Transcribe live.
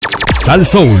Sal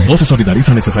Soul no se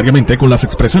solidariza necesariamente con las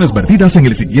expresiones vertidas en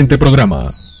el siguiente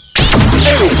programa.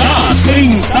 Estás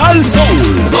en Sal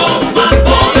Soul. Con más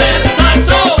poder, Sal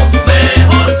Soul,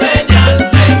 mejor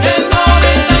señal en el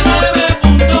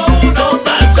 99.1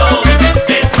 Sal Soul.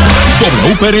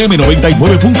 WPRM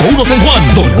 99.1 San Juan,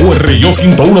 WRIO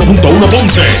 101.1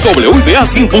 Ponce, WPA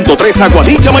 100.3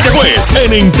 Aguadilla Mayagüez.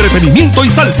 En entretenimiento y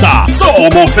salsa,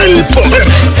 somos el poder.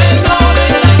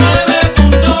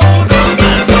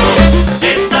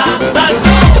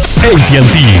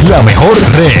 AT&T, la mejor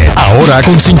red. Ahora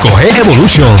con 5G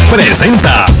Evolution.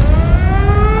 Presenta.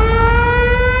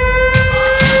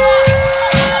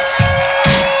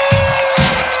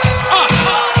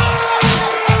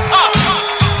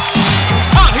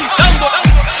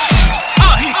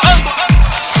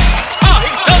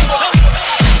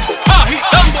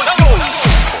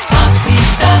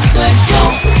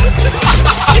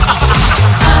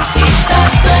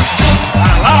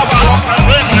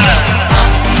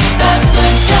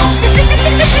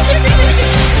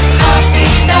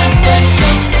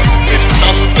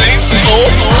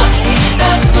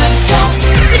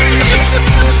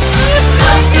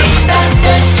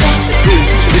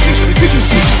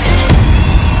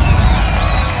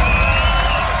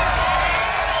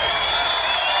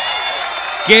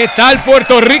 ¿Qué tal,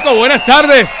 Puerto Rico? Buenas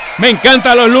tardes. Me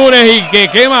encantan los lunes y que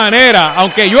qué manera.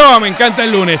 Aunque llueva, me encanta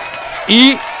el lunes.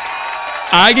 Y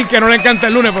a alguien que no le encanta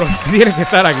el lunes, pero tiene que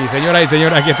estar aquí. Señoras y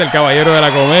señores, aquí está el caballero de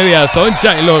la comedia,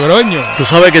 Sunshine Logroño. Tú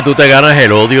sabes que tú te ganas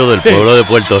el odio del pueblo de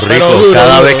Puerto Rico duro,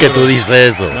 cada vez que tú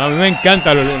dices eso. No, a mí me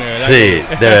encantan los lunes, ¿verdad? Sí,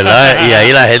 de verdad. Y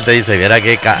ahí la gente dice, mira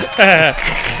qué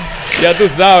Ya tú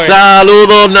sabes.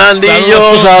 Saludos,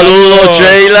 Nandillo. Saludos,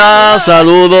 Sheila.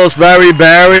 Saludos, Barry.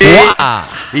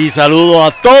 Y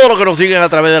saludos a todos los que nos siguen a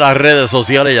través de las redes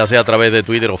sociales, ya sea a través de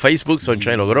Twitter o Facebook.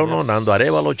 Sunshine Logrono, Nando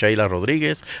Arévalo, Sheila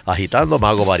Rodríguez, Agitando,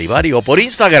 Mago Baribari. O por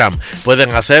Instagram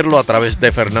pueden hacerlo a través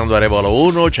de Fernando Arévalo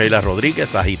 1, Sheila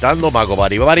Rodríguez, Agitando, Mago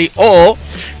Baribari o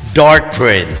Dark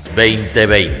Prince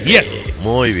 2020. Yes.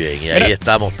 Muy bien, y ahí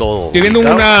estamos todos. Estoy viendo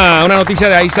una noticia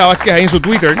de Aiza Vázquez ahí en su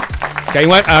Twitter, que hay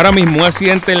ahora mismo un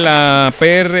accidente en la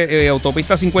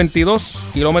autopista 52,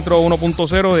 kilómetro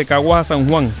 1.0 de Caguas a San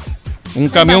Juan. Un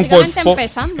camión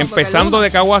empezando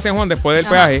de Caguas a San Juan después del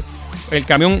peaje.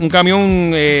 Un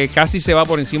camión casi se va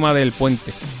por encima del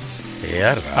puente.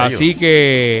 Así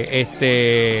que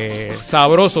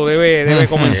sabroso debe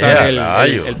comenzar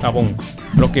el tapón.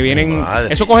 Los que vienen,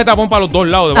 eso coge tapón para los dos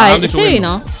lados. Sí,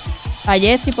 ¿no? A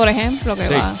Jessy, por ejemplo, que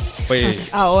va pues,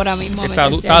 ahora mismo.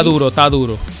 Está duro.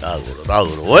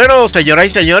 Bueno, señoras y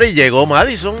señores, llegó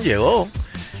Madison, llegó.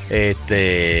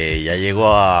 Ya llegó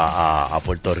a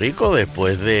Puerto Rico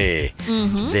después de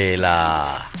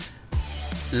la...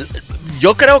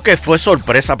 Yo creo que fue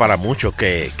sorpresa para muchos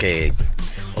que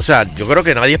o sea, yo creo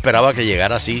que nadie esperaba que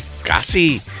llegara así,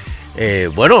 casi...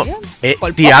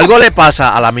 si algo le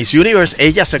pasa a la Miss Universe,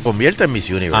 ella se convierte en Miss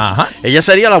Universe. Ajá. Ella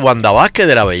sería la Wanda Vázquez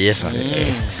de la belleza.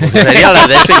 Sería la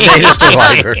Designated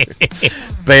Survivor.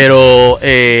 Pero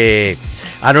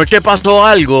anoche pasó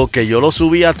algo que yo lo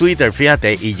subí a Twitter,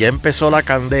 fíjate, y ya empezó la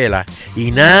candela y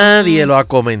nadie lo ha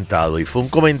comentado. Y fue un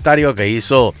comentario que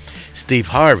hizo Steve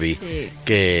Harvey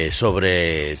que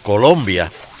sobre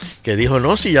Colombia, que dijo,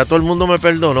 no, si ya todo el mundo me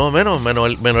perdonó, menos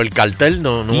el cartel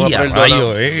no me ha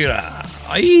perdonado.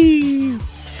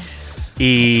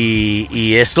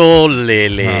 Y eso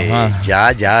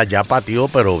ya pateó,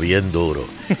 pero bien duro.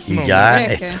 Y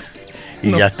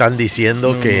ya están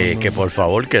diciendo que por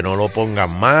favor que no lo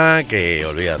pongan más, que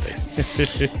olvídate.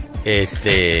 El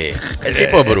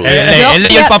tipo es bruto. Él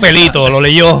leyó el papelito, lo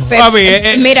leyó.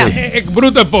 Papi, mira,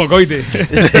 bruto es poco, ¿oíste?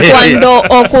 Cuando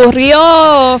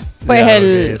ocurrió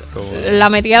la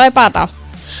metida de pata,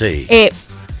 sí.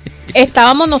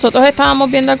 Nosotros estábamos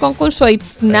viendo el concurso y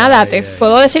nada, te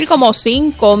puedo decir como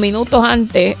 5 minutos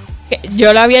antes,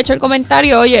 yo le había hecho el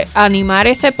comentario, oye, animar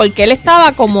ese, porque él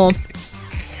estaba como...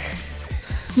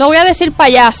 No voy a decir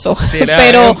payaso,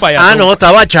 pero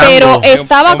estaba chango. Pero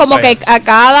estaba como que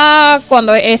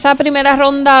cuando esa primera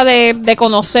ronda de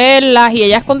conocerlas y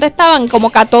ellas contestaban, como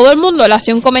que a todo el mundo le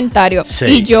hacía un comentario. Sí.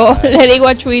 Y yo le digo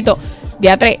a Chuito,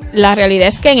 diatre, la realidad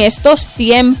es que en estos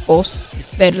tiempos,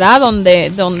 ¿verdad?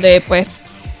 Donde pues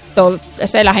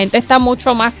la gente está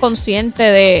mucho más consciente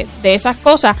de esas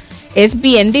cosas, es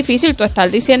bien difícil tú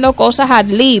estar diciendo cosas ad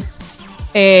lib,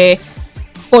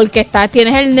 porque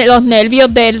tienes los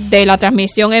nervios de la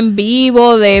transmisión en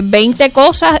vivo, de 20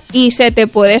 cosas, y se te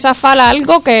puede zafar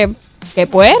algo que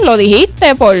pues lo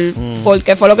dijiste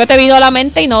porque fue lo que te vino a la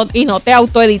mente y no te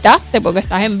autoeditaste porque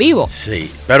estás en vivo. Sí,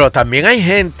 pero también hay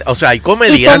gente, o sea, hay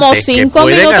comediantes y como 5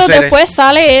 minutos después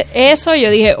sale eso y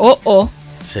yo dije,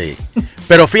 Sí.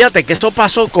 Pero fíjate que eso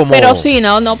pasó como... Pero sí,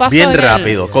 no pasó bien en el-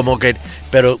 rápido, como que...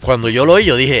 Pero cuando yo lo oí,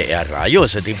 yo dije, a rayo,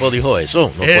 ese tipo dijo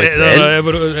eso, no puede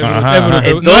ser. Ajá, ajá.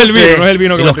 No es el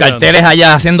vino que Y me los estoy dando. carteles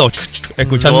allá haciendo,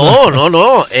 escuchando.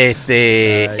 No.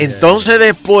 Entonces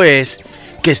después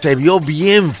que se vio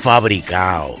bien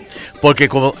fabricado. Porque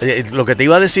como lo que te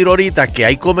iba a decir ahorita, que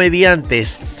hay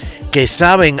comediantes que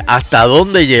saben hasta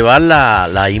dónde llevar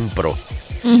la impro.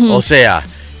 Ujú. O sea,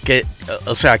 que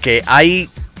hay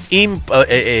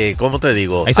 ¿cómo te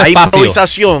digo? Hay su Hay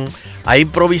espacio.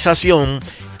 improvisación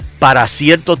para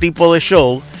cierto tipo de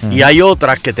show y hay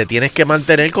otras que te tienes que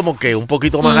mantener como que un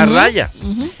poquito más a raya.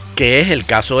 Que es el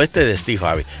caso de Steve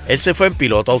Harvey. Él se fue en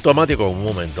piloto automático en un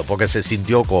momento porque se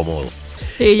sintió cómodo.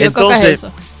 Sí, yo creo que es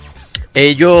eso.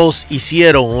 Ellos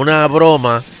hicieron una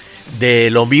broma de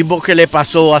lo mismo que le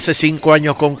pasó hace 5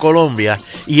 años con Colombia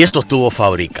y esto estuvo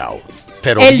fabricado.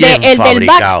 Pero El bien del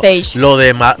fabricado. backstage. Lo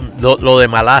de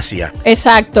Malasia.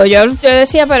 Exacto, yo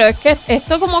decía, pero es que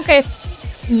esto como que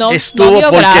no Estuvo dio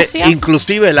porque gracia.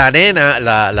 inclusive la nena,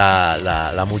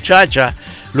 la muchacha,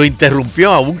 lo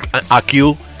interrumpió a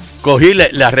Q. Cogí,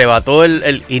 le arrebató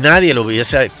y nadie le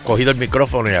hubiese cogido el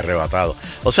micrófono y arrebatado.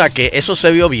 O sea que eso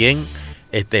se vio bien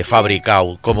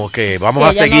fabricado. Como que vamos Sí,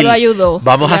 a ella no seguir. lo ayudó.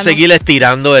 Vamos Ella a no. seguir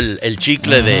estirando el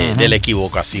chicle de la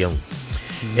equivocación.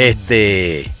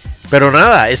 Pero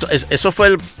nada, eso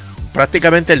fue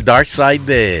prácticamente el dark side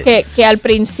de. Que al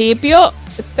principio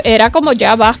era como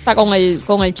ya basta con el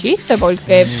chiste,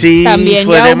 porque Sí, también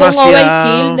fue ya hubo un demasiado.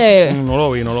 overkill de... No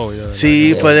lo vi.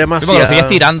 Sí, fue Sí, demasiado. porque lo sigue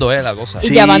estirando, la cosa. Y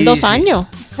Sí, ya van 2 sí. años.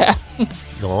 O sea,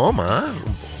 No, más.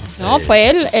 no,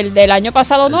 fue el del año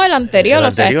pasado, no, el anterior. el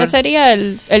O sea, anterior. este sería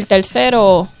el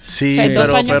tercero. Sí, Sí,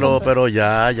 2 años completos. pero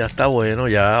ya está bueno,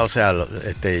 ya, o sea,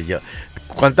 ya.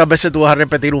 ¿Cuántas veces tú vas a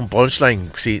repetir un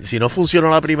punchline? Si no funcionó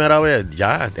la primera vez,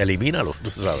 ya, elimínalo,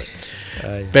 tú sabes.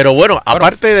 Pero bueno,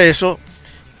 aparte de eso...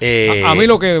 A mí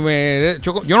lo que me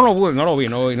chocó, yo no lo vi,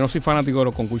 no soy fanático de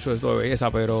los concursos de todo de belleza,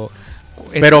 pero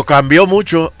cambió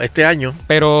mucho este año.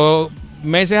 pero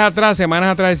meses atrás,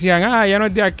 semanas atrás decían, ya no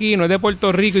es de aquí, no es de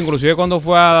Puerto Rico, inclusive cuando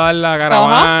fue a dar la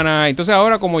caravana. Entonces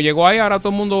ahora como llegó ahí, ahora todo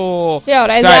el mundo... Sí,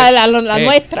 ahora es ¿sabes? la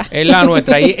nuestra. Es la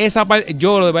nuestra. Y esa parte,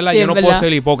 yo de verdad, Sí, yo es no puedo verdad.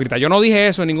 ser hipócrita. Yo no dije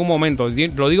eso en ningún momento.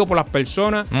 Lo digo por las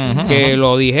personas que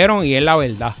lo dijeron y es la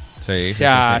verdad. Sí, O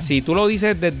sea, si tú lo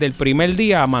dices desde el primer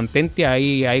día, mantente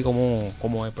ahí como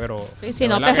es, pero... Sí, si de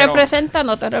no verdad te que representa,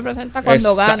 no te representa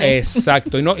cuando gane.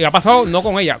 Exacto. Y ha pasado no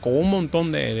con ella, con un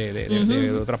montón de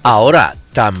otras personas. Ahora,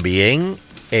 también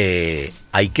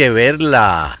hay que ver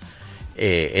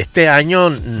este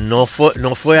año no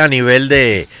fue a nivel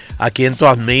de a quién tú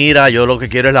admiras, yo lo que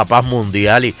quiero es la paz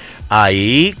mundial. Y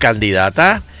ahí,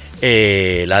 candidata,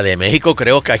 la de México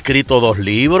creo que ha escrito 2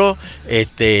 libros.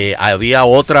 Había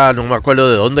otra, no me acuerdo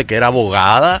de dónde, que era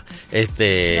abogada.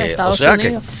 Estados o sea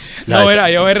Unidos. que... No, era,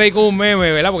 yo me reí con un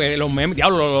meme, ¿verdad? Porque los memes,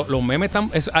 diablo, los memes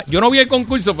están... yo no vi el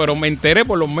concurso, pero me enteré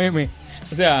por los memes.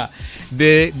 O sea,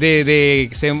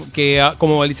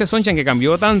 como dice Sonchen, que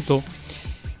cambió tanto,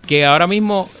 que ahora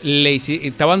mismo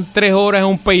estaban 3 horas en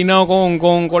un peinado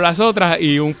con las otras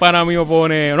y un pana mío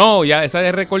pone, no, ya esa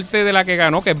de recorte de la que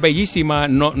ganó, que es bellísima,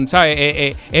 no,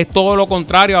 ¿sabes? Es todo lo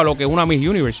contrario a lo que es una Miss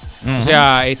Universe. O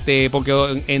sea,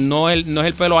 porque no es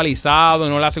el pelo alisado,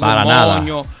 no le hace Para un nada.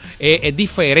 moño, es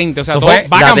diferente, o sea, Eso todo fue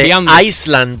va la cambiando. de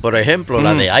Iceland, por ejemplo,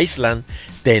 la de Iceland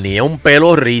tenía un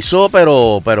pelo rizo,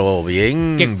 pero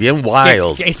bien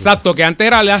wild. Exacto, que antes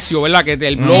era lacio, ¿verdad? Que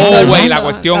el blow, Todo el güey, la mundo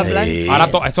cuestión. está blanco. Sí.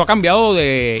 Ahora eso ha cambiado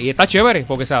y está chévere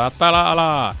porque se adapta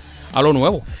a lo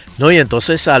nuevo. No, y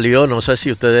entonces salió, no sé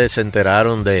si ustedes se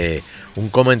enteraron de un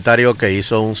comentario que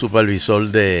hizo un supervisor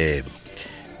de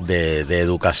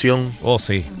educación. Oh,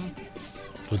 sí.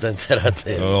 ¿Tú te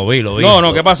enteraste? Lo vi.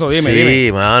 No, ¿qué pasó? Dime, sí,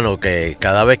 dime. mano, que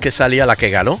cada vez que salía la que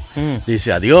ganó, Mm.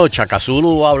 dice, adiós,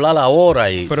 Chacazulu va a hablar ahora.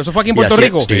 Pero eso fue aquí en Puerto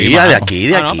Rico. Sí, Sí, de mano. aquí,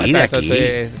 de aquí, de esto aquí.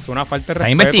 es una falta de Está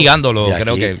respeto. investigándolo, De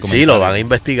creo aquí. que el Sí, comentario. lo van a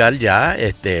investigar ya,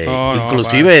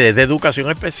 inclusive desde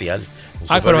educación especial. Un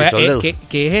Pero supervisor de-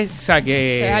 que es, o sea,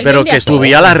 que... Ay, pero alguien que de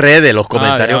subía a las redes, los Ah,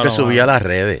 comentarios ya, que no, subía a las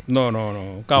redes. No,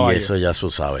 Y caballo. eso ya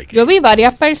tú sabes. Yo vi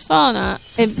varias personas.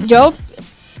 Yo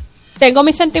tengo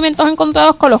mis sentimientos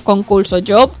encontrados con los concursos.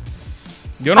 Yo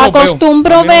no los veo.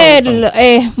 acostumbro A mí no me ver,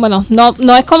 gustan.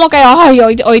 no es como que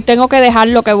hoy tengo que dejar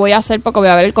lo que voy a hacer porque voy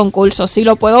a ver el concurso. Si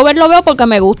lo puedo ver, lo veo porque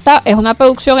me gusta, es una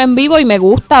producción en vivo y me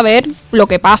gusta ver lo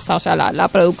que pasa, o sea, la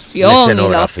producción. La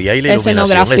escenografía y la iluminación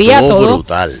escenografía, estuvo todo,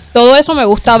 brutal. todo eso me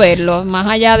gusta verlo, más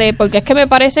allá de, porque es que me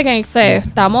parece que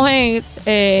estamos en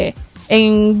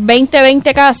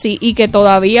 2020 casi y que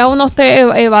todavía uno esté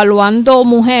evaluando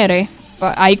mujeres.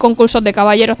 Hay concursos de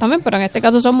caballeros también, pero en este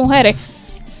caso son mujeres.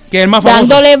 Que es el más famoso.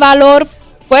 dándole valor,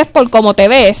 pues, por cómo te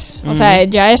ves. O sea,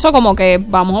 ya eso como que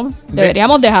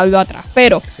deberíamos dejarlo atrás.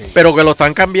 Pero que lo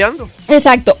están cambiando.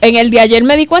 exacto, en el de ayer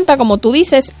me di cuenta, como tú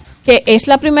dices, que es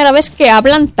la primera vez que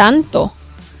hablan tanto.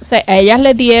 O sea, a ellas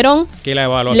le dieron, Que la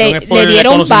evaluación es por le el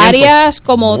dieron conocimiento. varias,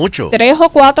 como Mucho. 3 o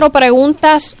 4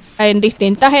 preguntas en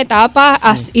distintas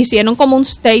etapas. Hicieron como un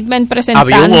statement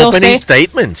Había un opening presentándose.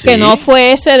 statement, sí. Que no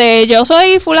fue ese de yo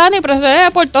soy fulano y procedente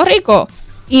de Puerto Rico.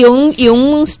 Y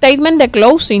un statement de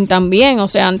closing también, o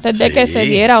sea, antes de que se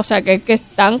diera, o sea, que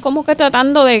están como que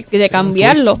tratando de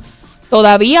cambiarlo.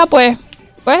 Todavía, pues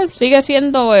sigue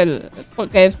siendo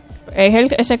porque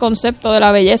es ese concepto de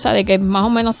la belleza, de que más o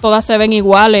menos todas se ven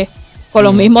iguales, con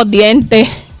los mismos dientes,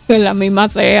 con la misma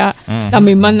ceja, las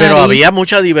mismas nariz. Pero había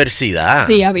mucha diversidad.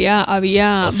 Sí, había, O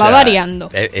va sea, variando.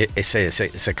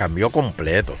 Se cambió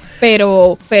completo.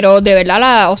 Pero de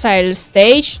verdad, o sea, el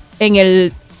stage en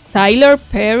el Tyler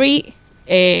Perry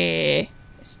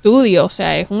estudio, o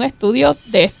sea, es un estudio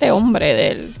de este hombre,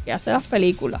 del que hace las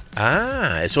películas.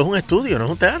 Ah, eso es un estudio, no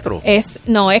es un teatro.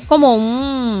 No, es como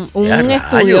un estudio,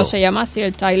 rayos. se llama así,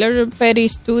 el Tyler Perry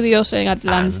Studios en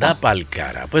Atlanta. Anda pa'l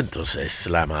cara, pues entonces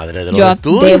la madre de los Yo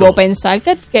estudios. debo pensar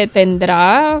que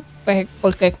tendrá, pues,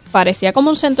 porque parecía como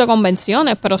un centro de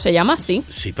convenciones, pero se llama así.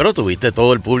 Sí, pero tuviste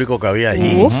todo el público que había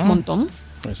allí. Uf, un montón.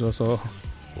 Eso.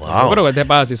 Wow. Pero ¿qué te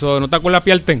pasa a ti? Eso, ¿no te acuerdas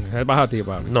Pialten? ¿Qué te pasa a ti,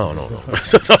 papi? No.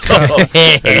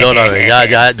 Perdóname,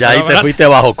 ya ahí te fuiste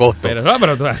bajo costo.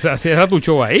 Pero tú, así era tu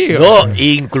show ahí. No,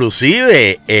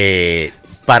 inclusive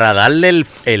para darle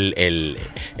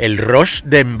el rush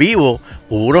de en vivo,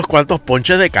 hubo unos cuantos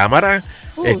ponches de cámara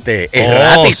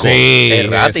erráticos.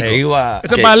 Se iba.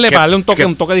 Eso es para darle un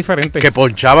toque diferente. Que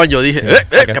ponchaban, yo dije,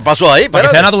 ¿qué pasó ahí? Para que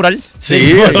sea natural.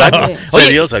 Sí, exacto.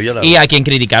 Oye, Se vio la y a quien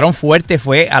criticaron fuerte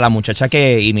fue a la muchacha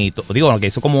que imitó, que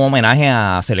hizo como un homenaje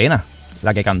a Selena,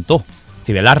 la que cantó.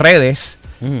 Si ves las redes,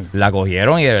 la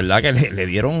cogieron y de verdad que le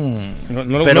dieron.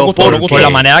 No gustó. Por la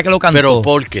manera que lo cantó. ¿Pero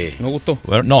por qué? No gustó.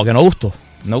 Bueno, no, que no gustó.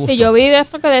 Sí, yo vi de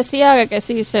esto que decía que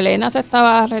si Selena se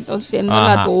estaba retorciendo en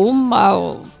la Ajá. tumba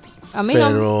o... A mí no.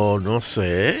 Pero no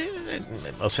sé.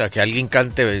 O sea, que alguien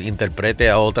interprete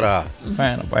a otra.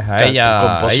 Bueno, pues a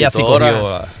ella sí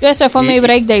cogió. Ese fue mi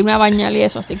break de irme a bañar y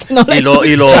eso, así que no le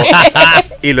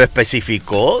y lo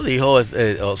especificó, dijo,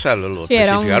 o sea, lo Sí,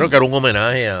 especificaron que era un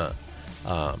homenaje a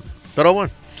pero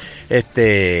bueno,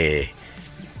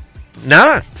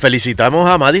 nada, felicitamos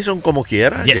a Madison como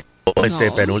quiera. Yes.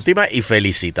 Penúltima, y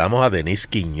felicitamos a Denise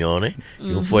Quiñones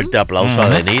y un fuerte aplauso a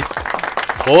Denise,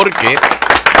 porque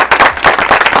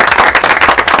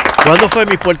 ¿cuándo fue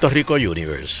mi Puerto Rico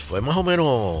Universe? Fue más o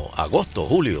menos agosto,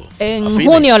 julio. En a fines.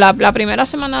 junio, la primera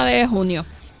semana de junio.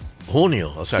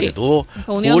 Junio, o sea Sí. que tuvo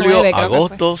Junio julio, 9 creo que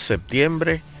agosto,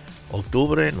 septiembre,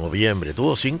 octubre, noviembre.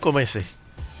 Tuvo 5 meses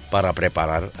para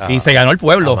preparar Y se ganó el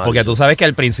pueblo, a porque Madison. tú sabes que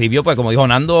al principio, pues como dijo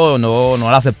Nando, no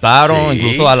la aceptaron, Sí,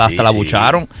 incluso hasta la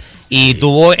bucharon. Y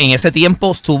tuvo, en ese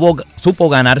tiempo, supo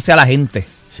ganarse a la gente.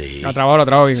 Sí. La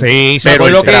trabajo bien. Sí, Pero Fue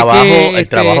el lo que- trabajo, que, el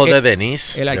trabajo de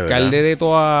Denise. El de alcalde verdad. de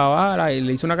Toa Baja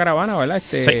le hizo una caravana, ¿verdad?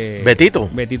 Betito.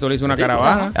 Betito le hizo una Betito.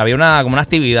 caravana. Había como una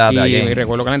actividad Y, allí.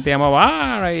 recuerdo que la gente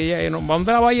llamaba, y ella,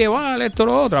 ¿dónde la va a llevar? Esto,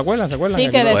 lo otro, ¿se acuerdan? Sí,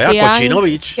 que Oye, a decían Cochino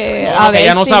Beach. que No, a que ver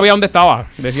ella no si- sabía dónde estaba,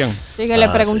 decían. Sí, que le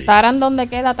Ah, preguntaran dónde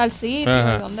queda tal sitio,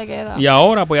 Ajá. dónde queda. Y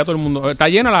ahora, pues ya todo el mundo. Está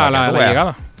llena la Para que tú veas.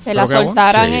 llegada. Que la Pero qué bueno.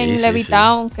 soltaran Sí, en sí,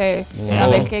 Levitown, que a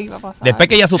No. ver qué iba a pasar. Después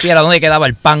que ella supiera dónde quedaba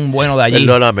el pan bueno de allí,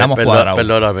 estamos cuadrados.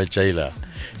 Perdóname, Sheila.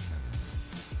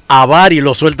 A Bari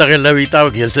lo sueltan en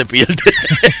Levitown y él se pierde.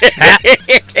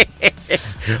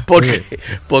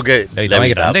 porque Levitown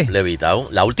es grande. Levitown,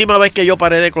 la última vez que yo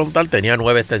paré de contar tenía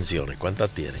 9 extensiones. ¿Cuántas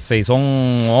tiene? Sí,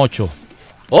 son 8.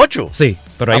 8. Sí,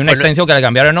 pero hay una pues no- extensión que le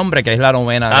cambiaron el nombre, que es la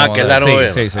novena. como Que es la sí,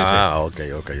 novena. Sí, sí, Ah, ok.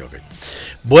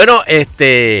 Bueno,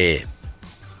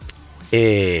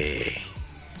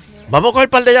 vamos a coger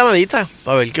un par de llamaditas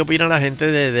para ver qué opina la gente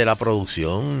de la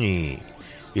producción y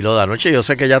lo de anoche. Yo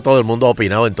sé que ya todo el mundo ha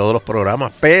opinado en todos los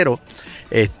programas, pero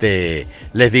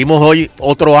les dimos hoy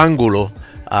otro ángulo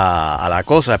a la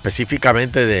cosa,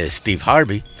 específicamente de Steve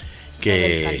Harvey,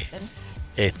 que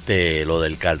lo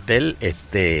del cartel,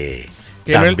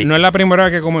 Que también- no es la primera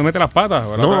vez que como mete las patas,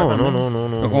 ¿verdad?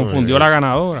 No. Lo confundió la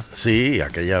ganadora. Sí,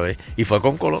 aquella vez. Y fue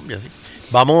con Colombia, sí.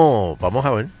 Vamos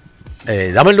a ver.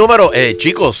 Dame el número,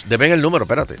 chicos, deben el número,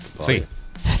 espérate. Sí.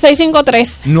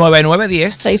 653.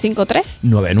 9910. 653.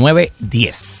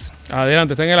 9910.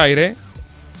 Adelante, está en el aire.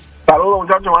 Saludos,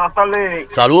 muchachos, buenas tardes.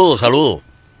 Saludos.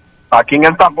 Aquí en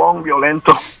el tapón,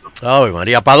 violento. Ay,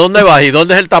 María, ¿para dónde vas y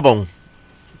dónde es el tapón?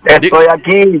 Estoy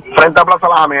aquí frente a Plaza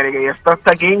Las Américas y esto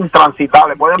está aquí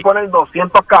intransitable. Pueden poner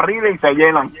 200 carriles y se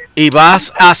llenan. ¿Y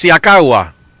vas hacia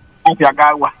Cagua? hacia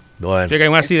Cagua. Bueno. Sí, que hay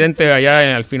un accidente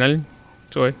allá al final.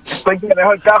 Eso es. Estoy que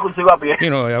dejo el carro y sigo a pie. Sí,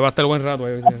 no, ya va a estar buen rato.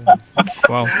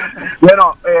 Wow.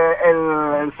 Bueno,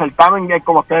 el certamen,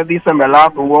 como ustedes dicen,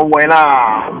 ¿verdad? Tuvo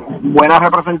buena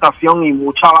representación y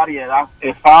mucha variedad.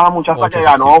 Esa muchacha que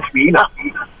ganó, fina.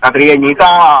 La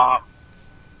trigueñita,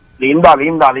 linda.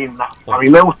 A mí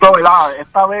me gustó, ¿verdad?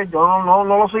 Esta vez yo no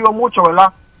lo sigo mucho,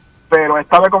 ¿verdad? Pero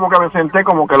esta vez como que me senté,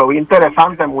 como que lo vi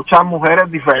interesante. Muchas mujeres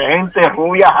diferentes,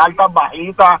 rubias, altas,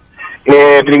 bajitas,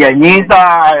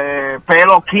 trigueñitas,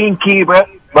 pelo kinky.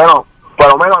 Bueno, por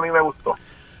lo menos a mí me gustó.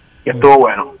 Y estuvo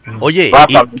bueno. Oye,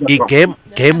 y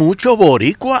qué mucho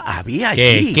boricua había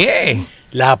allí. ¿Qué?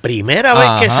 La primera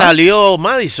vez que salió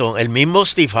Madison, el mismo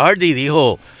Steve Hardy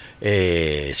dijo,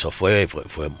 eso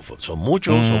son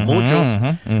muchos,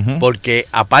 porque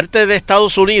aparte de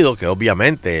Estados Unidos, que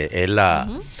obviamente es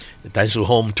está en su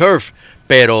home turf,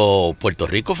 pero Puerto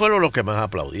Rico fueron los que más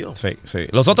aplaudió. Sí.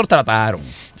 Los otros trataron.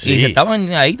 Sí. Y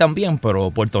estaban ahí también,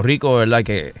 pero Puerto Rico, ¿verdad?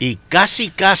 Que Y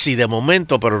casi de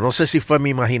momento, pero no sé si fue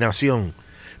mi imaginación,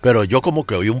 pero yo como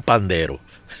que oí un pandero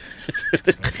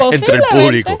entre el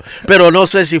público. Pero no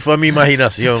sé si fue mi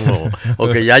imaginación o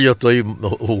que ya yo estoy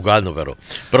jugando, pero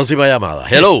próxima llamada.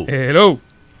 Hello. Hello,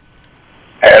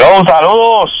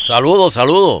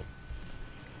 saludos.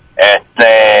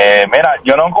 Mira,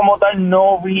 yo como tal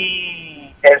no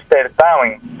vi el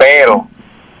certamen, pero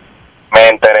me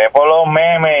enteré por los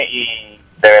memes y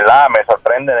de verdad me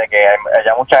sorprende de que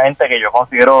haya mucha gente que yo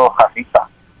considero racista,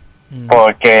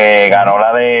 porque ganó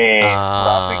la de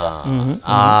Sudáfrica.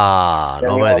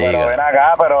 No me digas. Pero ven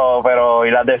acá, pero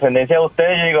y la descendencia de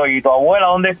ustedes, yo digo, ¿y tu abuela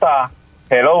dónde está?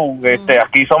 Hello,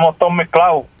 aquí somos todos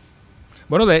mezclados.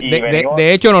 Bueno,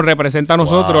 de hecho nos representa a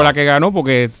nosotros la que ganó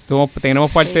porque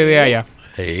tenemos parte de allá.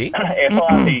 Sí. Eso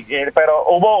así. Pero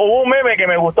hubo un meme que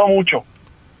me gustó mucho.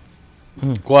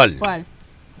 ¿Cuál?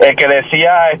 El que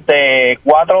decía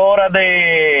 4 horas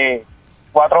de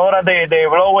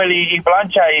blower y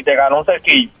plancha y te ganó un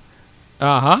cerquillo.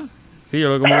 Ajá. Sí,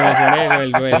 yo como mencioné.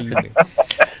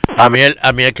 A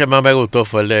mí el que más me gustó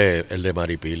fue el de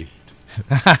Maripili.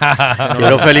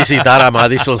 Quiero felicitar a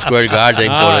Madison Square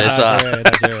Garden por esa.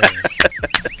 Chévere.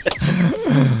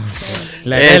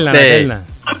 La eterna.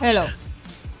 Hello.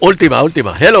 Última.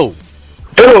 Hello.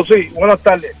 Sí, buenas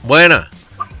tardes. Buena.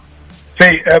 Sí,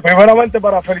 primeramente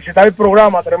para felicitar el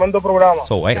programa, tremendo programa.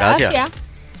 Gracias.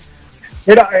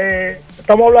 Mira,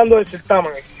 estamos hablando del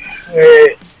certamen.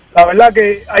 La verdad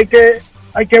que hay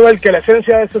que ver que la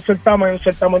esencia de ese certamen es un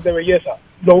certamen de belleza.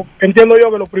 Lo entiendo yo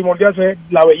que lo primordial es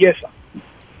la belleza.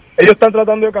 Ellos están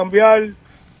tratando de cambiar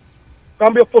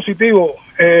cambios positivos,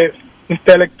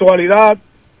 intelectualidad,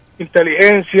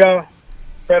 inteligencia,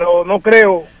 pero no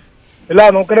creo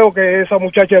que esa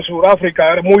muchacha de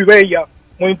Sudáfrica es muy bella,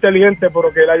 muy inteligente,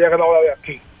 pero que la haya ganado la de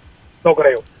aquí. No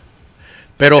creo.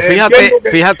 Pero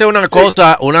fíjate una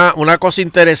cosa, una cosa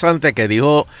interesante que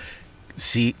dijo,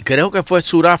 creo que fue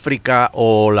Sudáfrica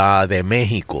o la de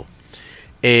México,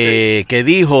 que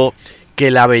dijo que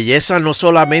la belleza no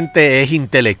solamente es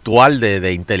intelectual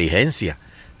de inteligencia,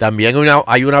 también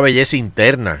hay una belleza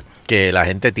interna que la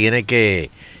gente tiene que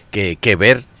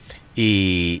ver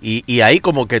y ahí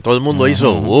como que todo el mundo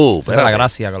hizo la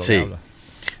gracia que lo que habla.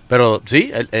 Pero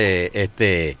sí,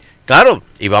 claro,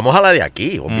 y vamos a la de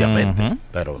aquí, obviamente.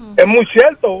 Pero es muy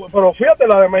cierto, pero fíjate,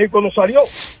 la de México no salió.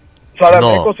 O sea, la de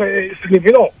México se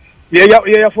eliminó. Y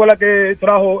ella fue la que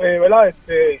trajo, ¿verdad?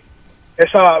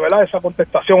 Esa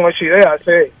contestación, esa idea,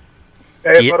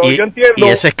 pero yo entiendo. Y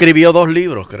ese escribió 2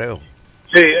 libros, creo.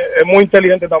 Sí, es muy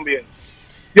inteligente también.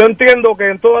 Yo entiendo que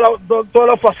en todas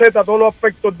las facetas, todos los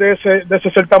aspectos de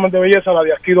ese certamen de belleza, la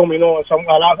de aquí dominó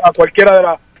a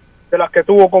cualquiera de las que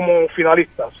tuvo como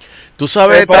finalistas. Tú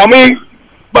sabes. Para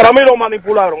mí lo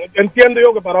manipularon. Entiendo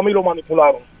yo que para mí lo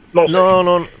manipularon.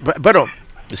 No, pero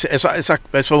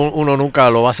eso uno nunca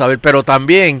lo va a saber. Pero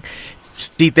también,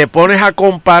 si te pones a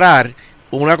comparar,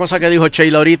 una cosa que dijo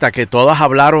Sheila ahorita, que todas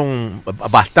hablaron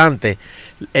bastante,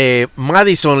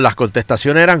 Madison, las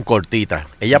contestaciones eran cortitas.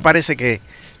 Ella parece que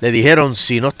le dijeron,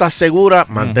 si no estás segura,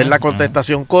 mantén la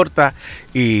contestación corta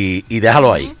y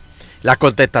déjalo ahí. La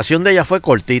contestación de ella fue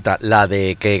cortita. La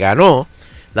de que ganó,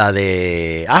 la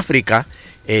de África,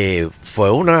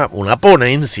 fue una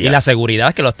ponencia. Y la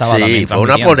seguridad que lo estaba dando. Sí, fue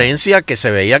una ponencia que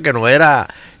se veía que no era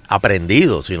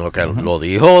aprendido, sino que lo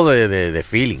dijo de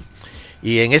feeling.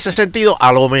 Y en ese sentido,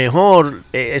 a lo mejor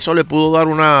eso le pudo dar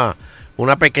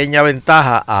una pequeña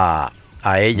ventaja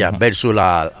a ella versus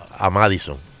a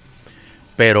Madison.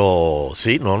 Pero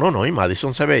sí, no, y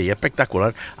Madison se veía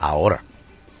espectacular. Ahora,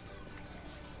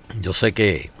 yo sé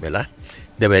que, ¿verdad?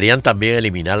 Deberían también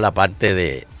eliminar la parte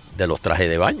de de los trajes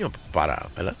de baño,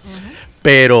 ¿verdad?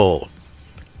 Pero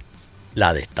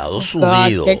la de Estados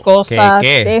Unidos, qué cosa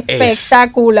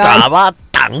espectacular. estaba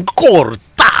tan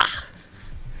corta.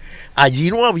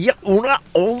 Allí no había una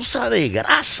onza de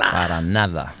grasa. Para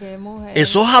nada. Qué mujer.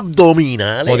 Esos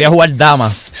abdominales. Podía jugar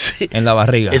damas Sí. en la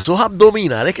barriga. Esos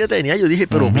abdominales que tenía, yo dije,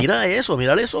 pero mira eso,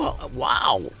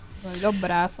 wow. Los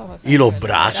brazos. O sea, Y los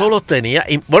brazos los tenía,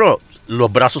 y bueno,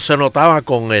 los brazos se notaban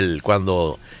con el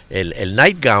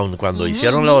nightgown, cuando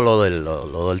hicieron lo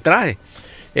del traje.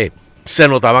 Se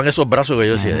notaban esos brazos que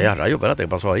yo decía, rayo, espérate, ¿qué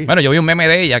pasó ahí? Bueno, yo vi un meme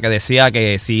de ella que decía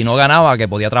que si no ganaba, que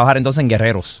podía trabajar entonces en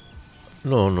Guerreros.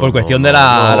 No, Por cuestión de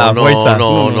la fuerza.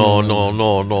 No.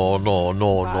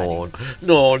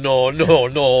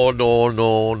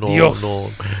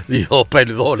 Dios,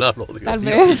 perdónalo. Dios, Tal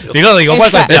Dios, vez. Dios. Sí, lo digo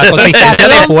por la consistencia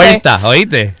de fuerza,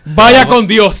 ¿oíste? Vaya con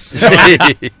Dios. Sí.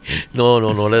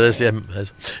 No le decías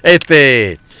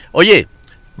eso. Oye,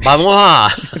 vamos a...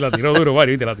 La tiró duro,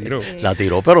 Mario, te la tiró. La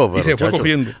tiró, pero Y se fue muchacho,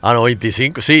 corriendo. a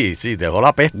 95, sí, dejó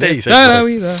la peste y se Está la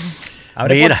fue. vida.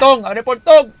 Abre Mira. portón, abre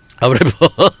portón. Abre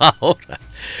ahora.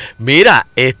 Mira,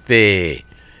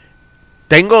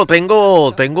 tengo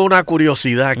una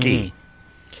curiosidad aquí.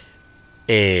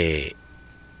 El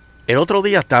otro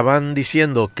día estaban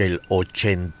diciendo que el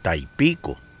 80 y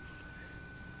pico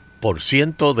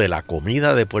 % de la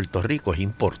comida de Puerto Rico es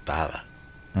importada.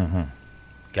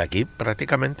 Que aquí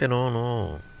prácticamente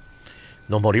no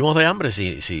nos morimos de hambre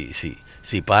si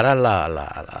paran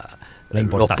los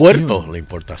importación. puertos, la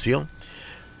importación.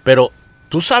 Pero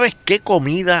tú sabes qué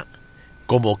comida,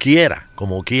 como quiera,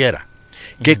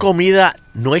 qué comida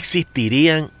no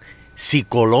existirían si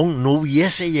Colón no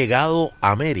hubiese llegado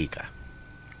a América.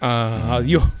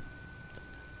 Adiós.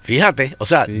 Fíjate, o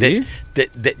sea, Sí.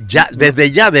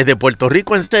 desde Puerto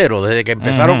Rico entero, desde que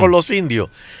empezaron con los indios,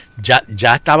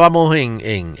 ya estábamos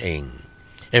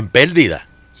en pérdida.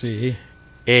 Sí.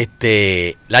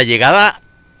 La llegada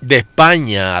de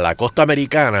España a la costa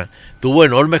americana tuvo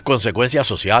enormes consecuencias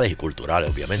sociales y culturales,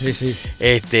 obviamente. Sí.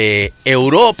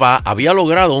 Europa había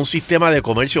logrado un sistema de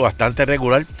comercio bastante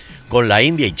regular con la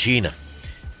India y China.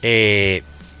 Y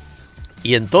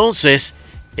entonces,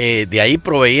 de ahí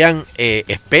proveían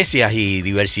especias y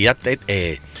diversidad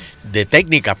de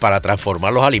técnicas para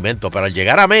transformar los alimentos. Pero al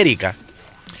llegar a América,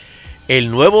 el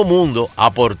Nuevo Mundo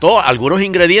aportó algunos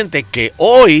ingredientes que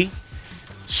hoy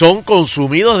son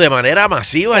consumidos de manera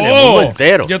masiva en el mundo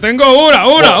entero. Yo tengo una.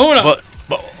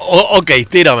 Ok,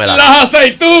 tíramela. ¡Las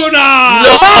aceitunas!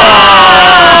 ¡No!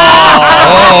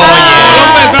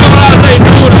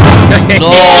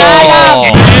 ¡No!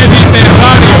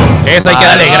 Mediterráneo. Eso hay que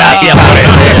darle gracias por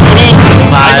eso.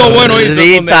 Algo bueno hizo.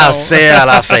 Maldita condenado. sea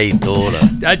la aceituna.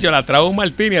 Chacho, la trajo un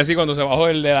martini así cuando se bajó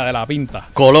el de la pinta.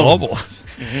 Colón.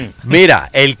 Mira,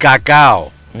 el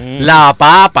cacao, la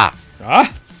papa,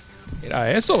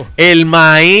 Mira eso. el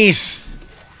maíz,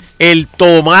 el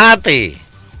tomate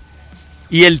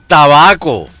y el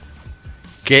tabaco.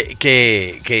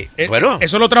 Bueno,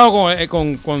 Eso lo trajo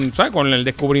 ¿sabes? Con el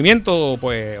descubrimiento,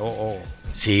 pues.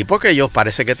 sí, porque ellos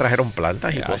parece que trajeron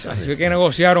plantas y cosas. Así que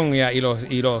negociaron y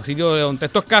los sitios de donde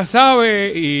esto es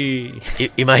casabe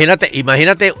Imagínate,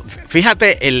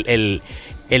 fíjate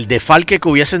el defalque que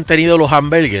hubiesen tenido los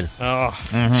hamburgues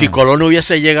si Colón no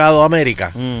hubiese llegado a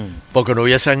América, porque no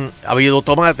hubiesen habido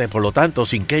tomate, por lo tanto,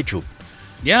 sin ketchup.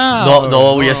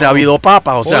 No hubiese habido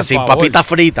papas, o sea, sin papitas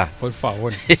fritas. Por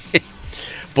favor.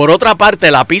 Por otra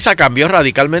parte, la pizza cambió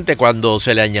radicalmente cuando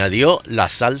se le añadió la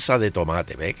salsa de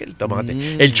tomate. ¿Ves que el tomate?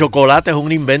 El chocolate es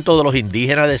un invento de los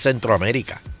indígenas de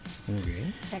Centroamérica.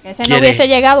 O sea, que ese no hubiese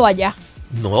llegado allá.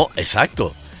 No,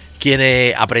 exacto.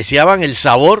 Quienes apreciaban el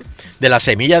sabor de la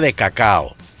semilla de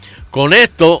cacao. Con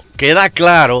esto queda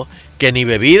claro que ni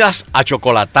bebidas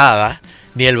achocolatadas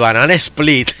ni el banana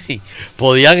split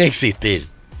podían existir.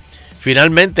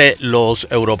 Finalmente, los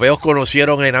europeos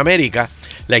conocieron en América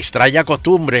la extraña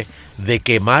costumbre de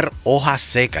quemar hojas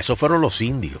secas. Esos fueron los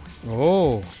indios.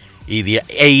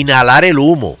 E inhalar el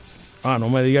humo. No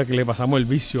me diga que le pasamos el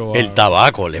vicio. El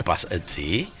tabaco le pasa.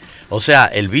 Sí. O sea,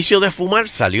 el vicio de fumar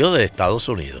salió de Estados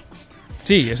Unidos.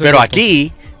 Sí, eso pero es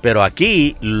aquí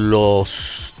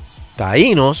los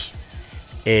taínos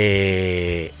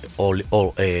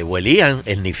huelían,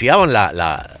 esnifiaban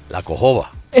la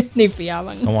cojoba.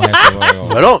 Esnifiaban. ¿Cómo es eso?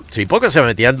 Bueno, sí, porque se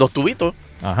metían 2 tubitos.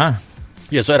 Ajá.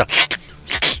 Y eso era.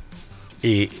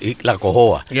 Y la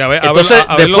cojoba. Y a ver, entonces,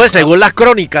 a ver después, según las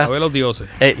crónicas. A ver los dioses.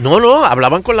 No,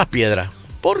 hablaban con las piedras.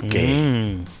 ¿Por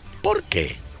qué? ¿Por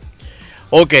qué?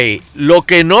 Ok, lo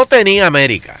que no tenía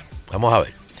América. Vamos a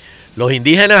ver. Los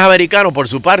indígenas americanos, por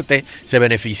su parte, se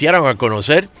beneficiaron al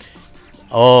conocer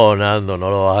Oh, Nando, no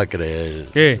lo vas a creer.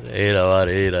 ¿Qué? Mira,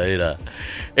 vale, mira.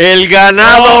 ¡El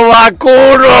ganado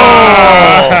vacuno!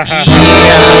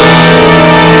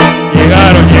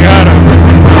 Llegaron.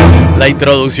 La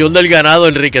introducción del ganado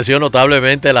enriqueció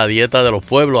notablemente la dieta de los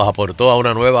pueblos, aportó a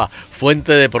una nueva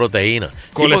fuente de proteína.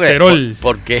 Colesterol. Sí,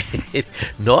 porque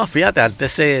no, fíjate,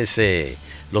 antes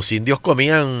los indios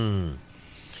comían,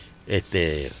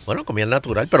 comían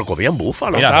natural, pero comían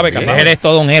búfalo. Mira, sabe, ese es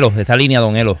esto Don Elo, de esta línea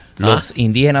Don Elo. Los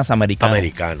indígenas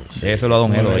americanos. Sí. Eso lo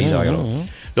Don Elo ahí.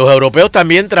 Los europeos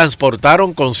también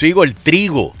transportaron consigo el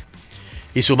trigo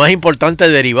y su más importante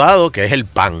derivado, que es el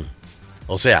pan.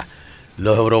 O sea,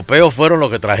 los europeos fueron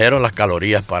los que trajeron las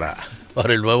calorías para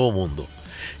el Nuevo Mundo.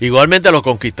 Igualmente, los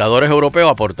conquistadores europeos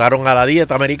aportaron a la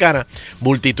dieta americana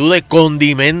multitud de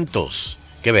condimentos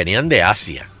que venían de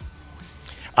Asia,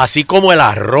 así como el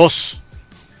arroz.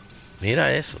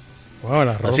 Mira eso. Wow, el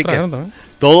arroz Así que trajeron también.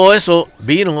 todo eso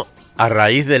vino a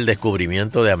raíz del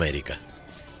descubrimiento de América.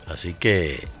 Así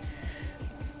que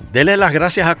dele las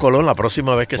gracias a Colón la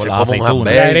próxima vez que Por se las coma un aceitunas.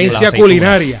 hamburger. La herencia aceituna.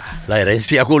 culinaria. La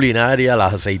herencia culinaria,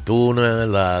 las aceitunas,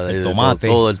 El tomate.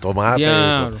 todo el tomate,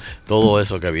 Diablo. todo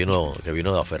eso que vino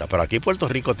de afuera. Pero aquí Puerto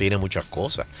Rico tiene muchas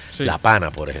cosas. Sí. La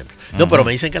pana, por ejemplo. No, pero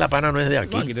me dicen que la pana no es de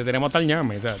aquí. No, aquí te tenemos hasta el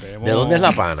ñame. O sea, tenemos- ¿De dónde es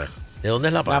la pana? ¿De dónde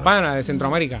es la pana? La pana de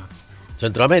Centroamérica,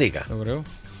 Centroamérica. yo creo.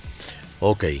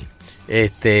 Ok.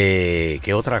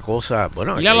 ¿Qué otra cosa?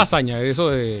 Bueno, Y la aquí- lasaña,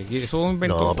 eso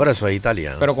inventó. No, pero eso es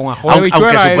italiano. Pero con ajo de Aunque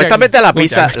habichuela es de supuestamente aquí. la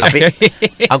pizza,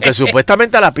 aunque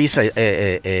supuestamente la pizza No es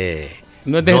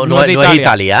de- no no es es de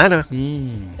italiana.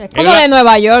 Es como de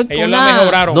Nueva York. Ellos una- la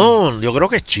mejoraron. No, yo creo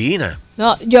que es China.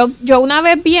 No, yo una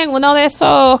vez vi en uno de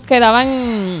esos que daban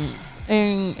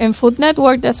en Food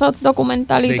Network, de esos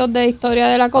documentalitos de historia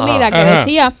de la comida, que Ajá.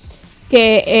 decía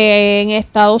que en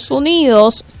Estados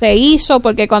Unidos se hizo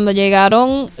porque cuando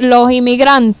llegaron los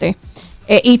inmigrantes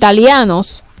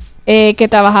italianos que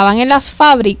trabajaban en las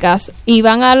fábricas,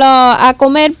 iban a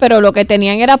comer, pero lo que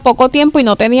tenían era poco tiempo y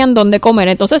no tenían dónde comer.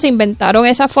 Entonces inventaron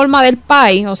esa forma del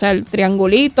pie, o sea, el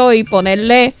triangulito, y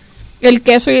ponerle el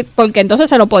queso, porque entonces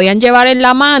se lo podían llevar en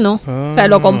la mano, o sea,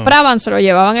 lo compraban, se lo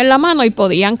llevaban en la mano y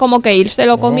podían como que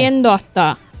írselo comiendo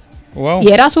hasta... Wow.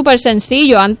 Y era súper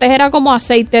sencillo, antes era como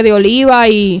aceite de oliva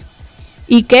y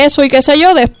queso y qué sé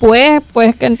yo, después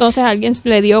pues que entonces alguien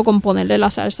le dio con ponerle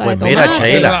la salsa Pues de mira, tomate.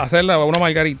 Sheila. Hacerla una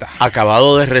margarita.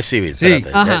 Acabado de recibir. Sí.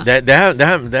 Espérate.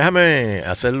 Ajá. Déjame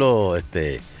hacerlo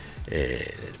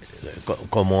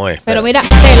como es. Pero espérate.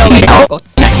 mira, te lo vendo.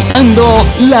 Dando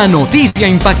la noticia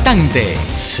impactante.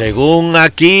 Según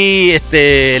aquí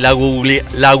la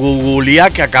googleá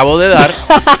que acabo de dar,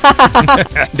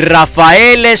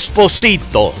 Rafael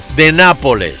Esposito de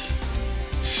Nápoles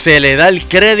se le da el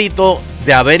crédito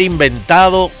de haber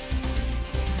inventado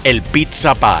el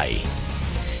pizza pie.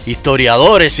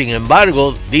 Historiadores, sin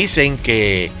embargo, dicen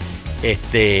que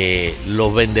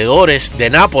los vendedores de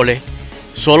Nápoles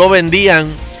solo vendían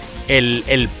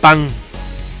el pan,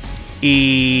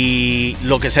 y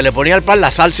lo que se le ponía al pan,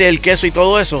 la salsa y el queso y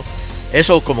todo eso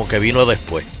como que vino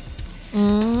después.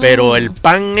 Pero el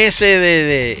pan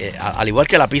ese al igual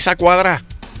que la pizza cuadrada,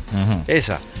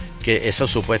 eso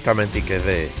supuestamente y que es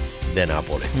de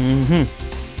Nápoles. Ujú.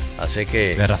 Así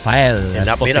que De Rafael.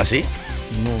 mira, sí.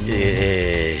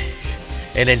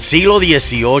 En el siglo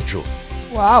XVIII.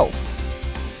 Wow,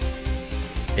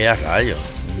 A rayos.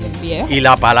 bien viejo. Y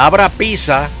la palabra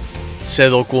pizza se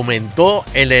documentó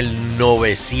en el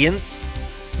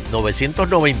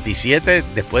 997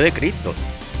 después de Cristo,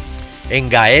 en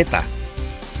Gaeta.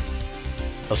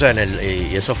 O sea,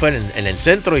 y eso fue en el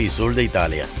centro y sur de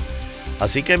Italia.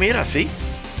 Así que mira, sí,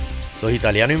 los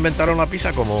italianos inventaron la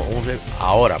pizza como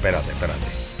Ahora, espérate.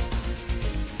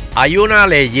 Hay una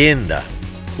leyenda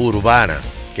urbana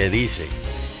que dice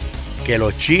que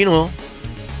los chinos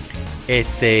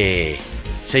se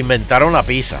inventaron la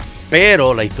pizza,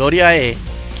 pero la historia es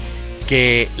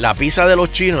que la pizza de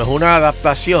los chinos es una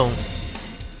adaptación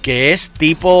que es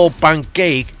tipo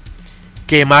pancake,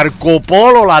 que Marco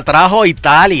Polo la trajo a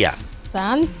Italia.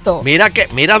 Santo.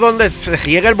 Mira dónde se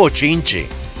riega el bochinche.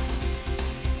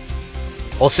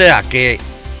 O sea que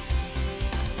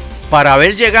para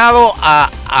haber llegado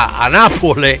a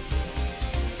Nápoles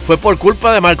fue por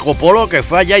culpa de Marco Polo, que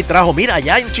fue allá y trajo. Mira,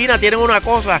 allá en China tienen una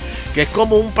cosa que es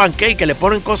como un pancake, que le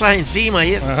ponen cosas encima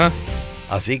y eso. Ajá.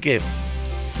 Así que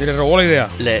Sí, le robó la idea.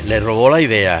 le robó la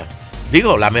idea.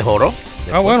 Digo, la mejoró.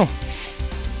 Ah, bueno.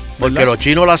 Porque ¿verdad? los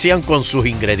chinos lo hacían con sus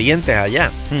ingredientes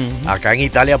allá. Ujú. Acá en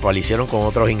Italia pues lo hicieron con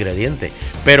otros ingredientes.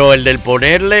 Pero el del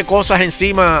ponerle cosas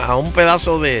encima a un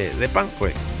pedazo de pan,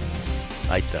 pues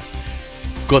ahí está.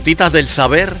 Gotitas del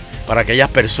saber para aquellas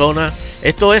personas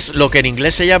Esto es lo que en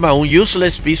inglés se llama un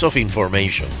useless piece of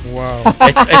information. Wow.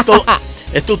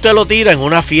 Esto usted lo tira en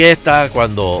una fiesta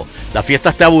cuando la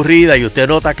fiesta esté aburrida y usted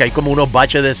nota que hay como unos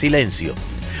baches de silencio.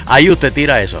 Ahí usted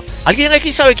tira eso. ¿Alguien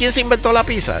aquí sabe quién se inventó la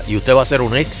pizza? Y usted va a hacer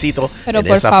un éxito. Pero en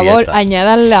por esa favor,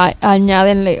 fiesta.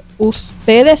 añádenle.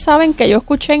 Ustedes saben que yo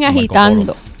escuché en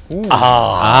Agitando. Y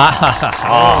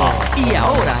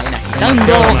ahora en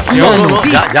Agitando la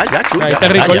noticia. Ya, chulo. Ahí está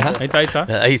Rico.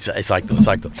 Ahí está. Exacto.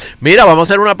 Mira, vamos a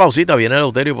hacer una pausita. Viene el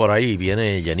Eleuterio por ahí,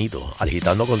 viene llenito.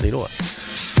 Agitando continúa.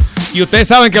 Y ustedes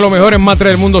saben que los mejores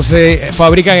matres del mundo se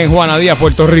fabrican en Juana Díaz,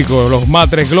 Puerto Rico, los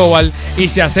matres Global, y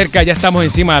se acerca, ya estamos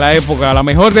encima de la época, la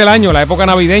mejor del año, la época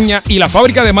navideña, y la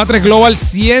fábrica de matres Global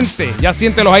siente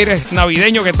los aires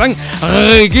navideños que están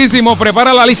riquísimos.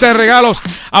 Prepara la lista de regalos,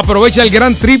 aprovecha el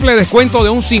gran triple descuento de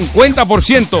un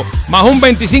 50%, más un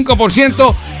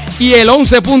 25% y el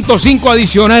 11.5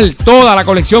 adicional. Toda la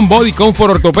colección Body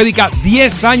Comfort ortopédica,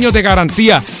 10 años de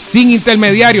garantía, sin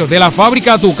intermediarios, de la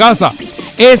fábrica a tu casa.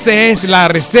 Esa es la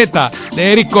receta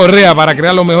de Eric Correa para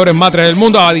crear los mejores matres del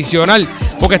mundo. Adicional,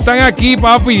 porque están aquí,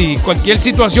 papi. Cualquier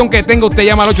situación que tenga, usted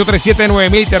llama al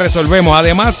 837-9000 y te resolvemos.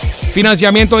 Además,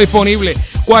 financiamiento disponible.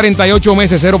 48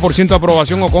 meses, 0% de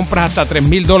aprobación o compras hasta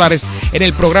 $3,000 en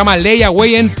el programa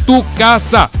Layaway en tu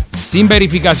casa, sin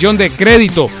verificación de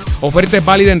crédito. Oferta es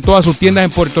válida en todas sus tiendas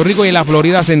en Puerto Rico y en la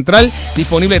Florida Central.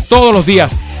 Disponible todos los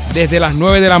días desde las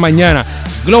 9 de la mañana.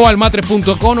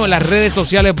 Globalmatres.com o en las redes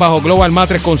sociales bajo Global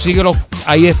Matres. Consíguelo.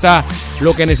 Ahí está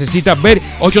lo que necesitas ver.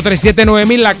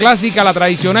 837-9000, la clásica, la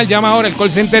tradicional. Llama ahora. El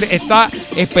call center está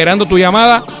esperando tu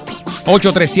llamada.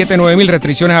 837-9000.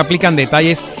 Restricciones aplican.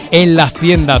 Detalles en las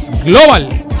tiendas. Global.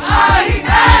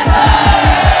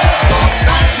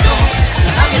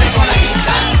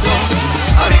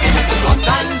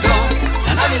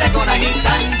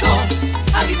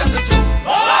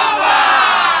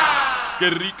 Qué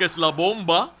rica es la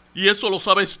bomba, y eso lo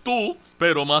sabes tú,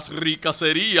 pero más rica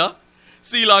sería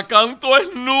si la canto es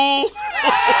nu.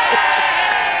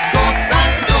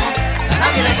 Gozando, la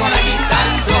Navidad con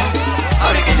Agitando.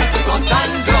 Ahora que yo estoy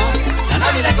gozando, la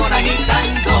Navidad con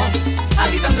Agitando.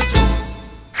 Agitando el show.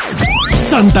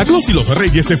 Santa Claus y los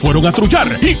Reyes se fueron a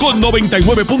trullar y con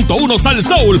 99.1 Sal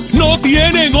Soul no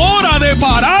tienen hora de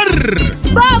parar.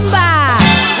 ¡Bomba!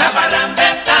 La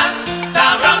parranda está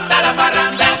sabrosa, la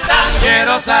parranda está.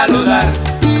 Quiero saludar a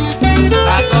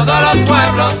todos los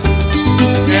pueblos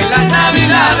en las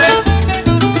Navidades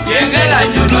y en el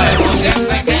Año Nuevo.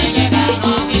 Siempre que llega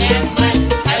noviembre,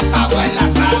 el pavo en la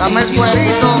radio. Dame el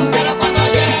cuerito, Pero cuando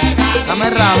llega dame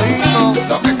el rabito.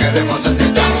 lo que queremos es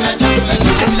el changle, changle.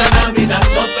 Esta Navidad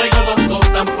no traigo bombo,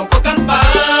 tampoco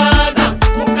campana.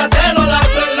 Un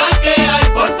cacerolazo es la que hay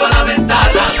por toda la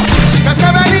ventana.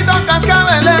 Cascabelito,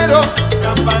 cascabelero.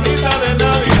 Campanita de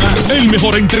Navidad. El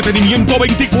mejor entretenimiento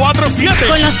 24/7.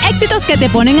 Con los éxitos que te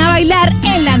ponen a bailar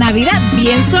en la Navidad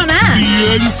bien sonada.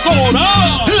 Bien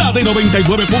sonada. La de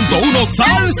 99.1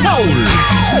 Sal Soul.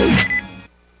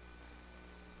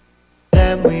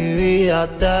 En mi vida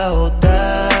te boté.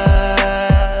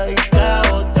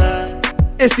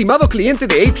 Estimado cliente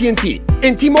de AT&T,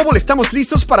 en T-Mobile estamos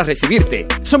listos para recibirte.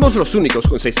 Somos los únicos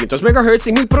con 600 MHz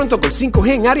y muy pronto con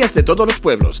 5G en áreas de todos los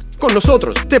pueblos. Con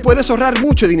nosotros te puedes ahorrar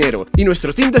mucho dinero y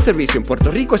nuestro team de servicio en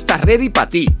Puerto Rico está ready para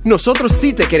ti. Nosotros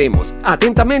sí te queremos.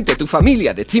 Atentamente, tu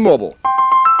familia de T-Mobile.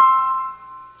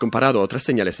 Comparado a otras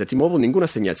señales de T-Mobile, ninguna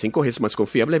señal 5G es más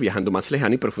confiable, viajando más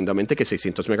lejano y profundamente que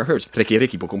 600 MHz. Requiere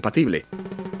equipo compatible.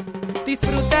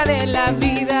 Disfruta de la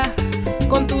vida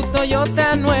con tu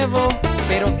Toyota nuevo,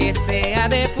 pero que sea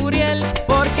de Furiel,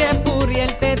 porque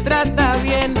Furiel te trata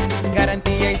bien.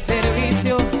 Garantía y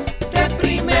servicio de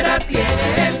primera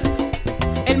tiene él.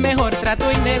 El mejor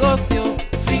trato y negocio,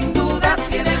 sin duda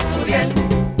tiene Furiel.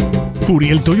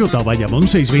 Furiel Toyota, Bayamón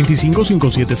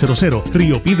 625-5700,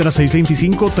 Río Piedra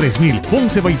 625-3000,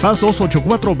 Ponce Bypass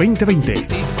 284-2020. Si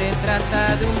se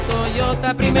trata de un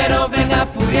Toyota, primero ven a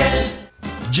Furiel.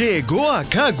 Llegó a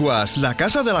Caguas, la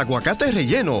casa del aguacate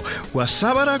relleno,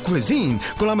 Guasábara Cuisine,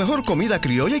 con la mejor comida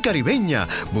criolla y caribeña.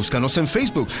 Búscanos en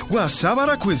Facebook,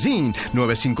 Guasábara Cuisine,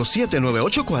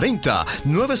 957-9840,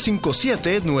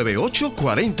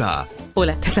 957-9840.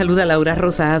 Hola, te saluda Laura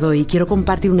Rosado y quiero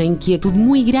compartir una inquietud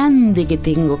muy grande que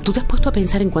tengo. ¿Tú te has puesto a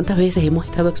pensar en cuántas veces hemos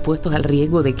estado expuestos al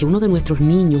riesgo de que uno de nuestros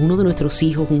niños, uno de nuestros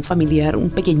hijos, un familiar, un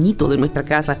pequeñito de nuestra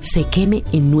casa se queme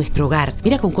en nuestro hogar?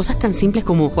 Mira, con cosas tan simples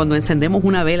como cuando encendemos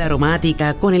una vela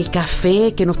aromática, con el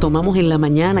café que nos tomamos en la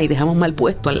mañana y dejamos mal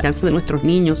puesto al alcance de nuestros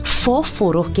niños,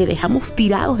 fósforos que dejamos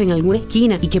tirados en alguna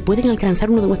esquina y que pueden alcanzar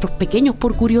uno de nuestros pequeños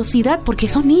por curiosidad, porque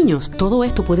son niños. Todo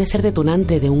esto puede ser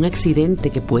detonante de un accidente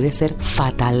que puede ser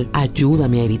fatal.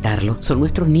 Ayúdame a evitarlo. Son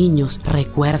nuestros niños.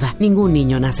 Recuerda, ningún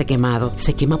niño nace quemado.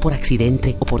 Se quema por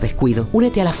accidente o por descuido.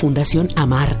 Únete a la Fundación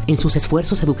AMAR en sus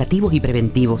esfuerzos educativos y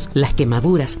preventivos. Las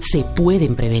quemaduras se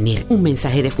pueden prevenir. Un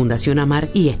mensaje de Fundación AMAR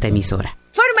y esta emisora.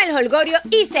 Forma el jolgorio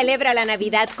y celebra la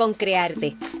Navidad con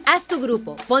Crearte. Haz tu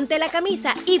grupo, ponte la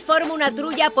camisa y forma una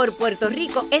trulla por Puerto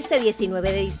Rico este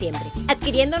 19 de diciembre.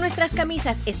 Adquiriendo nuestras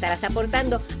camisas estarás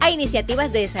aportando a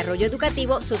iniciativas de desarrollo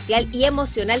educativo, social y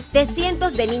emocional de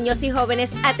cientos de niños y jóvenes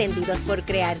atendidos por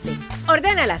Crearte.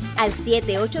 Ordénalas al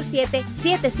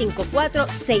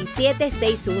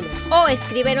 787-754-6761 o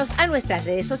escríbenos a nuestras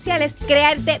redes sociales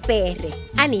Crearte PR.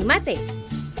 ¡Anímate!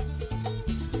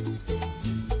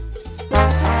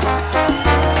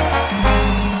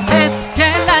 Es que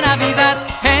en la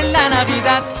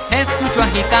Navidad, escucho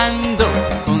agitando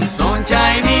con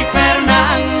Sunshine y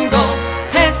Fernando.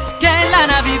 Es que en la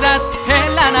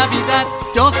Navidad,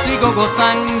 yo sigo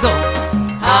gozando.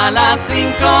 A las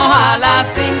 5,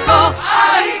 agitando.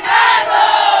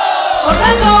 Por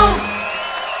razón.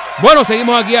 Bueno,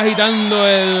 seguimos aquí agitando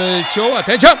el show.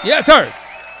 Attention, yes sir.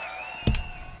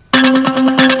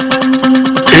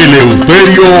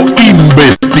 Eleuterio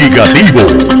Investigativo.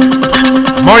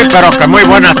 Muy pero que muy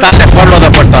buenas tardes, pueblo de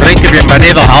Puerto Rico, y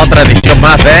bienvenidos a otra edición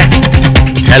más de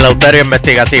Eleuterio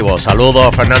Investigativo.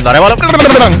 Saludos Fernando Arevalo.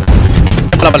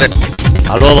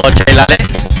 Saludos Sheila Le.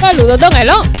 Saludos Don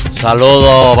Elo.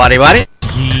 Saludos Bari Bari.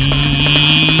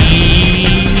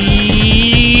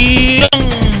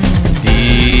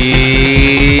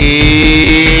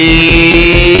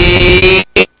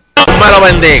 Me lo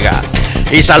bendiga.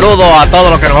 Y saludo a todos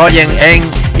los que nos oyen en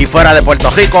y fuera de Puerto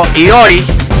Rico. Y hoy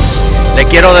le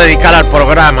quiero dedicar al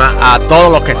programa a todos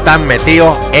los que están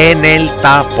metidos en el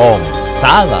tapón.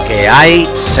 Que hay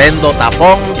sendo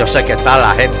tapón. Yo sé que está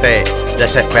la gente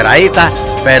desesperadita,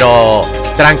 pero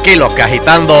tranquilos que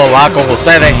agitando va con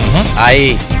ustedes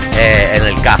ahí en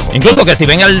el cajo. Incluso que si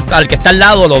ven al que está al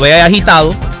lado lo ve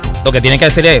agitado, lo que tienen que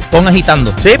decir es pon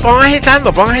agitando. Sí, pon agitando.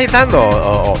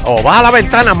 O baja la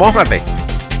ventana, mójate.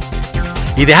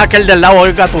 Y deja que el del lado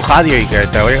oiga tu radio y que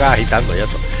te oiga agitando y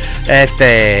eso.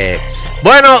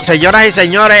 Bueno, señoras y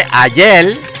señores,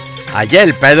 ayer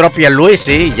Pedro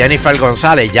Pierluisi y Jennifer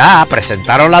González ya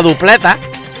presentaron la dupleta,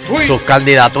 sus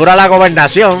candidaturas a la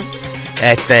gobernación.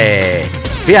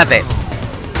 Fíjate,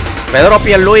 Pedro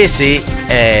Pierluisi,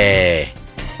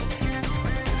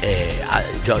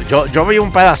 yo vi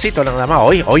un pedacito nada más,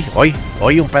 hoy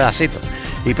un pedacito.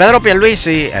 Y Pedro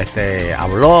Pierluisi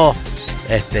habló,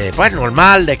 pues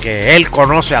normal, de que él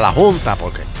conoce a la Junta,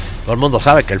 porque todo el mundo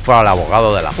sabe que él fue el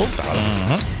abogado de la Junta.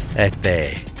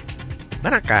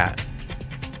 Ven acá.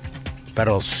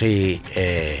 Pero si,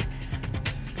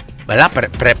 ¿verdad?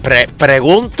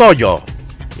 Pregunto yo,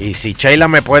 y si Sheila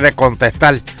me puede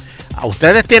contestar,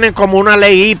 ustedes tienen como una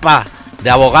ley IPA de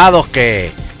abogados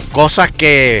que cosas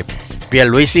que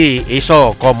Pierluisi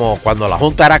hizo como cuando la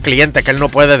Junta era cliente, que él no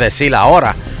puede decir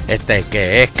ahora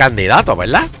que es candidato,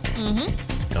 ¿verdad?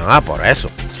 Por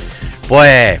eso.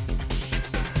 Pues,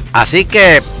 así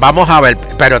que vamos a ver.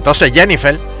 Pero entonces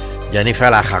Jennifer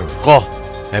arrancó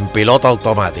en piloto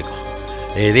automático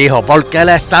y dijo, porque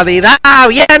la estadidad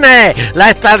viene,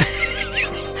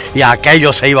 y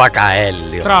aquello se iba a caer.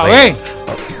 Dios ¿Otra mío. vez?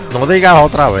 No digas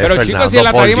otra vez, pero Fernando, chicos, si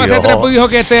la tarima se trepó y dijo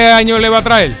que este año le va a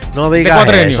traer. No digas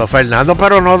eso, Fernando,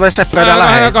 pero no desespera a la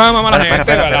gente.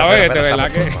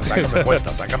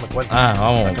 Sácame cuenta.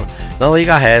 Vamos. No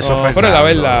digas eso, Fernando. Pero la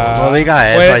verdad. No digas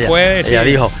eso. Ella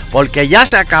dijo, porque ya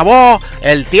se acabó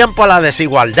el tiempo a la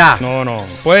desigualdad. No.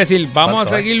 Puede decir, vamos a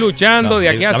seguir luchando de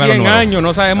aquí a 100 años,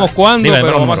 no sabemos cuándo,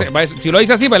 pero vamos a hacer. Si lo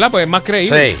dice así, ¿verdad? Pues es más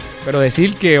creíble. Sí. Pero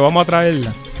decir que vamos a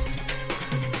traerla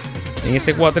en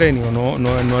este cuatrenio no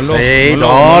es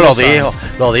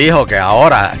lo dijo que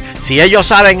ahora, si ellos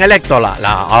salen electos,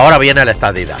 ahora viene la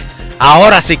estadidad.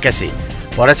 Ahora sí que sí.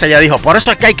 Por eso ella dijo, por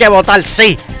eso es que hay que votar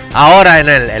sí ahora en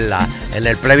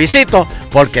el plebiscito,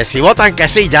 porque si votan que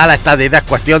sí, ya la estadidad es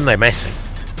cuestión de meses.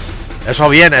 Eso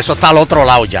viene, eso está al otro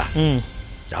lado ya.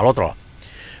 Ya al otro lado.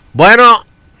 Bueno,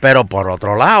 pero por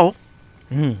otro lado,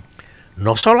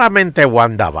 no solamente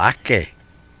Wanda Vázquez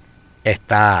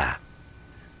está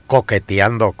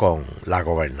coqueteando con la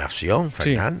gobernación,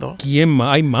 Fernando. Sí. ¿Quién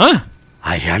más? ¿Hay más?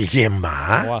 ¿Hay alguien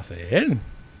más? ¿Cómo va a ser?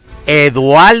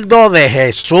 Eduardo de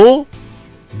Jesús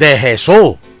dos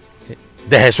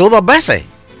veces.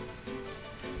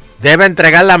 Debe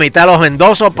entregar la mitad de los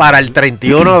endosos para el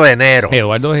 31 de enero.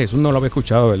 Eduardo de Jesús no lo había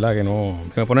escuchado, ¿verdad? Que no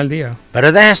me pone el día. Pero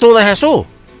es de Jesús. O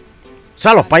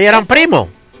sea, los payos eran primos.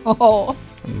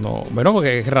 No, bueno,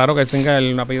 porque es raro que tenga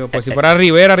un apellido. Pues si fuera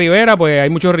Rivera, pues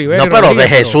hay muchos Riveros. No, pero de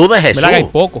Jesús. ¿Verdad que hay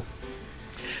poco?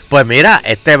 Pues mira,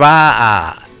 este va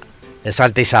a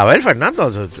Santa Isabel,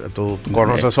 Fernando. Tú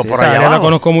conoces eso por allá Esa abajo. la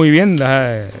conozco muy bien.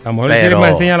 A lo mejor si me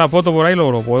enseña la foto por ahí,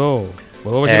 lo puedo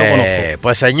ver si lo conozco.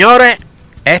 Pues señores,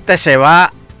 este se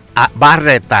va a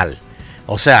retar.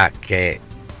 O sea, que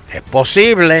es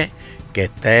posible que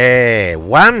esté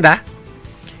Wanda,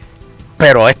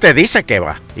 pero este dice que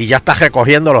va y ya está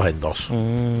recogiendo los endosos.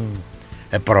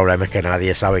 El problema es que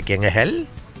nadie sabe quién es él.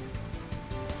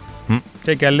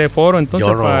 Chequearle foro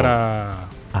entonces para...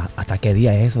 ¿Hasta qué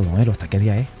día es eso, Don Elo? ¿Hasta qué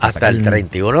día es? Hasta el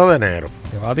 31 de enero.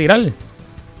 ¿Te va a tirar?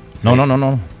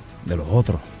 No. De los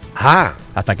otros. Ah.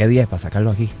 ¿Hasta qué día es para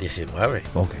sacarlo aquí? 19.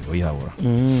 Ok, voy ahora.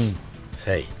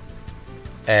 6.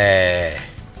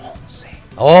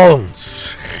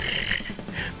 11.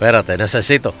 Espérate,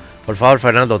 necesito. Por favor,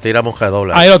 Fernando, tírame un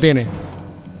G-doble. Ahí lo tiene.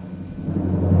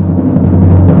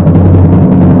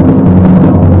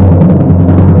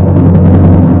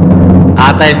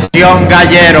 Atención,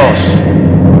 galleros.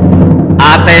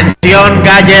 Atención,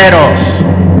 galleros.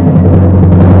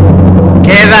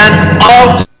 Quedan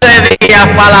 11 días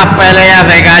para las peleas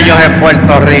de gallos en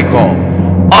Puerto Rico.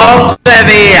 11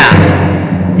 días.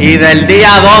 Y del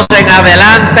día 12 en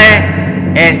adelante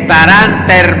estarán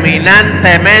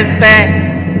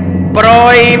terminantemente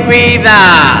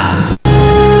prohibidas.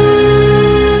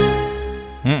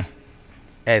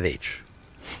 He dicho.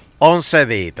 11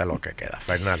 días lo que queda,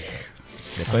 Fernando.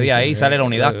 Después de ahí sale la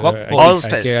unidad Cock Police.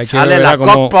 11. Sale la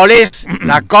Cock Police.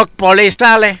 La Cock Police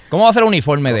sale. ¿Cómo va a ser el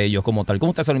uniforme de ellos como tal?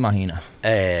 ¿Cómo usted se lo imagina?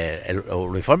 El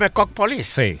uniforme Cock Police.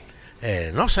 Sí.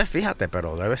 No sé, fíjate,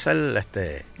 pero debe ser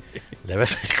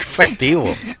festivo.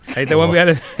 Ahí te voy a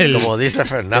enviar como dice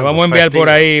Fernando. Te vamos a enviar festivo. por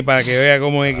ahí para que vea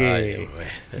cómo es que... Ay,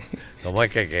 ¿cómo es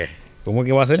que qué? ¿Cómo es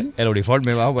que va a ser? El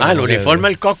uniforme va el uniforme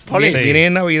el Cock Police. Sí. Tiene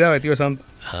en Navidad vestido de santo.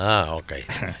 Ok.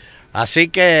 Así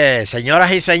que,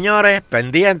 señoras y señores,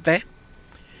 pendientes,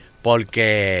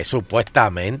 porque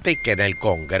supuestamente que en el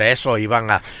Congreso iban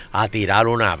a tirar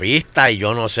una vista y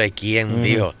yo no sé quién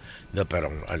dijo. No, pero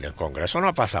en el Congreso no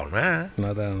ha pasado nada.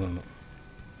 No.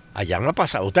 Allá no ha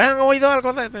pasado. ¿Ustedes han oído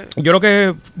algo de...? Yo lo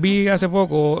que vi hace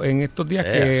poco, en estos días,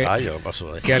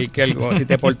 si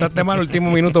te portaste mal el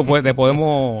último minuto, pues te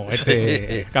podemos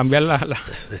cambiar la...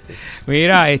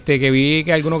 Mira, que vi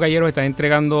que algunos galleros están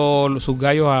entregando sus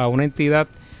gallos a una entidad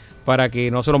para que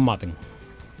no se los maten.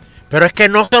 Pero es que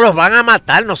no se los van a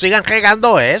matar, no sigan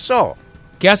regando eso.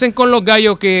 ¿Qué hacen con los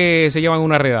gallos que se llevan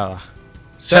una redada?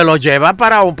 Se los lleva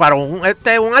para un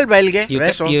albergue. ¿Y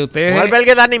un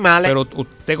albergue de animales. Pero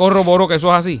usted corroboró que eso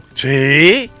es así.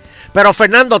 Sí. Pero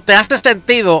Fernando, ¿te hace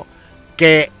sentido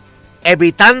que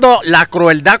evitando la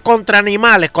crueldad contra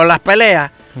animales con las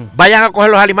peleas, vayan a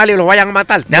coger los animales y los vayan a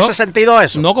matar? ¿Te hace sentido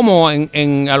eso? No, como a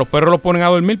los perros los ponen a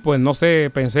dormir, pues no sé,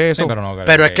 pensé eso. Sí,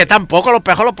 pero es que tampoco los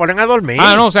perros los ponen a dormir.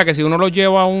 No, o sea que si uno los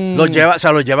lleva a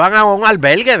se los llevan a un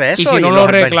albergue de eso. Y si no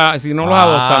los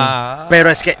adoptan.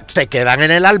 Pero es que se quedan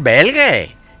en el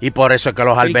albergue. Y por eso es que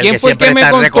los albergues siempre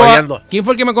están recogiendo. ¿Quién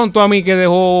fue el que me contó a mí que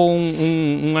dejó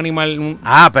un animal?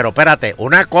 Pero espérate,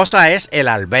 una cosa es el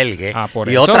albergue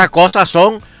y eso. otra cosa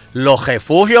son los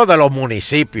refugios de los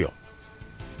municipios.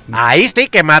 Ahí sí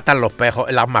que matan los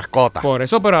pejos, las mascotas. Por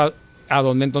eso, pero ¿a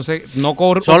dónde entonces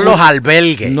son los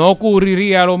albergues? ¿No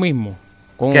ocurriría lo mismo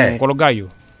con los gallos?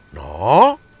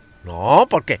 No,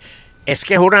 porque es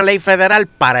que es una ley federal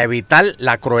para evitar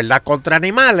la crueldad contra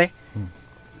animales.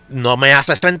 No me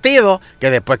hace sentido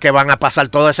que después que van a pasar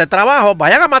todo ese trabajo,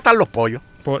 vayan a matar los pollos.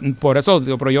 Por eso,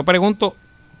 pero yo pregunto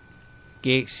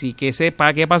que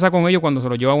sepa qué pasa con ellos cuando se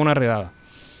los llevan a una redada.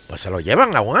 Pues se lo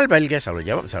llevan a un albergue, se lo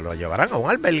llevarán a un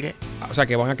albergue. O sea,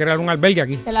 que van a crear un albergue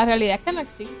aquí. Que la realidad es que no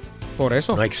existe. Por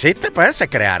eso. No existe, pues, se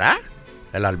creará.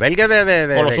 El albergue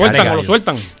de o lo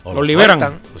sueltan, los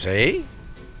liberan. Sí.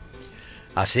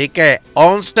 Así que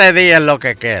 11 días lo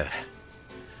que queda.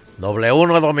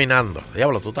 W1 dominando.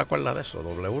 Diablo, ¿tú te acuerdas de eso?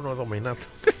 W1 dominando.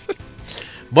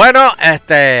 Bueno,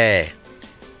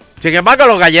 sin embargo,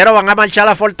 los galleros van a marchar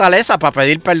a la fortaleza para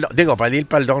pedir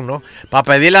perdón. Para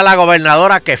pedirle a la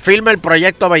gobernadora que firme el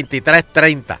proyecto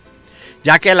 2330,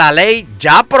 ya que la ley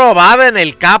ya aprobada en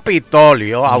el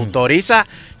Capitolio autoriza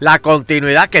la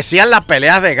continuidad que sean las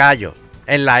peleas de gallos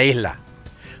en la isla,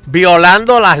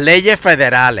 violando las leyes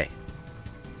federales.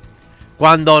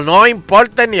 Cuando no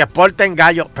importen ni exporten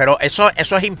gallos, pero eso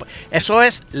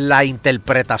es la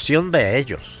interpretación de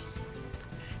ellos.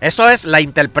 Eso es la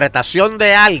interpretación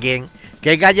de alguien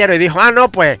que es gallero y dijo,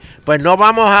 pues no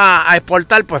vamos a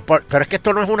exportar, pero es que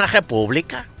esto no es una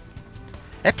república.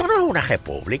 Esto no es una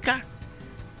república.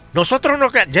 Nosotros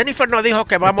no, Jennifer nos dijo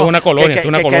que vamos, esto es una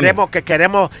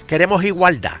colonia, queremos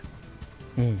igualdad.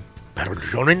 Pero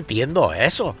yo no entiendo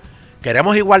eso.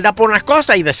 Queremos igualdad por unas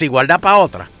cosas y desigualdad para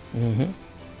otras.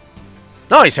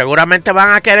 No, y seguramente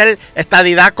van a querer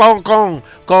estadidad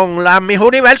con las Miss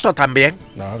Universo también.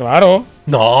 No, claro.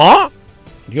 No.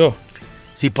 Yo.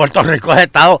 Si Puerto Rico es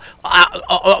estado...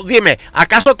 dime,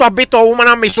 ¿acaso tú has visto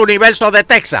una Miss Universo de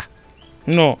Texas?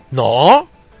 No. No.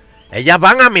 Ellas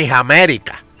van a Miss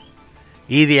América.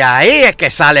 Y de ahí es que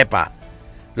sale pa.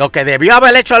 Lo que debió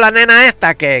haber hecho la nena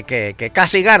esta que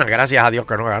casi gana, gracias a Dios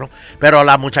que no ganó. Pero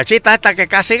la muchachita esta que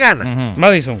casi gana.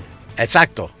 Madison.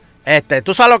 Exacto.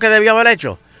 ¿Tú sabes lo que debió haber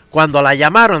hecho? Cuando la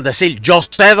llamaron, decir, yo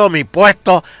cedo mi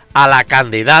puesto a la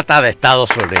candidata de Estados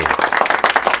Unidos.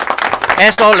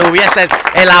 Eso le hubiese,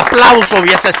 el aplauso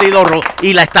hubiese sido,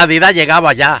 y la estadidad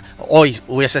llegaba ya, hoy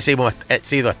hubiese sido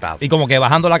Estado. Y como que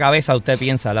bajando la cabeza usted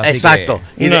piensa. Exacto.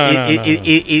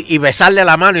 Y besarle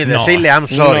la mano y decirle I'm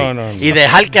sorry. Y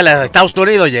dejar que los Estados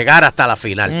Unidos llegara hasta la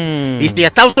final. Y si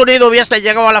Estados Unidos hubiese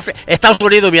llegado a la final, Estados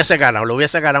Unidos hubiese ganado, lo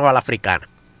hubiese ganado a la africana.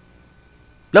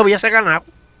 Lo hubiese ganado.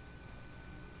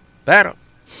 Pero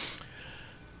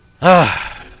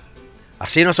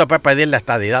así no se puede pedir la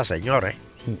estadidad, señores.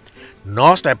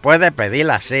 No se puede pedir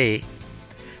así.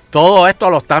 Todo esto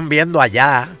lo están viendo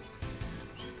allá.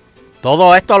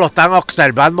 Todo esto lo están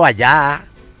observando allá.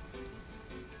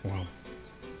 Wow.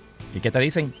 ¿Y qué te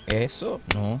dicen? Eso,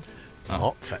 no.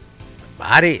 No,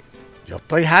 Mari, yo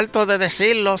estoy harto de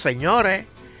decirlo, señores.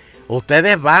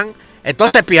 Ustedes van...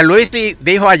 Entonces Pierluisi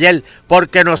dijo ayer,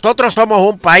 porque nosotros somos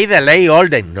un país de ley y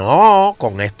orden. No,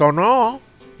 con esto no.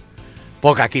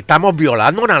 Porque aquí estamos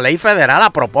violando una ley federal a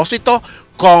propósito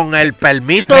con el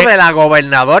permiso de la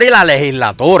gobernadora y la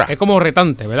legislatura. Es como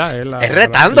retante, ¿verdad? Es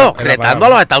retando a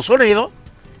los Estados Unidos.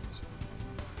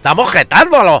 Estamos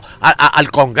retando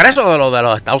al Congreso de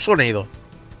los Estados Unidos.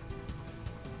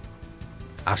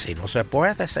 Así no se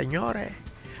puede, señores.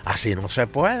 Así no se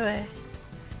puede.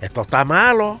 Esto está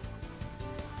malo.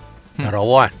 Pero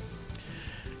bueno.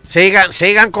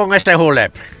 Sigan con ese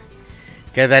julep.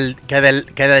 Que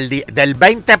del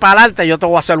 20 para adelante yo te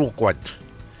voy a hacer un cuento.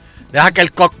 Deja que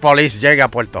el Cock Police llegue a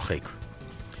Puerto Rico.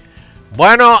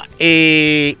 Bueno,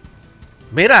 y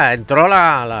mira, entró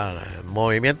el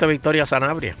movimiento Victoria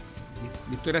Sanabria.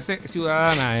 Victoria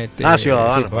Ciudadana.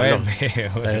 Ciudadana, sí,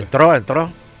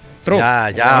 entró.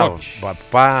 Ya,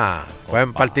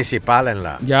 pueden participar en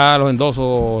la... Ya los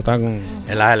endosos están...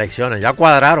 En las elecciones, ya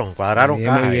cuadraron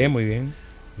muy bien.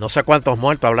 No sé cuántos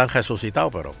muertos habrán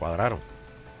resucitado, pero cuadraron.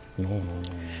 No.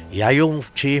 Y hay un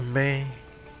chisme.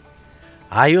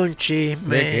 ¿De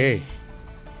qué?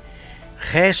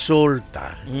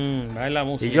 Resulta. La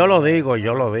música. Y yo lo digo.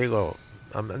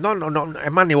 No,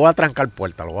 es más, ni voy a trancar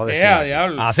puerta, lo voy a decir.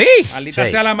 Diablo. ¿Ah, sí? Maldita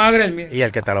sea la madre del mío. Y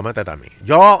el que te lo mete también.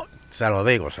 Yo se lo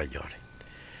digo, señores.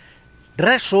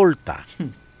 Resulta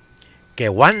que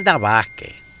Wanda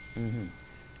Vázquez,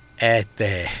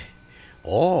 espérate.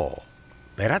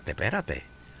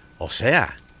 O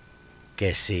sea,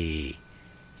 que si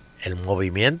el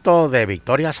movimiento de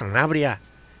Victoria Sanabria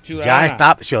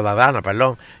Ciudadana,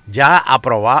 ya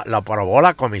lo aprobó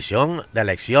la Comisión de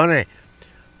Elecciones,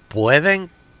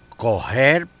 pueden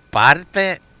coger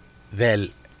parte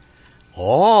del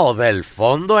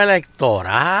fondo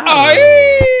electoral. ¡Ay!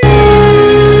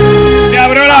 Se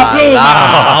abrió la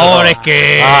pluma. Ahora es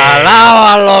que...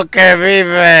 Alaba lo que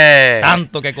vive.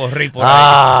 Tanto que corrí por ahí.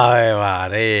 Ay,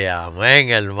 María. Amén,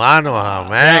 hermanos.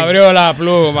 Amén. Se abrió la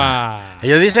pluma.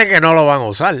 Ellos dicen que no lo van a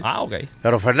usar. Ok.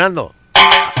 Pero Fernando.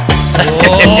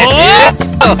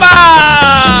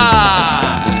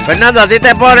 Fernando, a ti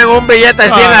te ponen un billete de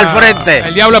 100 al frente.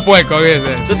 El diablo es puerco,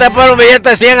 fíjese. Tú te pones un billete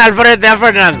de 100 al frente a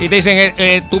Fernando. Y te dicen,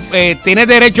 tú tienes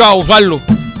derecho a usarlo.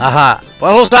 Ajá.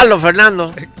 Puedes usarlo,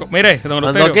 Fernando. Mire, don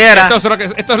cuando Euterio, quiera.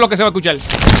 Esto es lo que se va a escuchar.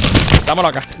 Dámoslo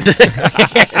acá.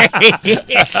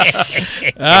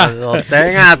 Cuando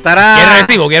tenga atrás.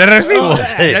 ¿Quiere recibo?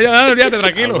 Ya, olvídate,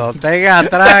 tranquilo. Cuando tenga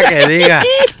atrás que diga,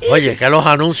 oye, que los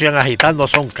anuncios en Agitando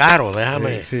son caros,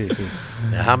 déjame. Sí.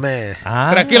 Déjame.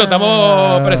 Tranquilo,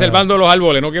 estamos preservando los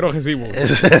árboles, no quiero recibo.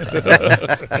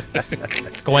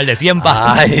 Como el de 100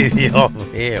 pastos. Ay, Dios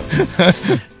mío.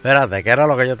 Espérate, ¿qué era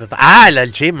lo que yo te estaba? El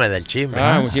del chisme.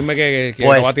 Un chisme que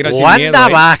pues lo va a tirar sin miedo.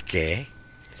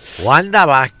 Wanda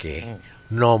Vázquez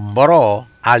nombró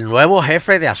al nuevo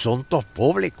jefe de asuntos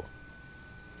públicos,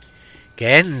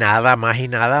 que es nada más y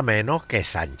nada menos que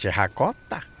Sánchez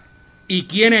Acosta. ¿Y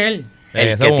quién es él?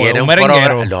 El que tiene un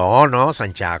programa. No,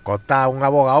 Sánchez Acosta es un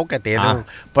abogado que tiene un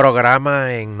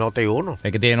programa en Noti1.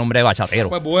 El que tiene nombre de bachatero.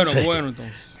 Pues bueno,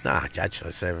 entonces. Chacho,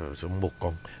 ese es un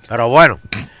buscón. Pero bueno,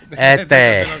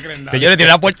 que yo le tiré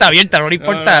la puerta abierta, no le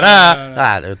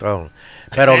importará.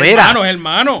 Pero es mira.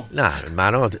 Hermano.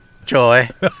 Hermano, yo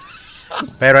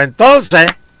Pero entonces,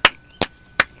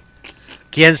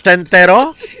 ¿Quién se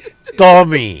enteró?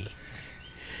 Tommy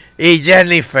y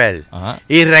Jennifer. Ajá.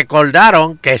 Y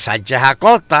recordaron que Sánchez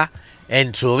Acosta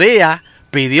en su día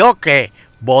pidió que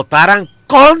votaran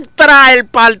contra el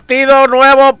Partido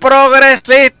Nuevo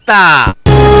Progresista.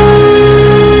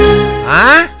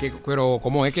 ¿Ah? Pero,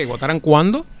 ¿cómo es? ¿Que votaran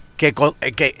cuándo? Que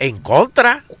en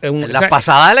contra en las o sea,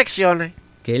 pasadas elecciones.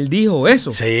 ¿Que él dijo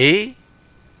eso? Sí.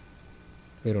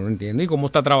 Pero no entiendo. ¿Y cómo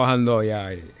está trabajando allá?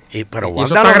 Pero Y eso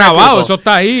Wanda está lo grabado, reclutó. eso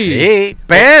está ahí. Sí,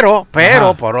 pero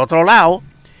Ajá. por otro lado,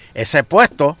 ese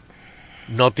puesto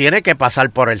no tiene que pasar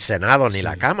por el Senado ni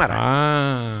la Cámara.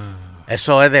 Ah.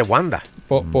 Eso es de Wanda.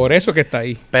 Por eso que está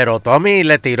ahí. Pero Tommy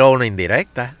le tiró una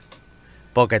indirecta.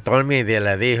 Porque Tommy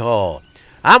le dijo,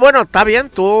 bueno, está bien,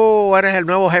 tú eres el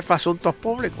nuevo jefe de asuntos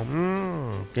públicos.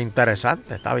 Qué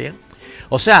interesante, está bien.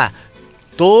 O sea,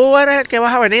 tú eres el que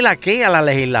vas a venir aquí a la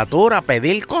legislatura a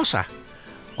pedir cosas.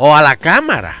 O a la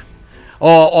Cámara.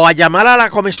 O a llamar a la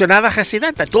comisionada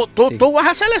residente. ¿Tú vas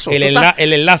a hacer eso? El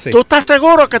enlace. ¿Tú estás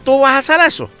seguro que tú vas a hacer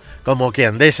eso? Como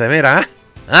quien dice, mira,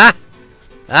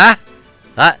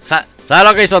 ¿sabes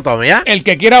lo que hizo Tommy? El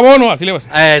que quiera bono, así le va a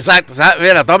hacer. Exacto.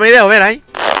 Mira, Tommy Deo, mira ahí.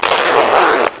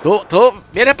 Tú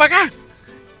vienes para acá.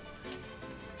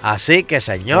 Así que,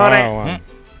 señores. Wow.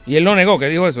 Y él lo negó, ¿qué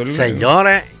dijo eso?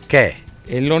 Señores, ¿qué?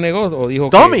 ¿Él lo negó o dijo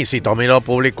Tommy, si Tommy lo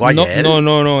publicó ayer. No,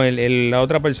 la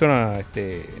otra persona,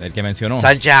 el que mencionó.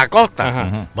 Sánchez Acosta.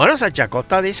 Ajá. Bueno, Sánchez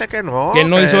Acosta dice que no. ¿Que él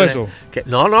no hizo eso?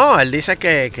 No, él dice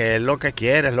que él lo que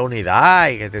quiere es la unidad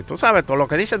y que tú sabes todo lo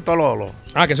que dicen todos los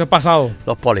que eso es pasado.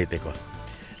 Los políticos.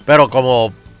 Pero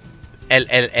como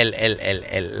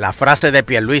la frase de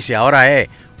Pierluisi ahora es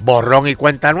borrón y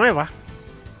cuenta nueva,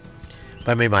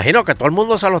 pues me imagino que todo el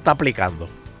mundo se lo está aplicando.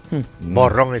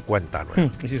 Borrón y cuenta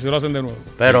nueva. Y si se lo hacen de nuevo.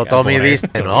 Pero Tommy dice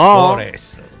no.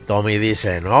 Tommy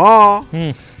dice no.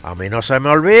 A mí no se me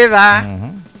olvida.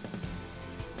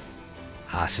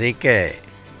 Así que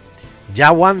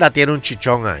ya Wanda tiene un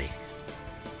chichón ahí.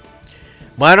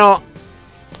 Bueno,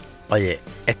 oye,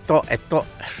 esto,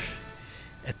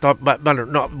 bueno,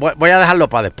 no, voy a dejarlo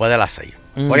para después de las 6.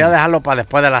 Voy a dejarlo para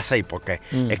después de las 6 porque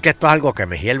es que esto es algo que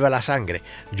me hierve la sangre.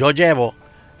 Yo llevo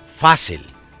fácil,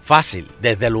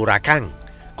 desde el huracán,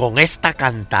 con esta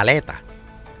cantaleta.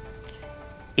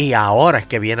 Y ahora es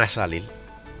que viene a salir.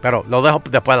 Pero lo dejo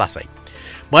después de las 6.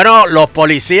 Bueno, los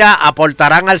policías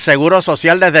aportarán al Seguro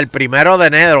Social desde el 1 de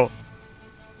enero.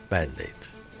 Bendito.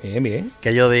 Bien.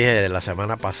 Que yo dije la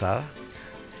semana pasada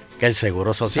que el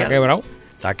Seguro Social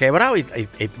está quebrado y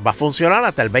va a funcionar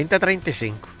hasta el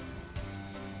 2035.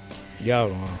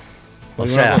 Diablo. O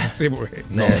sea, sí, porque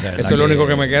eso es lo único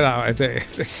que me queda. Esa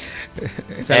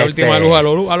es la última luz a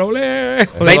lo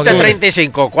lejos.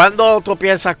 2035. ¿Cuándo tú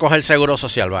piensas coger Seguro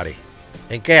Social, Bari?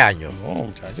 ¿En qué año? No,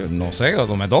 muchachos. No sé,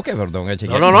 cuando me toque, pero tengo que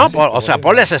chequear. No. O sea,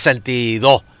 ponle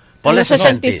 62. A los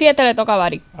 67 le toca a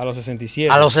Bari. A los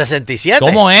 67. ¿A los 67?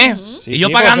 ¿Cómo es? Sí, y yo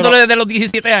pagándole desde los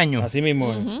 17 años. Así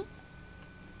mismo es.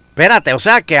 Espérate, o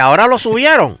sea, que ahora lo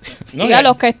subieron. Sí, a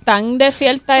los que están de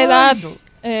cierta edad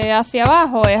hacia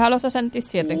abajo es a los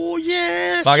 67.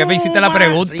 ¿Para qué me hiciste la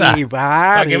pregunta?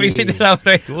 ¿Para qué me hiciste la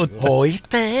pregunta?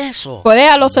 ¿Oíste eso? Puede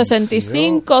a los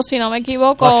 65, si no me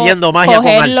equivoco, haciendo magia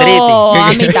cogerlo con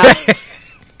a mitad.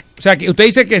 O sea, que usted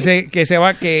dice que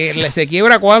se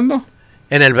quiebra ¿cuándo?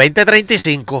 En el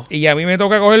 2035. Y a mí me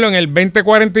toca cogerlo en el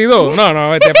 2042. No,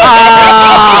 vete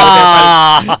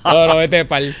pa'l. No, vete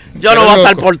pa'l. Yo no voy a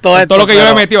estar por todo esto. Todo lo que yo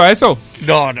le he metido a eso.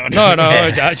 No,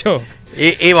 muchacho.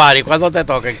 Y Bari, ¿cuándo te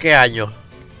toca? ¿En qué año?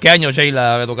 ¿Qué año,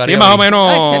 Sheila, me tocaría? Sí, más o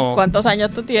menos. ¿Cuántos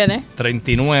años tú tienes?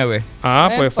 39.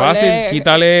 Pues fácil.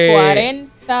 Quítale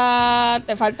 40,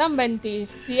 te faltan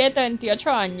 27, 28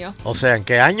 años. O sea, ¿en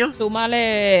qué año?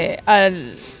 Súmale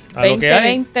al a lo que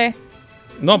hay. 2020.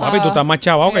 No, papi, tú estás más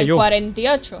chavado que yo.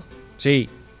 48. Sí.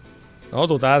 No,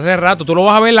 tú estás hace rato. Tú lo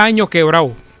vas a ver años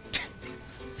quebrado.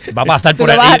 Va a pasar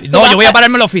por ahí. No, yo voy a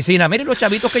pararme en la oficina. Miren los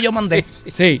chavitos que yo mandé.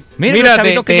 Sí. Miren los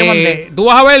chavitos que yo mandé. Tú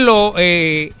vas a verlo.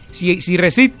 Si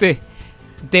resistes,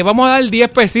 te vamos a dar 10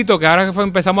 pesitos que ahora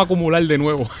empezamos a acumular de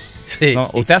nuevo. Sí. No,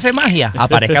 usted hace magia.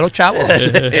 Aparezca a los chavos.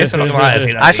 Eso es lo que me va a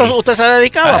decir. ¿A eso usted se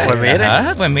dedicaba? Pues mire.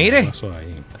 Pues mire.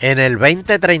 En el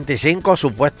 2035,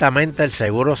 supuestamente el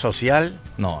Seguro Social.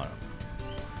 No.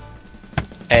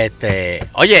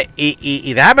 Oye,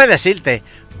 y déjame decirte,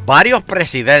 varios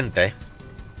presidentes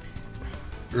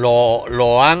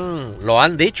lo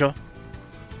han dicho.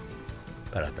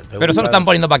 Espérate, pero eso lo están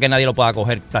poniendo para que nadie lo pueda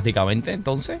coger prácticamente,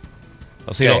 entonces.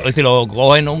 O si lo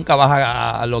coges nunca vas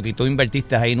a lo que tú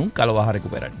invertiste ahí, nunca lo vas a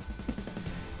recuperar.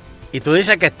 Y tú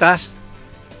dices que estás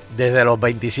desde los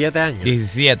 27 años.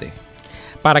 17.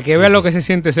 Para que veas lo que se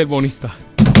siente ser bonista.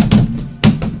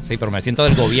 Sí, pero me siento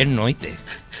del gobierno, ¿viste?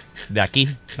 De aquí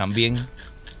también.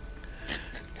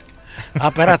 Ah,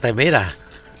 espérate, mira.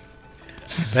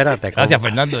 Espérate. Gracias,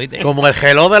 Fernando, ¿viste? Como el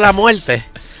geló de la muerte.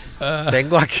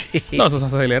 Tengo aquí. No, eso se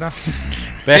acelera.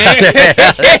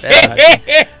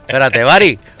 Espérate,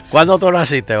 Bari. ¿Cuándo tú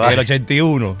naciste, Bari? El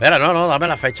 81. Espera, no, dame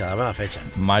la fecha.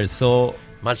 Marzo.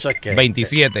 ¿Marzo es qué?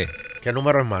 27. ¿Qué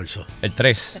número es marzo? El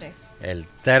 3. El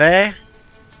 3.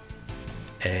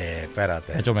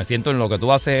 Espérate. De hecho, me siento en lo que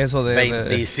tú haces eso de...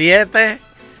 27.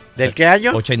 ¿Del qué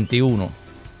año? 81.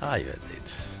 Ay,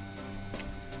 bendito.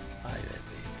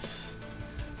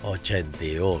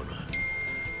 81.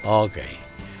 Ok.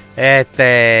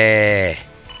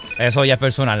 Eso ya es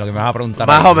personal, lo que me vas a preguntar.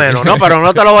 Más o menos, no, pero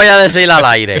no te lo voy a decir al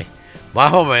aire.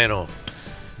 Más o menos.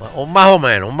 Un más o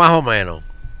menos.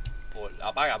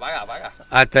 Apaga.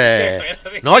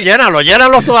 No,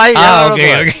 llénalo tú ahí. Ok.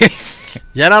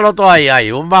 Llénalo tú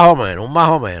ahí, un más o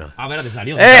menos. A ver, te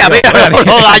salió. Mira,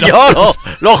 lo dañó,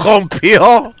 lo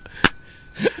rompió.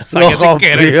 Lo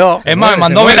rompió. Es más, me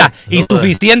mandó, mira,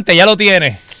 insuficiente, ya lo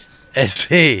tiene.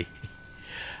 Sí.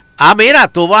 Ah, mira,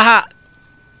 tú vas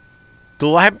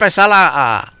a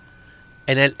empezar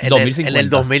en el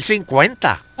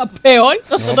 2050. Peor,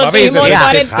 nosotros papi, tuvimos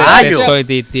el 48. Estoy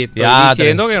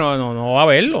diciendo que no va a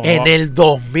verlo. En el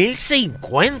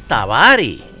 2050,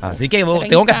 Bari. Así que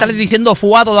tengo que estar diciendo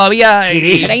FUA todavía.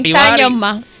 30 años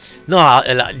más. No,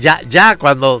 ya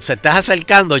cuando se estés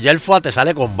acercando, ya el FUA te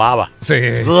sale con baba. Sí.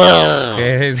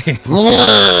 Sí.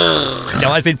 Ya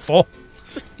va a decir FO.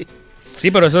 Sí,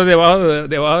 pero eso es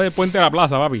debajo del puente de la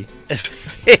plaza, papi.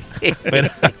 Pero,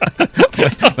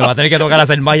 me va a tener que tocar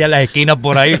hacer malla en las esquinas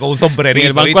por ahí con un sombrerito. En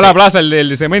el banco de la plaza, el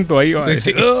de cemento ahí.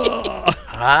 Sí.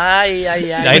 Ay.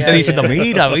 La gente diciendo,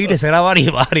 mira, ese era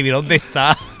Bari, mira dónde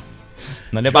está.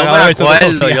 No le Yo pagaba el seguro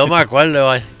social. me acuerdo.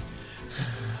 Bari.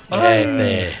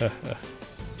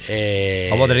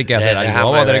 Vamos a tener que hacer algo.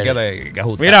 Vamos a tener que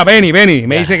ajustar. Mira, Benny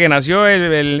me dice que nació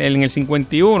en el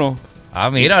 51. Ah,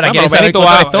 mira, ahora quiere Benny, saber tú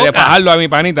vas cuánto a pagarlo a mi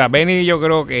panita. Benny, yo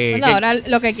creo que... Bueno, ahora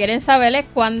lo que quieren saber es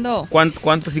cuánto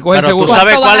si coge el seguro. Tú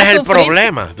sabes cuál es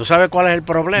el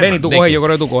problema. Benny, tú coges, yo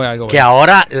creo que tú coges algo. Que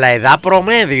ahora la edad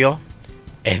promedio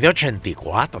es de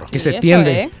 84. Que se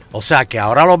extiende. O sea, que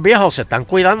ahora los viejos se están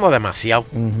cuidando demasiado.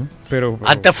 Pero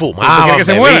antes fumaban, que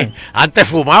se mueran. Antes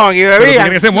fumaban y bebían.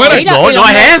 ¿Quiere que se mueran? No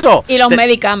es eso. Y los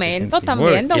medicamentos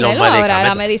también, don Elo. Ahora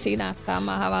la medicina está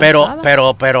más avanzada.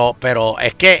 Pero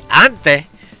es que antes,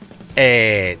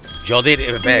 yo diría,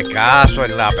 caso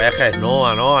en la peja no,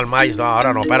 al maíz, no,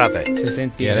 ahora no, espérate.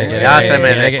 Ya se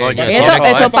me descoñó.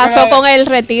 Eso pasó con el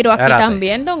retiro aquí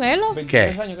también, don Elo.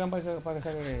 ¿Qué?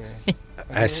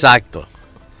 Exacto.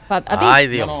 ¿A ti? Ay,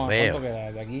 Dios mío.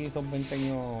 De aquí son 20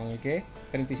 años, ¿qué?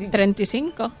 35.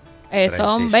 35.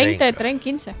 Son 20, 30,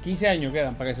 15. 15 años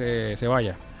quedan para que se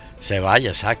vaya. Se vaya,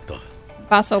 exacto.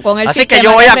 Pasó con el Así sistema que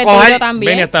yo voy a de coger, retiro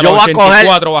también. Ven hasta los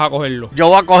 84 vas a cogerlo. Yo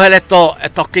voy a coger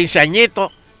estos 15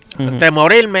 añitos de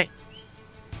morirme.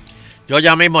 Yo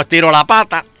ya mismo estiro la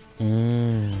pata.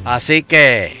 Así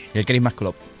que... ¿Y el Christmas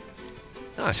Club?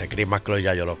 No, ese Christmas Club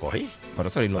ya yo lo cogí. Por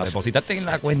eso, y lo depositaste en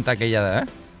la cuenta que ella da.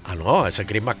 Ah, no, ese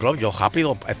Christmas Club yo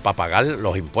rápido es para pagar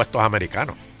los impuestos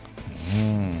americanos.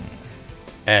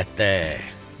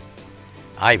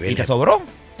 Ay, ¿Y te sobró?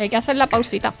 Hay que hacer la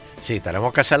pausita. Sí,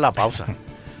 tenemos que hacer la pausa.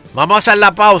 Vamos a hacer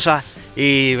la pausa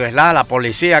y, ¿verdad? La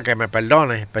policía, que me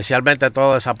perdone, especialmente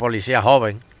toda esa policía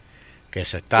joven que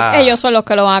se está... Ellos son los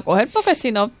que lo van a coger porque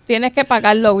si no tienes que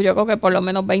pagarlo, yo creo que por lo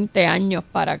menos 20 años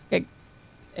para que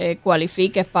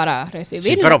cualifiques para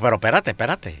recibirlo. Sí, pero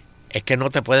espérate. Es que no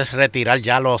te puedes retirar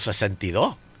ya a los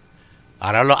 62.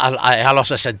 Ahora es a los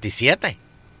 67.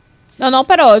 No,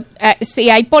 pero si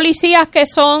hay policías que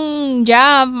son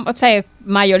ya, o sea,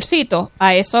 mayorcitos,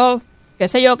 a esos, qué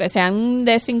sé yo, que sean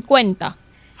de 50,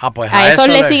 pues a esos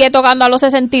le sigue tocando a los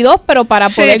 62, pero para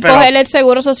poder coger el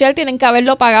seguro social tienen que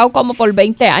haberlo pagado como por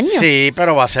 20 años. Sí,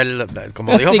 pero va a ser,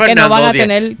 como dijo Así Fernando, que no van a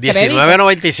tener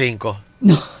 19.95.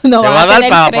 No van a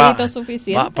tener crédito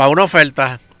suficiente. Para una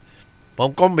oferta, para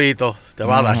un convito, te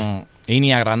va a dar. Y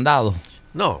ni agrandado.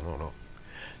 No.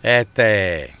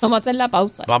 Vamos a hacer la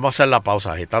pausa. Vamos a hacer la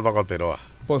pausa, Agitando continúa.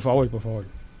 Por favor.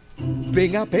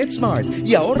 Ven a PetSmart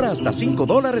y ahorra hasta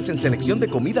 $5 en selección de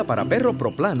comida para perro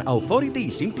ProPlan, Authority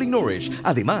y Simply Nourish.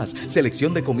 Además,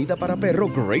 selección de comida para perro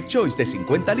Great Choice de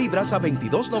 50 libras a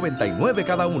 $22.99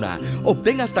 cada una.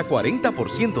 Obtén hasta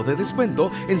 40% de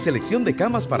descuento en selección de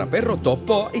camas para perro Top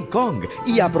Paw y Kong.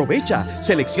 Y aprovecha,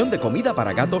 selección de comida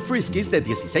para gato Friskies de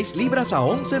 16 libras a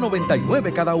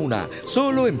 $11.99 cada una.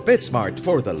 Solo en PetSmart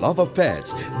for the love of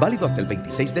pets. Válido hasta el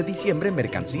 26 de diciembre,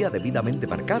 mercancía debidamente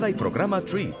marcada y programa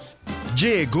Treats. Caguas.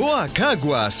 Llegó a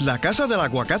Caguas, la casa del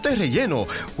aguacate relleno,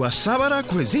 Guasábara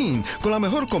Cuisine, con la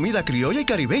mejor comida criolla y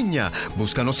caribeña.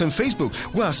 Búscanos en Facebook,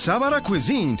 Guasábara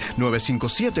Cuisine,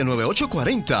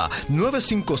 957-9840,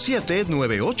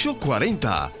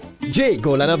 957-9840.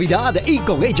 Llegó la Navidad y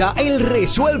con ella el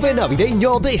resuelve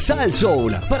navideño de Sal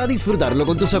Soul para disfrutarlo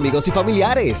con tus amigos y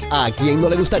familiares. ¿A quién no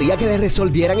le gustaría que le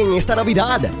resolvieran en esta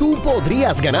Navidad? Tú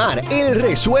podrías ganar el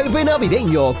resuelve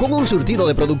navideño con un surtido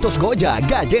de productos Goya,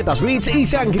 galletas Ritz y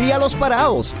sangría Los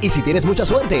Paraos. Y si tienes mucha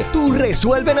suerte, tu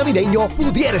resuelve navideño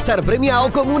pudiera estar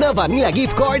premiado con una Vanilla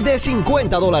Gift Card de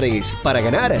 $50. Para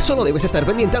ganar, solo debes estar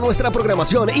pendiente a nuestra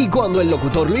programación y cuando el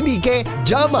locutor lo indique,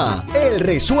 llama. El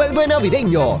resuelve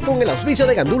navideño con el auspicio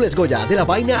de Gandules Goya, de la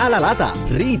vaina a la lata.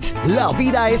 Ritz, la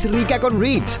vida es rica con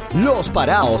Ritz. Los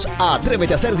Paraos,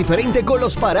 atrévete a ser diferente con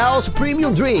los Paraos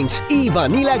Premium Drinks y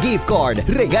Vanilla Gift Card.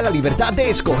 Regala libertad de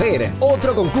escoger.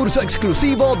 Otro concurso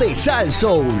exclusivo de Sal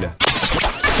Soul.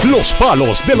 Los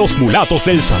palos de los mulatos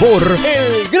del sabor,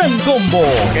 el gran combo.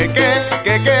 ¿Qué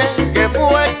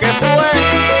fue?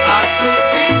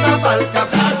 Azulita pa'l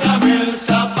café. Sácame el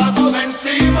zapato de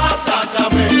encima,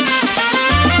 sácame.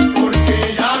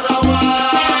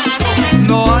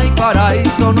 No hay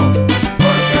paraíso, no.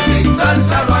 Porque sin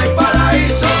salsa no hay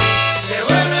paraíso. Que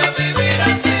bueno es vivir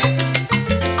así,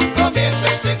 comiendo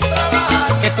y sin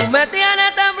trabajar. Que tú me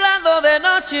tienes temblando de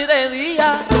noche y de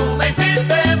día. Tú me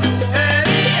hiciste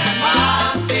brujería.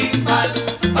 Más timbal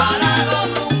para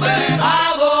los rumberos.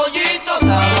 Abollito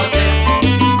sabote.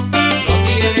 No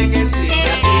tienen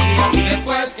encima tía. Y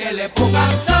después que le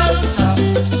pongan salsa.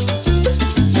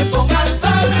 Le pongan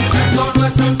salsa. Esto no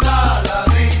es ensalada.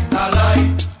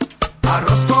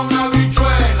 Arroz con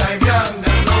habichuela y grande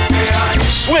lo que hay.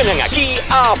 Suenan aquí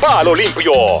a palo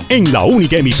limpio, en la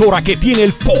única emisora que tiene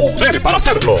el poder para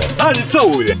hacerlo. Sal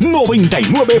Soul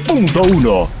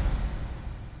 99.1.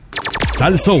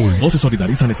 Sal Soul no se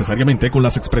solidariza necesariamente con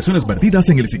las expresiones vertidas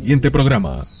en el siguiente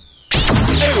programa.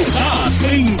 Estás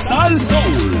en Sal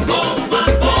Soul. Con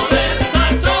más poder,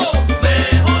 Sal Soul,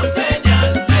 mejor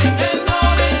señal en el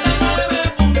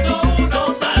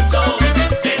 99.1 Sal Soul.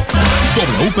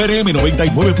 WPRM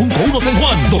 99.1 San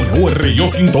Juan, WRIO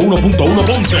 101.1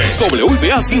 Ponce,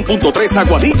 WBA 100.3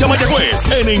 Aguadilla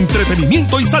Mayagüez. En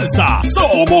entretenimiento y salsa,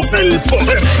 somos el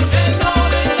poder.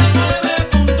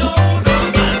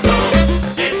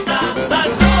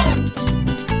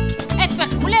 Esto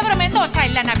es Culebro Mendoza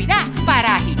en la Navidad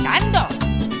para Agitando.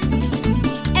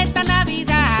 Esta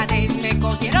Navidad me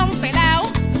cogieron pelao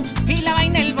y la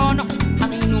vaina el bono a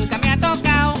mí nunca me ha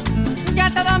tocado. Ya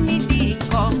todos mis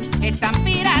discos están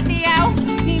pirateados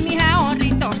y mis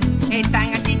ahorritos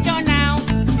están achichonados.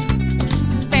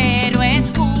 Pero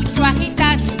escucho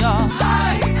agitando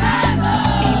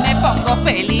y me pongo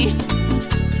feliz.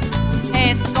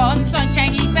 Es con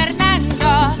Sunshine y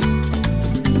Fernando.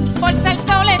 Por Sal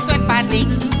Soul esto es para ti.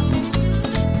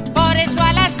 Por eso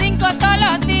a las 5 todos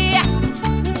los días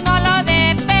no lo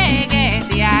despegues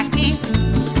de aquí.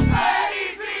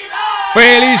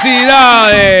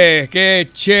 ¡Felicidades! ¡Qué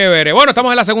chévere! Bueno,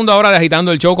 estamos en la segunda hora de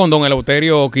Agitando el Show con don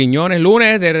Eleuterio Quiñones.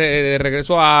 Lunes de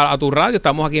regreso a tu radio.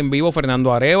 Estamos aquí en vivo,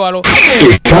 Fernando Arévalo.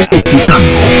 Está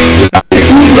escuchando la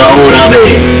segunda hora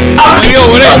de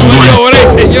Agitando el Show,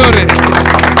 señores.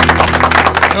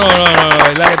 No,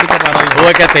 es la que pica para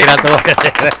Tuve que tirar.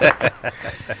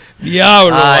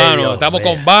 Diablo, Ay, mano. Dios Estamos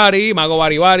mío. con Bari, Mago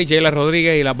Bari, Sheila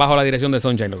Rodríguez y bajo la dirección de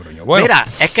Sunshine Logroño. Bueno, Mira,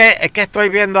 es que estoy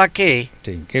viendo aquí.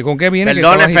 sí, ¿con qué viene?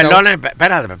 Perdone,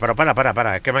 espérate, pero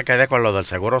espera, es que me quedé con lo del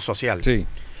seguro social. Sí.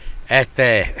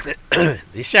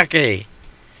 Dice aquí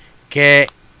que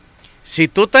si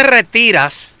tú te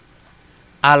retiras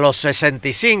a los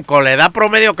 65, la edad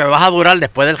promedio que vas a durar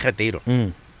después del retiro.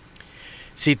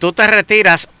 Si tú te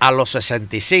retiras a los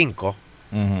 65,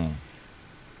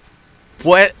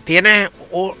 pues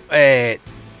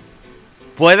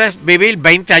puedes vivir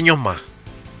 20 años más.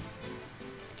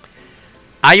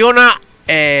 Hay una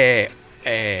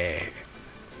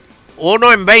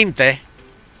 1 en 20,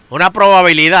 una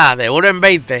probabilidad de 1 en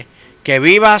 20 que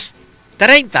vivas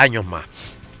 30 años más.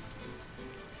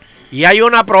 Y hay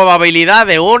una probabilidad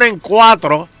de 1 en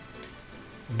 4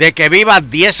 de que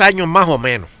vivas 10 años más o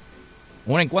menos.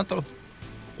 ¿1 en cuánto?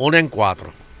 1 en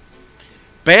 4.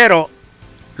 Pero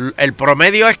el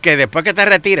promedio es que después que te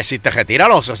retires, si te retiras a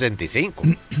los 65,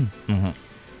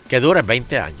 que dures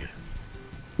 20 años.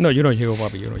 No, yo no llego,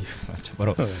 papi, yo no llego.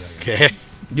 Pero, ¿qué?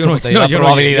 Yo no te digo las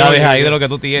probabilidades ahí de lo que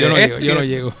tú tienes. Yo no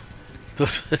llego.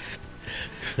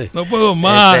 No puedo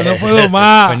más, no puedo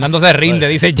más. Fernando se rinde,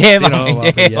 dice,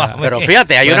 llévame, llévame. Pero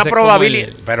fíjate, hay una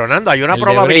probabilidad, pero Nando, hay una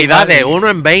probabilidad de 1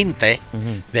 en 20,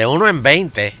 de 1 en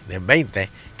 20, de 20,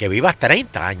 que vivas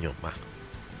 30 años más.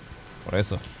 Por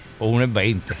eso, o 1 en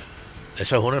 20.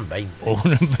 Eso es 1 en 20. 1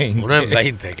 en 20. 1 en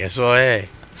 20, que eso es,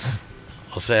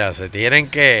 o sea, se tienen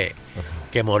que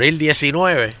morir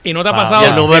 19. ¿Y no te ha pasado? Y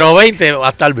el número 20 va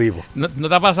a estar vivo. ¿No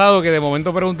te ha pasado que de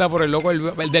momento pregunta por el loco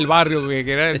el del barrio, que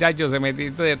era el chacho, se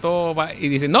metió de todo y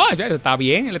dice, no, chacho, está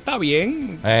bien, él está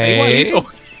bien, está igualito?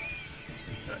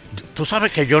 Tú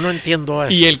sabes que yo no entiendo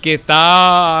eso. Y el que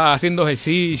está haciendo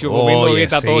ejercicio, comiendo bien,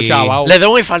 está todo chavado. Le da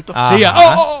un infarto. Sí,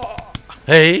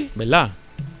 Sí. ¿Verdad?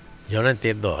 Yo no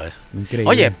entiendo eso. Increíble.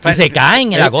 Oye, y se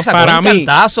caen en la cosa, para con mí,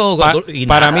 cantazo,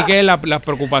 para mí que las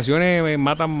preocupaciones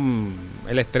matan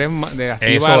el estrés,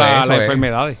 activa las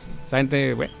enfermedades. Esa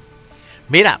gente, bueno.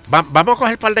 Mira, vamos a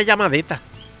coger un par de llamaditas.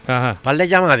 Ajá. Un par de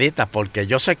llamaditas, porque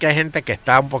yo sé que hay gente que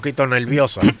está un poquito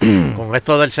nerviosa con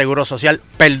esto del seguro social.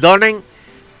 Perdonen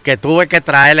que tuve que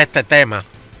traer este tema,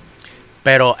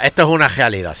 pero esto es una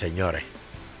realidad, señores.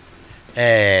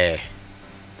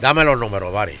 Dame los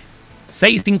números, Bari.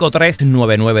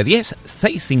 653-9910,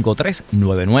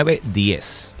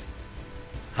 653-9910.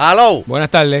 Hello. Buenas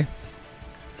tardes.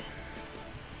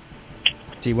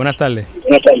 Sí, buenas tardes.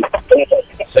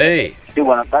 Sí. Sí,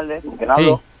 buenas tardes. ¿Quién Sí.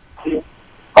 hablo?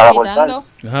 Para aportar.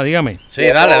 Ajá, dígame. Sí,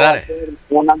 dale.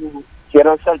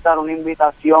 Quiero exaltar una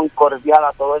invitación cordial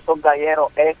a todos esos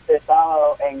galleros este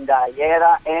sábado en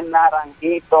Gallera en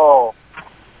Naranjito.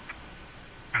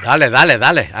 Dale.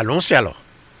 Anúncialo.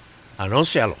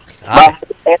 Dale.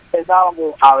 Este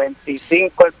sábado a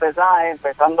 25 el pesaje,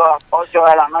 empezando a las 8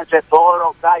 de la noche, todos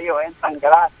los gallos entran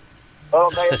gratis.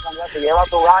 Todos los gallos entran gratis. Lleva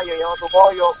tu gallo, lleva tu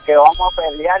pollo, que vamos a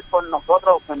pelear por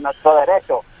nosotros, por nuestro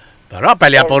derecho. Pero a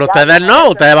pelear por ustedes no.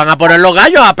 Ustedes van a poner los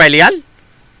gallos a pelear.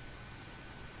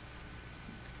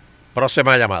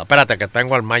 Próxima llamada. Espérate que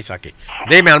tengo al maíz aquí.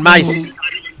 Dime, al maíz.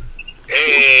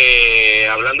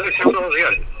 Hablando del seguro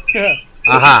social.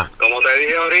 Ajá. Como te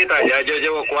dije ahorita, ya yo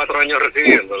llevo 4 años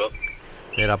recibiéndolo.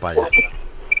 Mira para allá.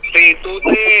 Si tú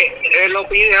te lo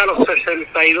pides a los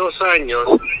 62 años,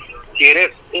 tienes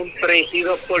un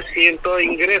 32% de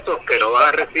ingresos que no vas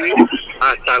a recibir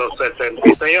hasta los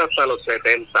 66, hasta los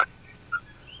 70.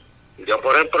 Yo,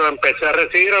 por ejemplo, empecé a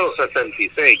recibir a los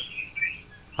 66.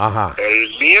 Ajá. El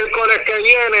miércoles que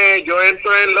viene yo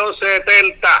entro en los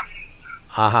 70.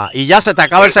 Ajá. ¿Y ya se te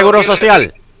acaba el seguro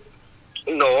social?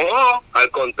 No,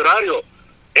 al contrario.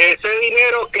 Ese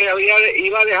dinero que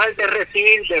iba a dejar de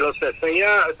recibir de los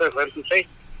 66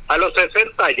 a los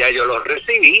 60, ya yo los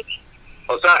recibí.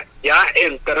 O sea, ya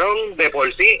entraron de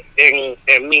por sí en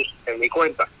mi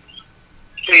cuenta.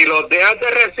 Si los dejas de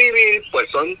recibir, pues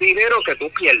son dinero que tú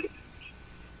pierdes.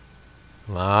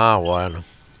 Ah, bueno.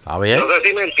 Está bien. No sé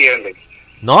si me entienden.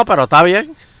 No, pero está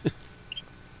bien.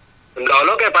 No,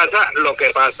 lo que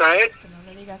pasa es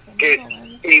que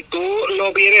si tú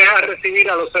lo vienes a recibir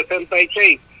a los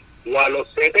 66 o a los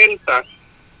 70,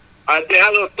 has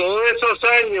dejado todos esos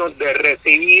años de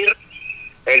recibir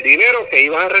el dinero que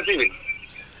ibas a recibir.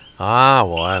 Ah,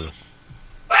 bueno.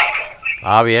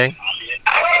 Está bien.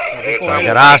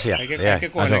 Gracias.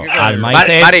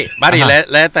 Mari,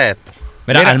 léete esto.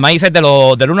 Mira, al maíz es del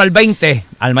 1 al 20,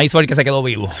 al maíz fue el que se quedó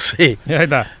vivo. Sí. Ahí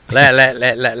está.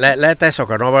 Léete eso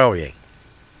que no veo bien.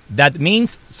 That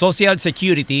means Social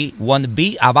Security won't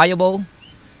be available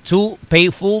to pay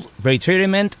full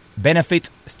retirement benefits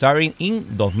starting in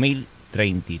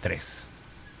 2033.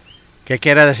 ¿Qué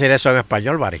quiere decir eso en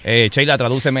español, Bari? Sheila,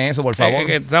 tradúceme eso, por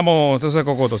favor. Estamos, entonces,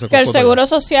 cocoto. Que el seguro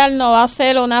social no va a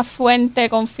ser una fuente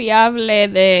confiable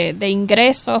de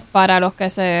ingresos para los que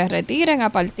se retiren a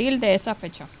partir de esa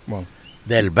fecha. Bueno.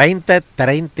 Del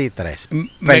 2033.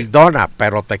 Perdona,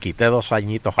 pero te quité 2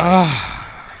 añitos.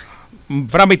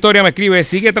 Fran Victoria me escribe,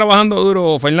 sigue trabajando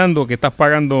duro, Fernando, que estás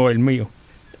pagando el mío.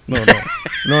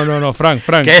 No, Fran.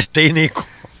 Qué cínico.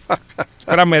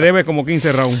 Fran me debe como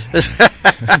 15 rounds.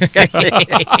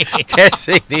 Qué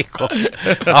cínico.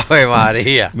 Ave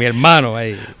María. Mi hermano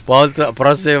ahí.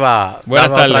 Próxima.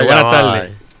 Buenas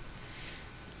tardes.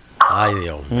 Ay,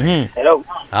 Dios mío.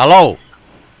 Hello.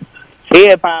 Sí,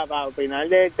 para opinar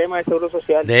del tema del seguro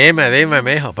social. Dime,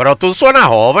 mijo. Pero tú suenas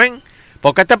joven.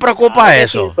 ¿Por qué te preocupa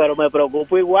eso? Sí, pero me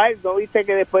preocupo igual. ¿No viste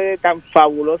que después de tan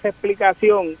fabulosa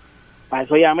explicación, para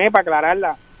eso llamé, para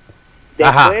aclararla?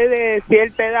 Después de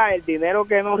cierta edad, el dinero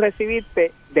que no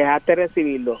recibiste, dejaste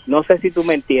recibirlo. No sé si tú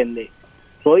me entiendes.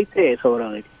 ¿Oíste eso,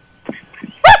 brother?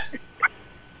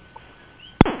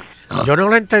 Yo no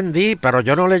lo entendí, pero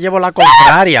yo no le llevo la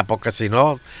contraria, porque si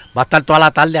no, va a estar toda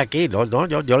la tarde aquí. No,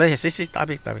 yo le dije, sí, está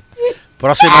bien.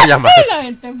 Próxima llamada. La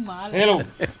gente es mala.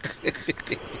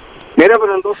 Mira,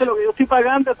 pero entonces lo que yo estoy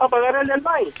pagando es para pagar el del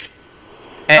maíz.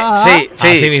 Sí.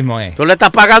 Así mismo es. Tú le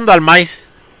estás pagando al maíz.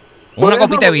 Una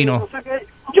copita de vino.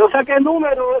 Yo saqué el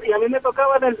número y a mí me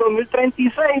tocaba del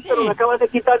 2036, pero me acabas de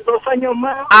quitar 2 años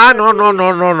más. Ah,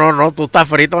 no, tú estás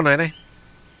frito, nene.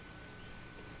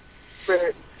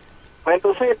 Pues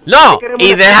entonces... No,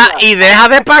 y deja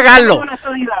de pagarlo.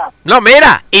 No,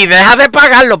 mira, y deja de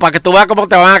pagarlo para que tú veas cómo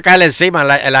te van a caer encima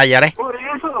el IRS.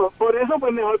 Por eso,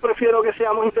 pues mejor prefiero que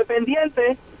seamos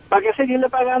independientes. ¿Para qué seguirle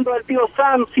pagando al tío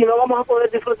Sam si no vamos a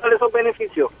poder disfrutar esos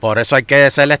beneficios? Por eso hay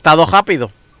que ser el Estado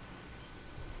rápido.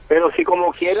 Pero si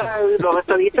como quiera, los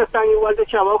estadistas están igual de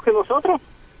chavados que nosotros.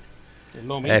 Es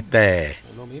lo mismo. Es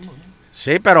lo mismo, ¿no?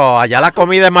 Sí, pero allá la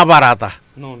comida es más barata.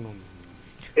 No.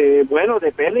 Bueno,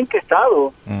 depende en qué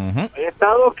estado. Hay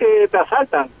estados que te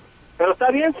asaltan. Pero está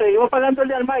bien, seguimos pagando el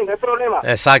de Almay, no hay problema.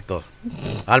 Exacto.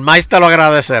 Al maíz te lo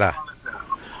agradecerá.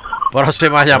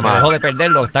 Próxima llamada. Dejó de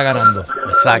perderlo, está ganando.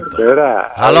 Exacto.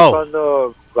 Mira, Aló.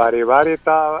 Cuando Baribari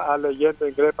estaba leyendo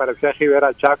inglés, parecía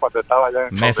Rivera Chá cuando estaba allá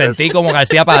en Me sentí como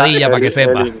García Padilla, para que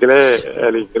sepa. El inglés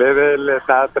de él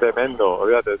está tremendo,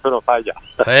 olvídate, eso no falla.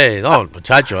 Sí, no,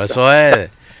 muchacho, eso es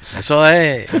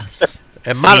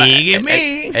malo.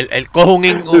 Él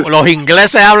coge los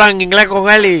ingleses hablan inglés con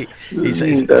él y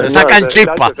se sacan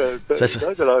chispas. Se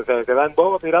quedan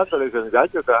bobos mirando, le dicen,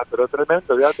 muchacho, pero es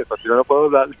tremendo, olvídate, porque yo no puedo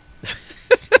hablar.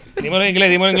 Dímelo en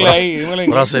inglés ahí.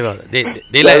 Próximo. Dile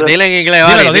en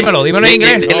inglés. Dímelo en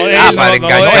inglés. Para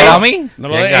enganchar a mí. No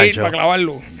lo dejes ir para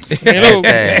clavarlo.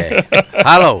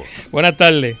 Hello. Buenas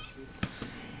tardes.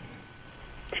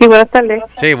 Sí, buenas tardes.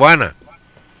 Sí, buenas.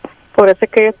 Por eso es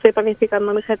que yo estoy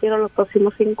planificando mi retiro en los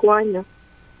próximos 5 años.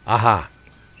 Ajá.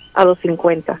 A los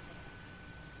 50.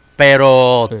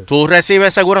 Pero, ¿tú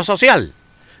recibes seguro social?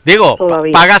 Digo,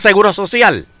 ¿pagas seguro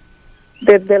social?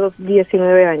 Desde los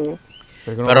 19 años.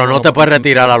 Pero no te puedes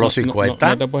retirar a los 50.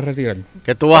 No te puedes retirar.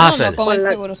 ¿Qué tú vas a hacer? Con el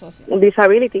seguro social.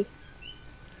 Disability.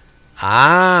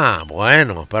 Ah,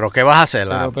 bueno, pero ¿qué vas a hacer?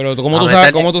 Pero ¿cómo tú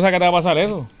sabes que te va a pasar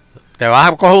eso? Te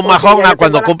vas a coger un majón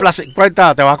cuando cumplas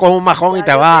 50, te vas a coger un majón y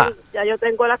te vas... Ya yo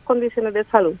tengo las condiciones de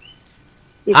salud.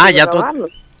 Ya tú...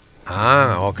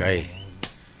 ok.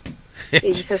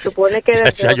 Y se supone que...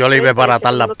 Ya yo le iba a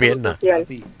baratar las piernas.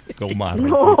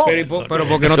 No. Pero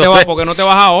 ¿por qué no te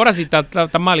vas ahora si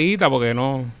estás malita? Porque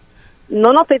no...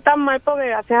 No estoy tan mal porque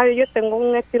gracias a Dios yo tengo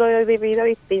un estilo de vida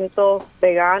distinto,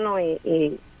 vegano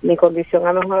y mi condición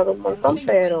ha mejorado un montón,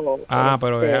 pero...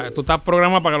 pero tú estás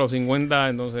programada para los 50,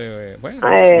 entonces, bueno.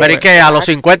 Pero ¿y qué? A los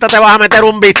 50 te vas a meter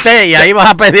un bistec y ahí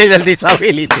vas a pedir el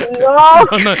disability.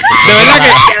 No. De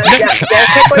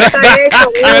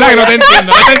verdad que no te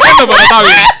entiendo, pero está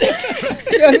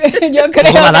bien. Yo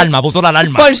creo puso la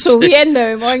alarma. Por subiendo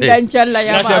debemos enganchar la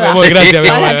llamada. Gracias, mi amor, gracias, mi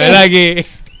amor. Es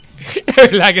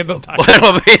verdad que total.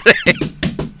 Bueno, mire,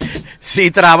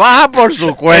 si trabaja por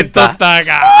su cuenta, esto está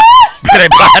acá.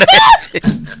 Prepárese.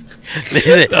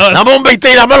 Dice, dame un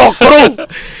bistec y dame los cruz.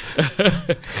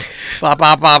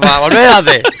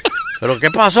 Olvídate. ¿Pero qué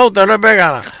pasó? Usted no es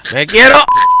vegana. Me quiero.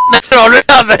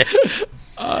 Olvídate.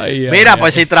 Mira,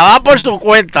 pues si trabaja por su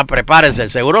cuenta, prepárense. El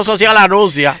Seguro Social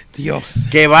anuncia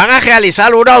que van a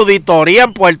realizar una auditoría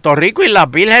en Puerto Rico y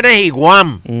las Vírgenes y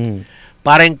Guam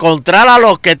para encontrar a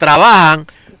los que trabajan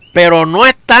pero no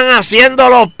están haciendo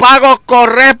los pagos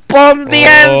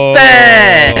correspondientes.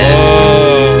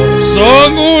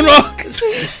 Son unos...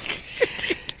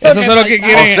 Eso es lo que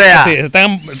quieren. O sea, sí,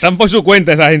 están por su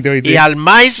cuenta esa gente hoy. Y al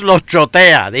maíz los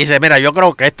chotea. Dice, mira, yo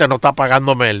creo que no está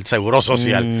pagándome el seguro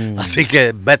social. Así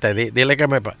que vete, dile que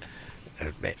me...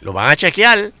 Lo van a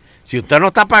chequear. Si usted no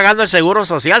está pagando el seguro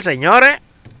social, señores,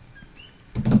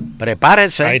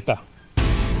 prepárense. Ahí está.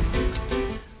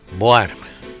 Bueno.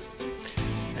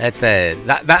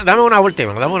 Dame una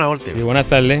última. Sí, buenas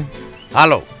tardes.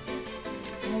 Aló.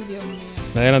 Ay, Dios mío.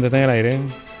 Adelante, está en el aire.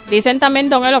 Dicen también,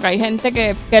 Don Elo, que hay gente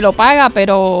que lo paga,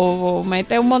 pero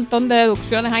mete un montón de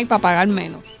deducciones ahí para pagar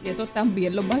menos. Y eso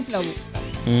también los van a buscar.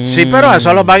 Sí, pero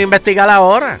eso los van a investigar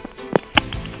ahora.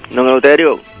 Don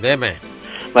Eleuterio. Deme.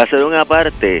 Va a ser una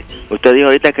parte. Usted dijo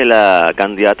ahorita que la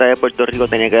candidata de Puerto Rico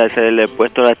tenía que hacer el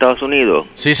puesto de Estados Unidos.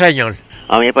 Sí, señor.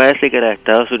 A mí me parece que la de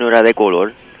Estados Unidos era de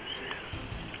color.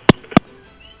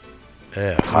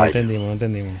 No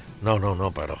entendimos.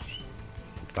 No, pero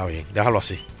está bien, déjalo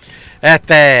así.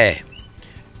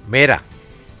 Mira,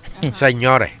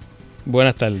 señores.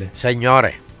 Buenas tardes.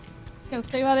 Señores. ¿Qué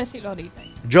usted iba a decir ahorita?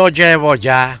 Yo llevo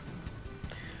ya...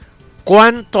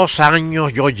 ¿Cuántos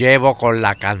años yo llevo con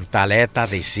la cantaleta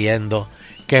diciendo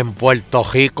que en Puerto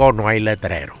Rico no hay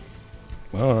letrero?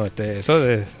 Bueno, eso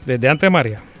desde antes de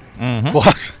María.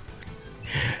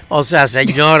 O sea,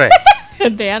 señores.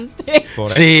 De antes.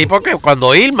 Sí, porque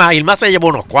cuando Irma se llevó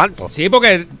unos cuantos. Sí,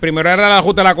 porque primero era la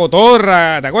Justa de la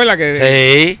Cotorra, ¿te acuerdas?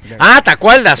 Sí. Ah, ¿te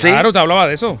acuerdas? Sí. Claro, te hablaba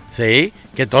de eso. Sí,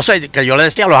 que entonces, que yo le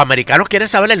decía, los americanos quieren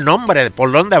saber el nombre,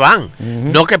 por dónde van.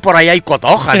 No que por ahí hay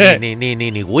cotojas,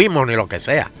 ni Wimos, ni lo que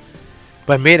sea.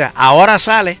 Pues mira, ahora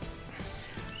sale.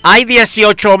 Hay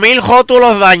 18,000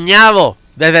 rótulos dañados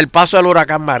desde el paso del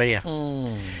huracán María.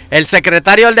 El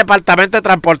secretario del Departamento de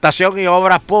Transportación y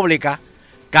Obras Públicas,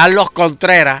 Carlos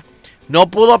Contreras, no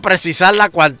pudo precisar la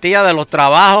cuantía de los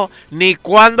trabajos ni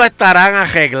cuándo estarán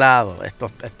arreglados.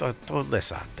 Esto es un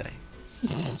desastre.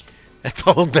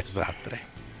 Esto es un desastre.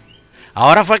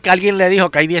 Ahora fue que alguien le dijo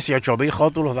que hay 18,000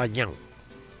 rótulos dañados.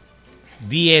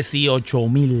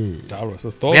 18,000. Claro, eso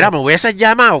es todo. Mira, me hubiese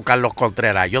llamado Carlos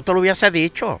Contreras, yo te lo hubiese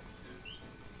dicho.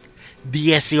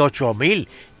 18,000.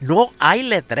 No hay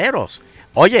letreros.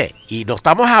 Oye, y no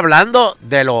estamos hablando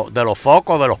de los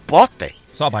focos, de los postes.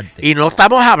 Eso aparte. Y no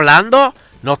estamos hablando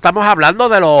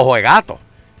de los ojos de gato.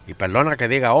 Y perdona que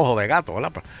diga ojo de gato,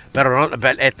 ¿verdad? Pero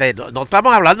no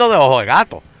estamos hablando de ojo de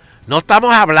gato. No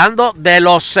estamos hablando de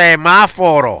los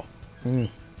semáforos.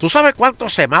 ¿Tú sabes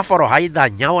cuántos semáforos hay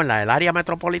dañados en el área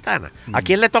metropolitana? ¿A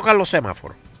quién le tocan los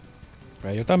semáforos?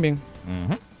 A ellos también.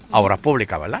 A Obras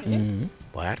Públicas, ¿verdad?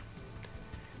 Bueno.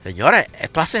 Señores,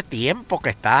 esto hace tiempo que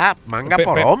está manga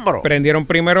por hombro. Prendieron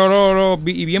primero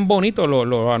y bien bonito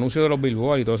los anuncios de los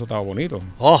billboards y todo eso estaba bonito.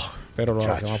 Pero los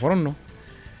semáforos no.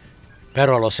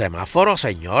 Pero los semáforos,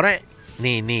 señores,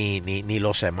 ni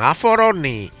los semáforos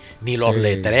ni los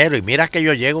letreros. Y mira que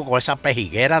yo llego con esa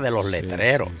pejiguera de los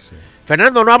letreros. Sí.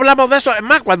 Fernando, no hablamos de eso. Es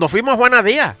más, cuando fuimos a Juana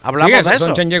Díaz, hablamos de eso.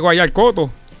 Sonchen llegó allá al Coto.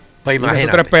 Pues imagínate.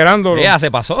 Nosotros esperándolo. Ya se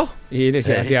pasó. Y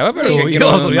decía,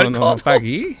 pero no está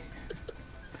aquí.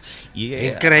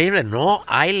 Increíble, no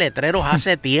hay letreros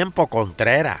hace tiempo,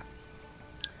 Contreras.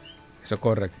 Eso es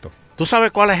correcto. ¿Tú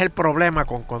sabes cuál es el problema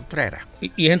con Contreras?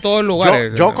 Y es en todos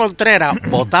lugares. Yo Contreras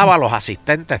votaba a los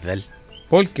asistentes de él.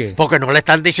 ¿Por qué? Porque no le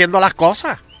están diciendo las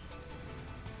cosas.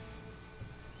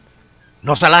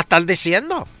 No se las están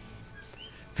diciendo.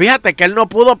 Fíjate que él no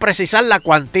pudo precisar la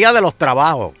cuantía de los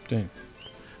trabajos. Sí.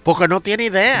 Porque no tiene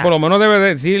idea. Por lo menos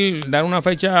debe dar una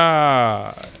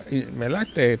fecha, ¿verdad?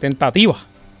 Tentativa.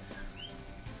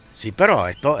 Sí, pero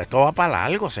esto va para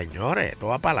largo, señores. Esto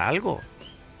va para largo.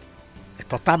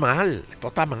 Esto está mal.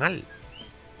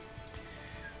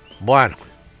 Bueno.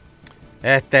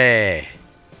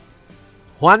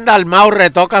 Juan Dalmau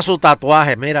retoca su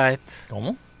tatuaje. Mira esto.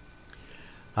 ¿Cómo?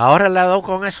 Ahora le ha dado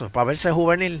con eso, para verse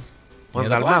juvenil. Juan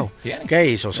Dalmau. ¿Qué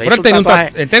hizo? Se hizo un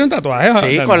tatuaje. Él tiene un tatuaje.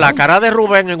 Sí, Dalmau, con la cara de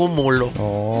Rubén en un muslo.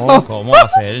 ¿Cómo va a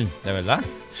ser? ¿De verdad?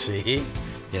 Sí.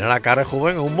 Tiene la cara de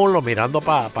Rubén en un muslo mirando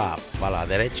para la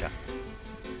derecha.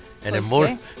 En el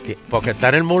muslo. Porque está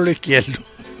en el muslo izquierdo.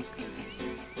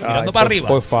 Mirando para arriba.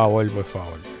 Por favor.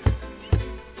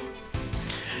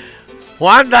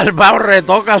 Juan Dalmau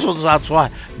retoca su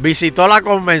tatuaje. Visitó la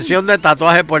convención de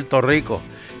tatuaje de Puerto Rico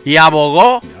y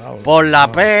abogó por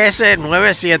la PS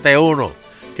 971,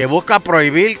 que busca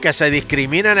prohibir que se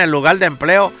discrimine en el lugar de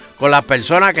empleo con las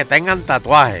personas que tengan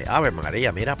tatuajes. Ave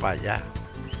María, mira para allá.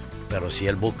 Pero si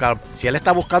él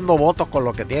está buscando votos con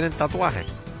los que tienen tatuajes,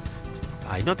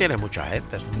 ahí no tiene mucha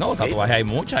gente. No, tatuajes hay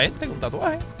mucha gente con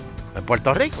tatuajes. ¿En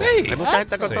Puerto Rico? Sí. Hay mucha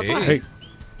gente con tatuajes.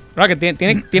 Claro, que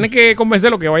tiene que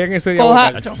convencerlo que vayan ese día.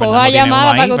 Coja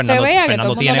llamada para que usted vea que todo el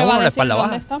mundo tiene le va a uno en la decir espalda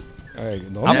dónde baja.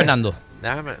 está. Fernando.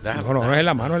 Déjame. No, es en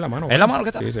la mano, es la mano. ¿Es la mano que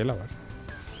está? Sí, es la mano.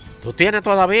 ¿Tú tienes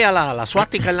todavía la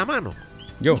suástica en la mano?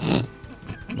 Yo.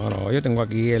 No, yo tengo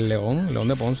aquí el león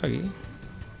de Ponce aquí.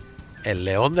 El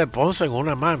león de Ponce en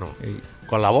una mano. Sí.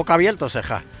 Con la boca abierta o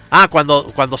ceja.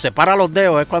 Cuando separa los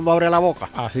dedos es cuando abre la boca.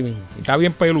 Así mismo. Y está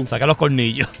bien peludo. Saca los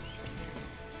cornillos.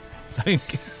 Está bien.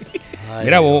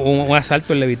 Mira, un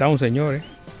asalto en Levitown, señores.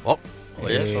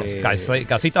 Oye,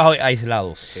 casitas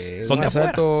aislados. Son un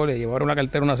asalto, le llevaron la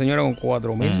cartera a una señora con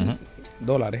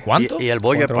 $4,000. ¿Cuánto? Y el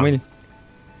bollo de pan.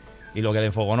 Y lo que le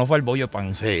enfocó no fue el bollo de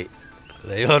pan. Sí.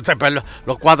 Le dijo,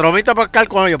 los 4,000 te pescar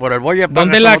con ellos, pero el bollo de pan.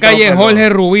 ¿Dónde es la calle Jorge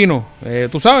Rubino?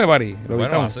 ¿Tú sabes, Bari?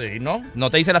 Bueno, sí, ¿no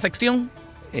te dice la sección?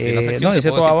 Sí, la sección no, dice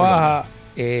toda baja.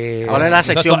 ¿Cuál es la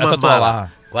sección más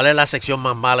mala? ¿Cuál es la sección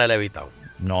más mala de Levitown?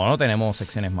 No tenemos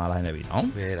secciones malas en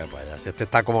Levitown. Mira, pues este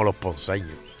está como los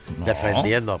ponceños,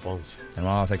 defendiendo a Ponce.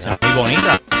 Tenemos una sección muy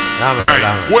bonita.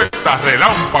 La encuesta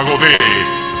relámpago de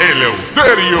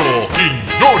Eleuterio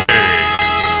Quiñones.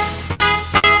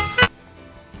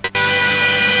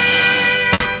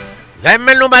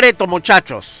 Denme el numerito,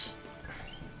 muchachos.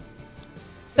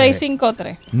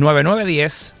 653.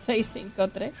 9910.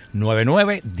 653.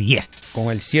 9910.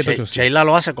 Con el 787. Sheila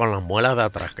lo hace con las muelas de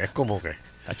atrás, que es como que...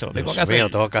 Tacho, Dios tengo que mío,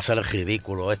 hacer. tengo que hacer el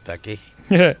ridículo aquí.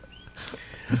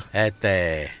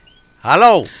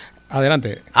 Hello.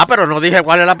 Adelante. Pero no dije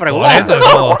cuál es la pregunta.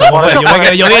 Por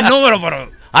eso, yo vi el número,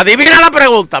 pero... Adivina la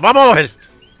pregunta, vamos a ver.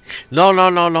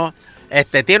 No.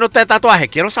 ¿Tiene usted tatuaje?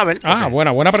 Quiero saber.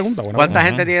 Buena pregunta. ¿Cuánta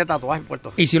gente tiene tatuaje en Puerto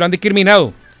Rico? ¿Y si lo han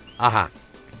discriminado? Ajá.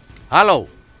 Hello.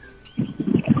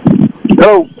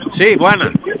 Hello. Sí,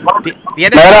 buena.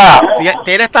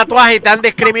 ¿Tienes tatuaje y te han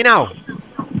discriminado?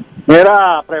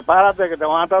 Mira, prepárate que te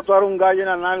van a tatuar un gallo en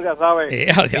la nalga, ¿sabes? ¿Qué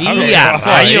es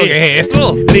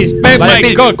esto? Respect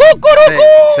my God.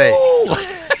 Sí.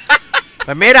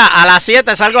 Pues mira, a las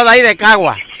 7 salgo de ahí de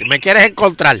Cagua. Si me quieres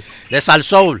encontrar, de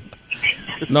Salsoul.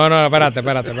 No, espérate.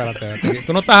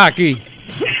 Tú no estás aquí.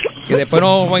 Que después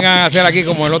no vengan a hacer aquí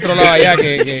como el otro lado allá,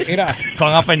 que mira.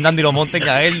 Van a Fernando y lo monten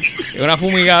a él. Una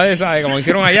fumigada de esa, como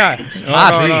hicieron allá.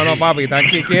 No, papi,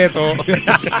 tranqui, quieto.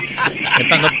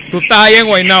 Tú estás ahí en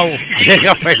Guaynabo.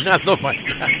 Llega Fernando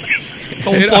mañana.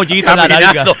 Con un pollito en la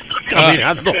nalga.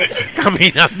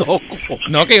 Caminando.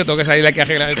 No, que yo tengo que salir aquí a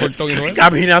arreglar el portón y no es.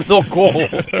 Caminando cojo.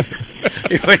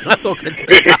 Y Fernando, ¿qué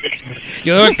te hace?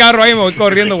 Yo dejo el carro ahí y me voy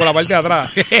corriendo por la parte de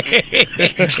atrás.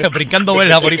 Brincando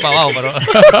verla por ahí para abajo,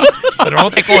 pero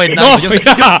no te cogen nada. Yo sé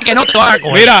que no te van a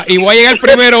coger. Mira, y voy a llegar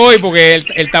primero hoy porque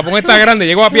el tapón está grande.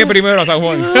 Llego a pie primero a San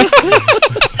Juan.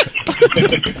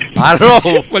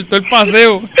 Cortó el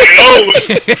paseo.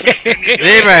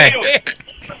 Dime.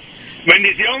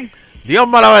 Bendición. Dios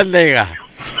me la bendiga.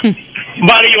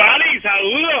 Bali,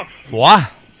 saludos. ¡Fuah!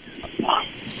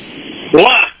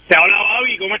 Te habla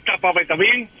Babi, ¿cómo estás, papá? ¿Estás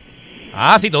bien?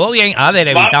 Sí, todo bien. De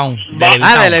Levitown.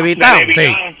 De Levitown.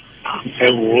 Sí.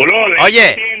 Seguro. Oye.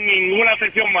 No tiene ninguna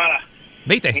sección mala.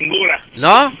 ¿Viste? Ninguna.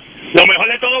 ¿No? Lo mejor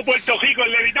de todo Puerto Rico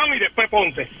es Levitown y después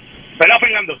Ponce. ¿Verdad,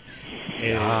 Fernando?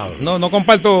 No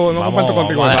comparto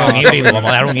contigo. Vamos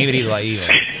a dar un híbrido ahí.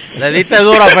 Le diste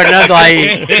duro a Fernando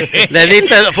ahí.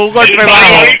 Fue un golpe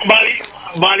bajo.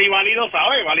 Bali lo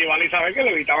sabe. Bali sabe que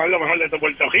Levitown es lo mejor de todo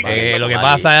Puerto Rico. Lo que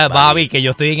pasa, Babi, que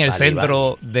yo estoy en el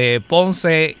centro de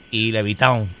Ponce y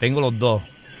Levitown. Tengo los dos.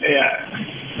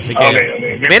 Así que...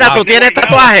 Okay. Mira, ¿tú tienes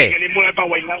tatuaje?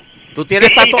 ¿Tú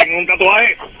tienes tatuaje? Tengo un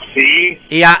tatuaje, sí.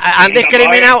 ¿Y han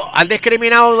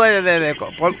discriminado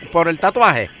por el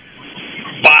tatuaje?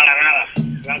 Para nada,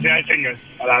 gracias al Señor.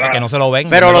 Para nada. Que no se lo ven.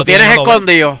 Pero lo tienes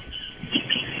escondido.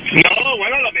 No,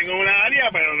 bueno, lo tengo en una área,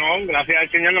 pero no, gracias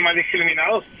al Señor no me han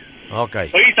discriminado. Ok.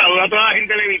 Oye, saludo a toda la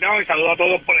gente de Levitown y saludo a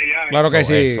todos por allá. Claro que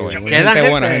sí. Gente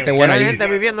buena allí. gente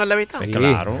viviendo en Levitown. Sí,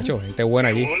 claro. Gente buena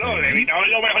allí. Bueno, Levitown es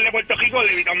lo mejor de Puerto Rico.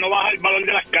 Levitown no baja el valor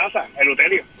de las casas, el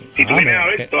utelio. Si tú vienes a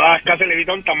ver, todas las casas de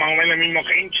Levitown están más o menos en el mismo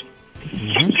range.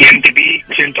 100 y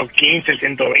pico, 115,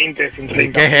 120,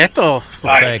 130. ¿Qué es esto?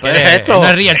 ¿Qué es esto? No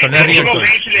es riento.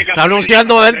 Está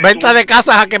anunciando venta de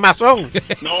casas a quemazón.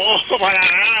 No, para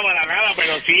nada,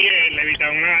 pero sí,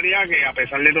 Levitown es una área que a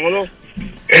pesar de todo...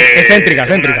 Es céntrica.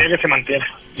 Es una área que se mantiene.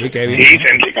 Sí, qué bien. Sí,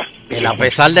 céntrica. El a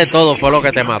pesar de todo fue lo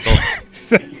que te mató.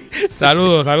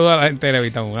 Saludos a la gente de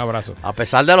Levitown, un abrazo. A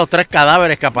pesar de los 3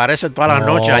 cadáveres que aparecen todas las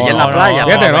noches allí en la playa.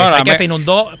 Fíjate, que se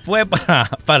inundó fue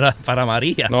para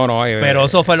María. Pero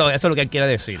eso es lo que él quiere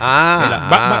decir.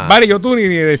 Vale, yo tú ni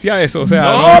decía eso. O sea,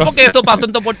 no, porque eso pasó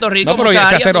en todo Puerto Rico.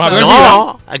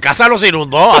 No, en casa los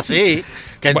inundó así.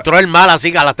 Que entró el mal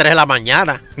así a las 3 de la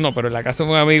mañana. No, pero en la casa de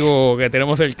un amigo que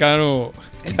tenemos cercano...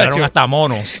 Entraron hasta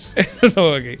monos.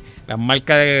 Las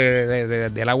marcas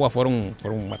del agua fueron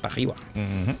hasta arriba.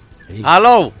 Sí.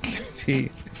 ¿Aló? Sí.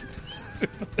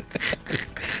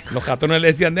 Los ratones le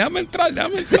decían, déjame entrar.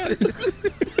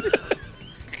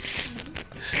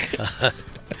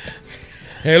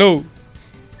 Hello.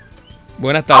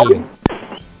 Buenas tardes.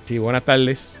 Sí, buenas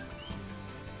tardes.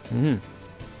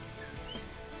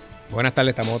 Buenas tardes,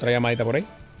 estamos otra llamadita por ahí.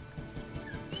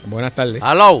 Buenas tardes.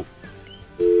 ¿Aló?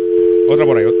 Otra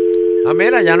por ahí.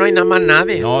 Mira, ya no hay nada más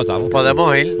nadie. No, estamos.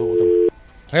 Podemos ir.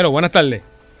 Hello, buenas tardes.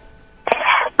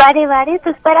 Bari, esto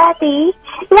es para ti.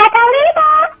 ¡La cabrita!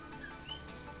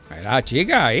 La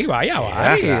chica ahí, vaya.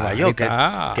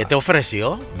 ¿Qué te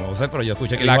ofreció? No sé, pero yo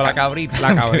escuché que la cabrita.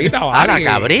 La cabrita, vale.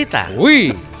 La cabrita.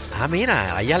 Uy.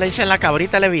 Mira, a ella le dicen la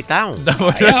cabrita Levitown.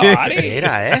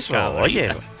 Mira eso, oye.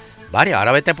 Varios,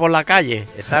 ahora vete por la calle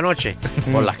esta noche,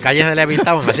 por las calles de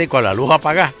Levitown, así con la luz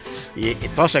apagada y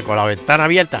entonces con la ventana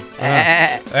abierta.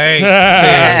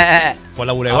 Por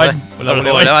la Boulevard.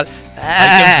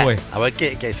 ¿Quién fue? A ver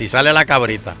que si sale la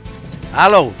cabrita.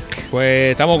 ¿Aló?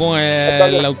 Pues estamos con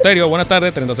el Lauterio. Buenas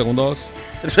tardes, 30 segundos.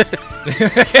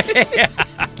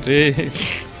 Sí.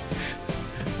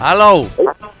 ¿Aló?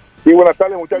 Sí, buenas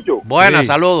tardes, muchachos. Buenas,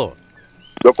 saludos.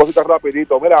 2 cositas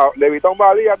rapidito. Mira, Levitown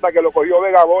Valía hasta que lo cogió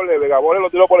Vegabole lo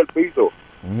tiró por el piso.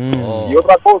 Y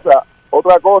otra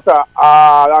cosa,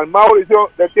 a Dalmao él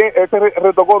se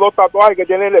retocó 2 tatuajes que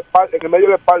tiene en el medio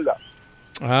de la espalda.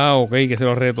 Ah, ok, que se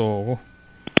lo retocó.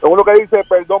 Uno que dice,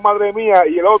 perdón madre mía,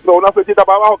 y el otro, una flechita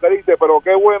para abajo que dice, pero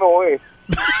qué bueno es.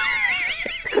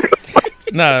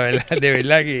 Nada, de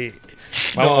verdad que...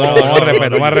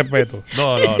 Más respeto.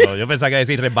 No, yo pensaba que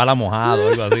decir resbala mojado o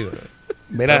algo así.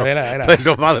 Verá.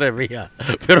 Pero madre mía,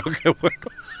 pero qué bueno.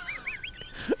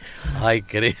 Ay,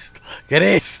 Cristo.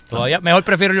 Todavía mejor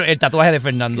prefiero el tatuaje de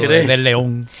Fernando, del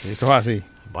león. Eso es así.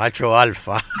 Macho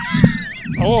alfa.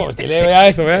 Oh, Chile, vea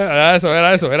eso.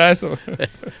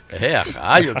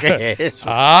 Ajayo, ¿qué es eso?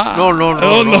 Ah,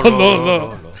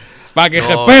 no. Para que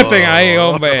respeten ahí,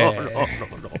 hombre.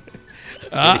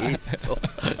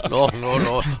 No.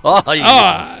 Ay,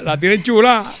 la tienen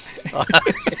chula.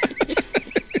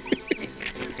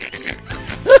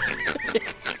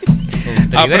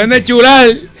 Aprende a chular.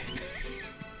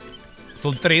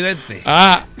 Son tridentes.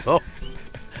 No.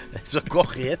 Eso es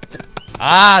corriente.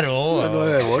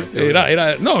 No.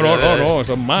 No,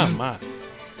 son más.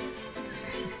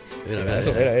 Mira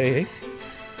eso, mira.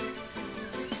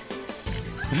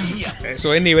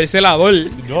 Eso es nivel celador.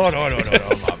 No,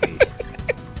 mami.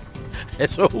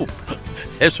 Eso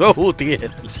es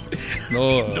Gutiérrez.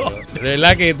 No, de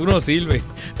verdad que tú no sirves.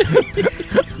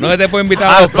 No se te puede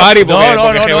invitar a los parties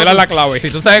porque revelan la clave.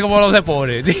 Si tú sabes cómo no se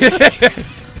pone.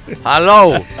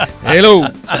 Hello. Ay.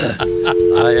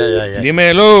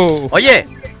 Dime hello. Oye,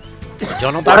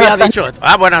 yo no te había dicho esto.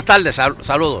 Buenas tardes,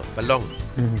 saludos, perdón.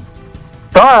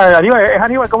 Aníbal, es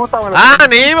Aníbal, ¿cómo estás?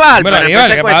 Aníbal, pero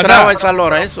Aníbal, secuestrado en San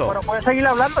Lorenzo. Pero puedes seguir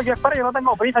hablando, yo espero, yo no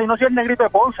tengo prisa, yo no soy el negrito de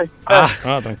Ponce.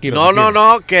 Tranquilo.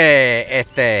 No, que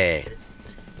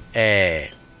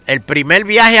el primer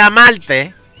viaje a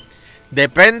Marte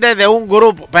depende de un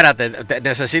grupo. Espérate,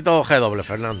 necesito G,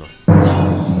 Fernando.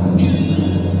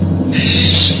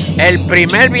 El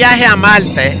primer viaje a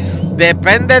Marte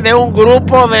depende de un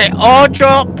grupo de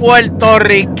 8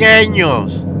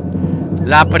 puertorriqueños.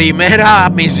 La primera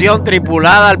misión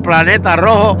tripulada al planeta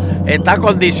rojo está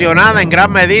condicionada en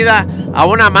gran medida a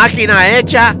una máquina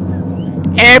hecha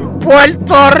en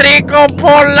Puerto Rico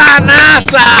por la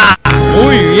NASA.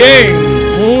 Muy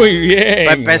bien.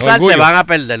 Para empezar, orgullo. Se van a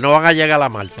perder, no van a llegar a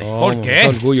Marte. ¿Por qué?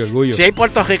 Orgullo. Si hay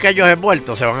puertorriqueños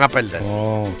envueltos, se van a perder.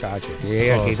 Muchacho.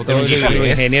 Aquí los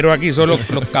ingenieros aquí son los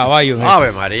caballos.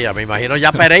 Ave María, me imagino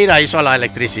ya Pereira hizo la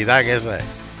electricidad en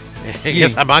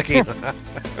esa máquina.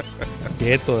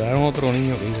 Quieto, dejaron otro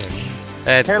niño que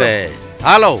dice.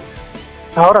 Hello.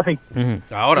 Ahora sí.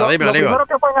 Ahora, dime, Lo Aníbal. primero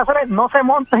que pueden hacer es no se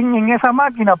monten en esa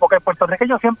máquina, porque al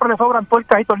puertorriqueño siempre le sobran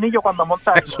tuercas y tornillos cuando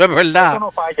monta. Eso es verdad. Eso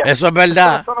no falla. Eso es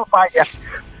verdad. Eso no falla.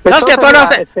 No, si esto no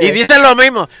hace, y dicen lo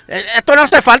mismo. Esto no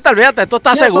hace falta, olvídate, esto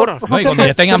está seguro. No, y cuando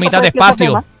ya estén a mitad de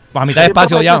espacio. A mitad de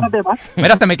espacio ya.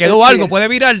 Mira, te me quedó algo, puede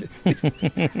virar.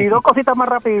 Y 2 cositas más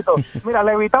rapidito. Mira,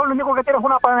 Levitado lo único que tiene es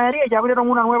una panadería y ya abrieron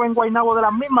una nueva en Guaynabo de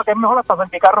las mismas, que es mejor hasta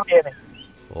el carro tiene.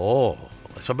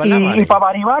 Eso es verdad, y para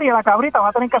Baribar y a la cabrita va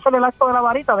a tener que hacer el acto de la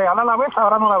varita de ahora la ves,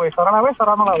 ahora no la ves, ahora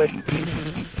no la ves.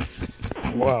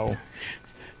 Wow.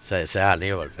 Ese es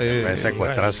Aníbal.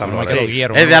 Secuestrar San Lorenzo.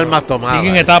 Es de almas tomadas. Sigue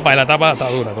en etapa, la etapa está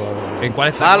dura todavía. ¿En cuál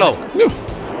está? Halo.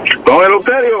 Don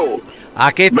Eleuterio.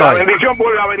 Aquí estoy. La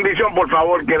bendición, por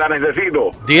favor, que la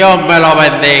necesito. Dios me lo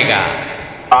bendiga.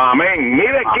 Amén.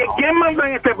 Mire, ¿quién manda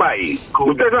en este país?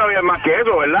 Usted sabe más que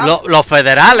eso, ¿verdad? Los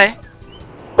federales.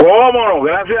 ¿Cómo no?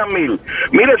 Gracias mil.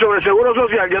 Mire, sobre el seguro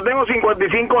social, yo tengo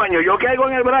 55 años. ¿Yo caigo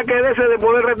en el bracket ese de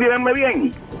poder retirarme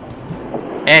bien?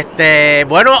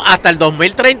 Bueno, hasta el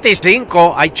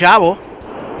 2035 hay chavos.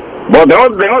 Bueno,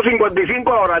 tengo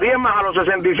 55 ahora, 10 más a los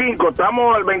 65.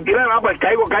 Estamos al 29, pues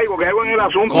caigo en el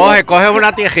asunto. Coge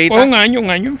una tiejita. Un año.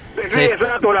 Sí,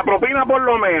 exacto, la propina por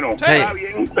lo menos. Sí.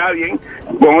 Está bien.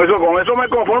 Con eso me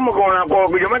conformo,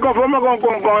 yo me conformo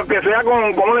con que sea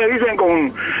 ¿cómo le dicen?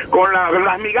 Con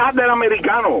las migajas del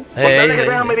americano. Con tal de que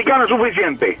sea americano es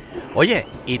suficiente. Oye,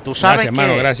 y tú sabes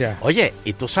gracias. Oye,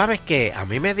 y tú sabes que a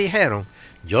mí me dijeron,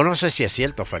 yo no sé si es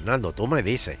cierto, Fernando, tú me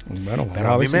dices. Bueno,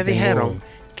 pero a mí me dijeron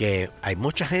que hay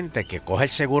mucha gente que coge el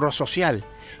seguro social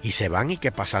y se van y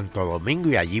que para Santo Domingo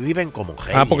y allí viven como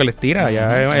reyes. Porque les tira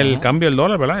ya el cambio del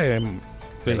dólar, ¿verdad?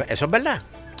 Sí. ¿Eso es verdad?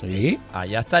 Sí.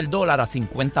 Allá está el dólar a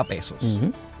 50 pesos.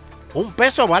 Un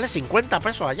peso vale 50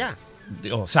 pesos allá.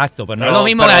 Exacto, pero no es lo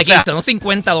mismo de aquí, no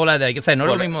 $50 de aquí, o sea, no es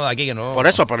lo mismo de aquí que no. Por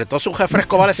eso, pero entonces un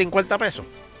refresco vale 50 pesos.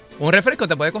 Un refresco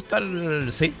te puede costar,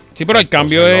 sí. Sí, pero el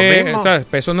cambio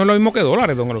pesos no es lo mismo que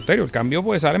dólares, don Eleuterio. El cambio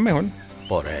puede salir mejor.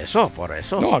 Por eso.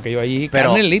 No, aquello allí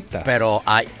carnes listas. Pero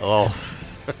hay,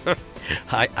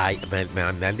 me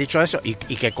han dicho eso y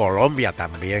que Colombia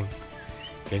también.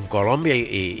 En Colombia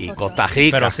y Costa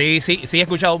Rica. Pero sí he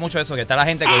escuchado mucho eso, que está la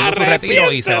gente que vive su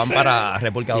retiro y se van para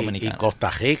República Dominicana. Y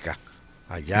Costa Rica,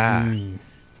 allá.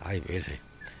 Ay, virgen.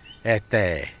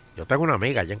 Yo tengo una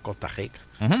amiga allá en Costa Rica.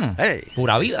 Hey,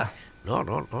 pura vida. No,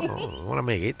 una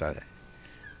amiguita.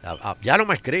 Ya no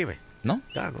me escribe. ¿No?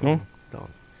 Ya no. Yo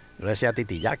le decía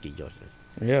Titiyaki, yo.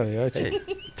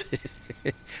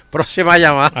 Próxima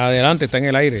llamada. Adelante, está en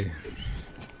el aire.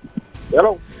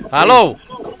 Aló.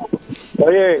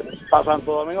 Oye, para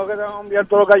Santo Domingo que te van a enviar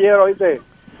todos los galleros, ¿viste?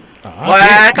 Pues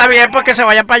está bien, pues que se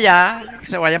vayan para allá. Que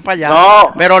se vayan para allá.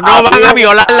 No, pero no van a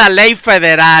violar la ley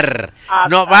federal.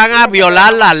 No van a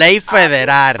violar la ley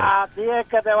federal. Así es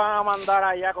que te van a mandar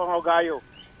allá con los gallos.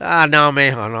 No,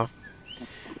 mijo, no.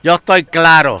 Yo estoy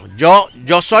claro. Yo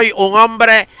soy un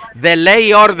hombre de ley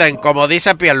y orden, como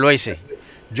dice Pierluisi.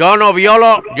 Yo no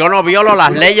violo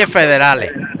las leyes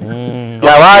federales.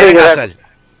 Ya,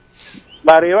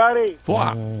 Bari.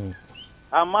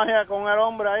 Haz magia con el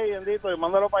hombre ahí, bendito, y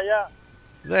mándalo para allá.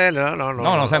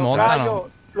 No se monta.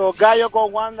 Los gallos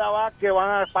con Wanda Vázquez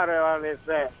van a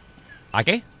prevalecer. ¿A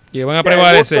qué? Que van a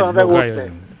prevalecer.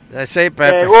 Sí,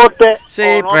 Pepe. ¿Te guste? Sí,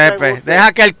 Pepe.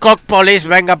 Deja que el cock police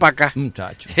venga para acá.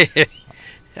 Muchacho.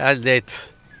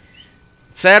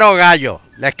 0 gallos.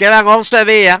 Les quedan 11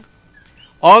 días.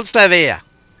 11 días.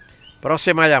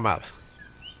 Próxima llamada.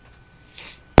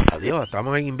 Adiós,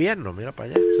 estamos en invierno. Mira para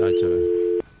allá.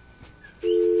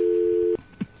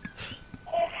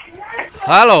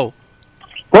 Hello.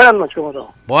 Buenas noches,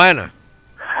 ¿cómo? Buenas.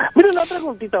 Mire, una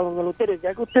preguntita, don Eleuterio,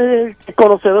 ya que usted es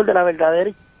conocedor de la verdadera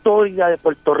historia de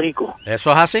Puerto Rico.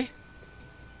 ¿Eso es así?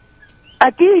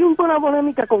 Aquí hay una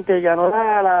polémica con que ganó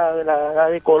la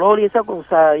de color y esa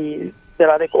cosa, y de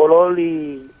la de color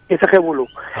y ese revolú.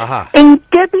 Ajá. ¿En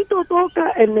qué pito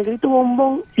toca el Negrito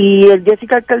Bombón y el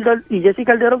Jessica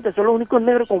Calderón, que son los únicos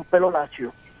negros con pelo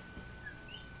lacio?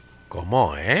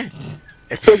 ¿Cómo,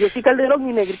 Jessica Calderón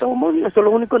y Negrito Bombón son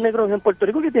los únicos negros en Puerto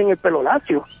Rico que tienen el pelo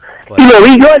lacio. Y lo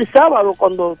vi yo el sábado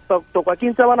cuando tocó aquí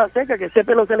en Sabana Seca, que ese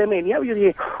pelo se le meneaba. Yo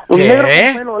dije, un negro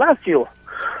con pelo lacio.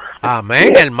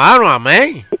 Amén, hermano,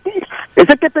 amén. ¿Es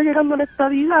el que está llegando a la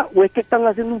estadidad o es que están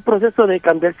haciendo un proceso de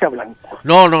cambiarse a blanco?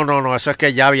 No, eso es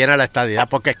que ya viene la estadidad,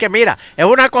 porque es que mira, es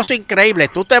una cosa increíble,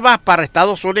 tú te vas para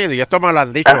Estados Unidos, y esto me lo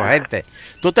han dicho gente,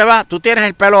 tú tienes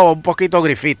el pelo un poquito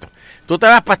grifito, tú te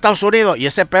vas para Estados Unidos y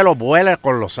ese pelo vuela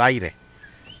con los aires,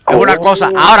 es una cosa.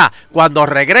 Ahora, cuando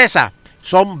regresa,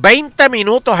 son 20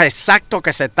 minutos exactos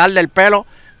que se tarda el pelo,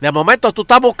 de momento tú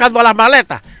estás buscando las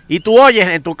maletas, y tú oyes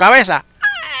en tu cabeza,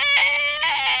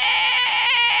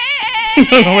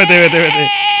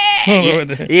 vete.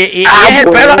 Y es el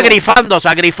pelo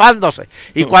agrifándose.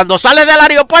 Y cuando sales del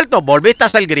aeropuerto, volviste a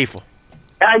hacer el grifo.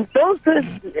 Entonces,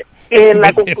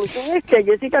 la conclusión es que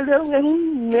Jessica Calderón es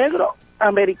un negro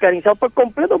americanizado por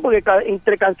completo, porque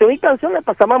entre canción y canción le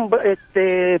pasaban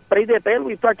spray de pelo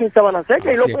y todo aquí en Sabana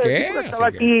Seca. Y lo estaba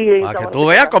aquí para que tú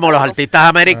veas como los artistas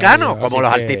americanos,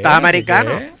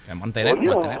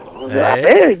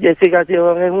 Jessica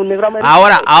Calderón es un negro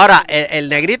americano. Ahora, el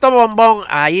negrito bombón,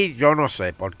 ahí yo no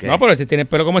sé por qué. No, pero ese tiene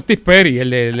pelo como Steve Perry, el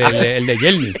de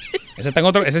Jelny.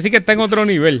 Ese sí que está en otro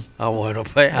nivel. Bueno,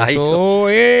 pues ahí. Eso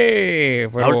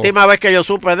es. La última vez que yo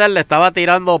supe de él, le estaba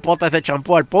tirando potes de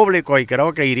champú al público y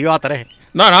creo que hirió a 3.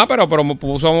 No, pero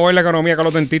puso a mover la economía con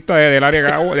los dentistas del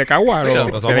área de Cagua.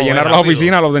 Se le llenaron las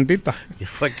oficinas a los dentistas. ¿Quién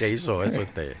fue el que hizo eso?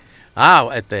 Sí.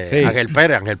 Ángel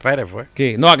Pérez fue.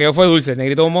 Sí. No, aquello fue dulce.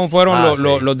 Negrito Bombón fueron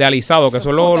los de alisado, que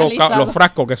son los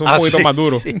frascos, que son un poquito más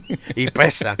duros. Sí. Y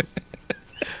pesan.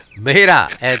 Mira,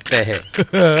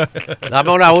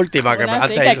 dame una última que me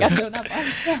hace hay que hacer una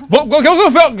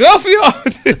pausa.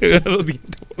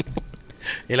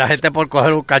 Y la gente por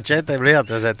coger un cachete,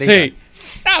 fíjate, se tira. Sí.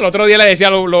 El otro día le decía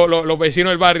a los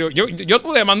vecinos del barrio, yo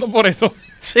te demando por eso.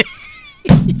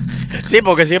 Sí,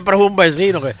 porque siempre es un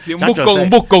vecino que... Sí, un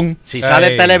buscón. Si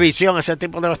sale en televisión, ese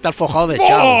tipo debe estar forjado de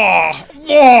chavo.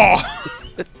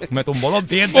 Me tumbó los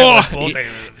dientes.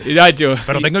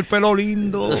 Pero tengo el pelo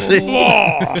lindo. Sí.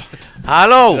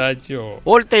 ¡Aló!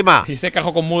 Última. Y se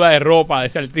cajó con muda de ropa de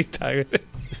ese artista.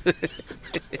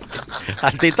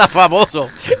 Artista famoso.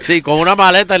 Sí, con una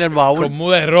maleta en el baúl. Con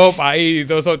muda de ropa ahí,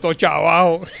 todo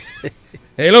chavado.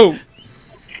 Hello.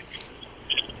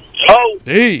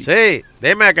 Sí.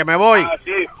 Dime que me voy.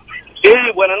 Sí,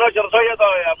 buenas noches, no soy yo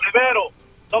todavía. Primero,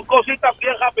 dos cositas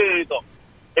bien rapidito.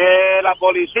 La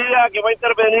policía que va a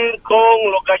intervenir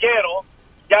con los galleros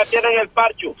ya tienen el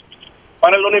parcho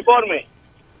para el uniforme.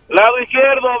 Lado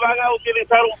izquierdo van a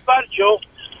utilizar un parcho,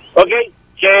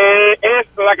 que es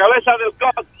la cabeza del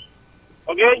cock,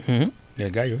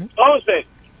 Del gallo, Entonces,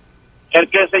 El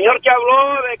señor que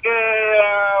habló de que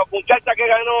la muchacha que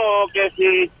ganó, que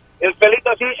si el pelito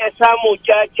así, esa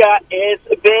muchacha es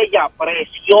bella,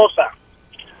 preciosa.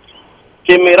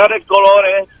 Sin mirar el color,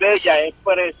 es bella, es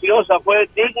preciosa, fue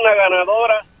digna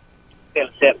ganadora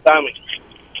del certamen.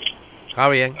 Está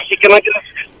bien. Así que no hay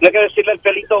que decirle el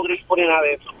pelito gris ni nada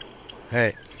de eso.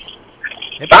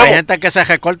 Pero hay gente que se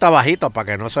recorta bajito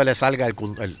para que no se le salga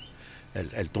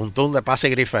el tuntún de pase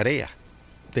y grifería.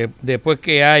 Después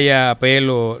que haya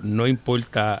pelo, no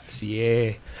importa si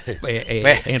es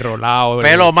enrolado.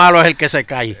 Pelo malo es el que se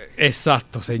cae.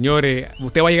 Exacto, señores.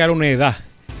 Usted va a llegar a una edad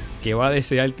que va a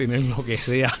desear tener lo que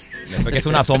sea. Después que es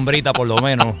una sombrita, por lo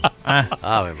menos.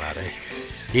 Ave madre.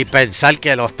 Y pensar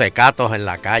que los tecatos en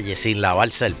la calle, sin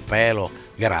lavarse el pelo,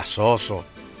 grasoso.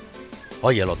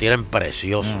 Oye, lo tienen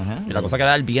precioso. Y la cosa que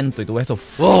da el viento y tú ves eso.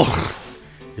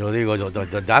 Yo digo,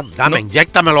 dame,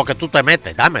 inyéctame lo que tú te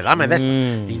metes. Dame de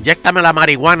eso. Inyéctame la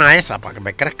marihuana esa para que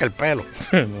me crezca el pelo.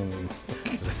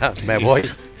 Me voy.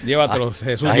 Llévatelo,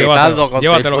 Jesús.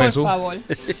 Llévatelo, Jesús. Por favor.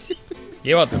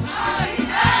 Llévatelo.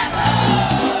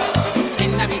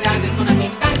 En Navidad es una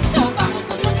agitando, vamos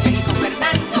con Soncha y con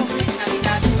Fernando. En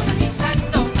Navidad es una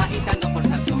agitando, agitando por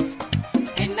Salsón.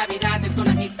 En Navidad es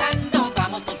una agitando,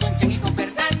 vamos con Soncha y con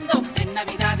Fernando. En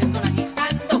Navidad es una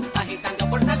agitando, agitando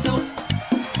por Salsón.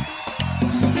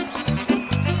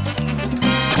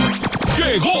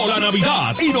 Llegó la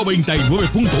Navidad y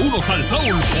 99.1 Sal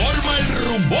Soul forma el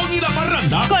rumbón y la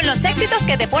parranda. Con los éxitos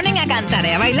que te ponen a cantar y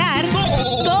a bailar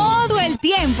todo el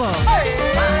tiempo.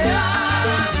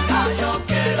 Yo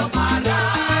quiero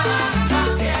parranda,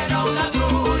 quiero una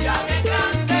tuya bien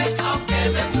grande, aunque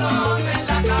me explote en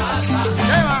la casa.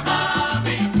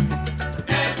 Mami,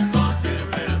 esto sí es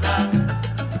verdad,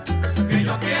 que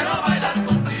yo quiero bailar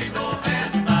contigo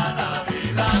esta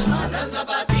Navidad. Parranda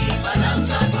pa' ti,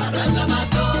 parranda pa'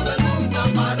 todo el mundo,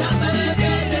 parranda de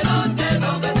día y de noche,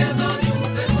 no me pierdo ni un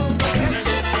segundo.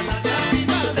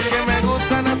 Que me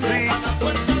gustan así.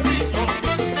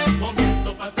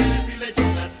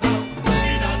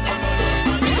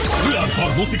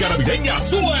 Música navideña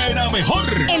suena mejor.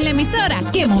 En la emisora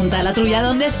que monta la trulla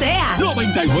donde sea.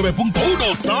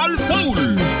 99.1 Sal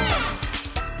Soul.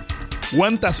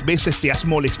 ¿Cuántas veces te has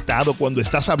molestado cuando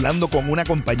estás hablando con una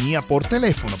compañía por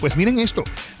teléfono? Pues miren esto,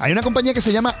 hay una compañía que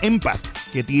se llama Empath,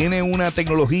 que tiene una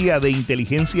tecnología de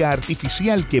inteligencia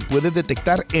artificial que puede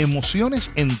detectar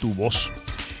emociones en tu voz.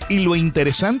 Y lo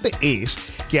interesante es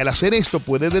que al hacer esto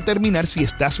puede determinar si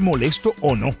estás molesto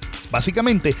o no.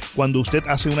 Básicamente, cuando usted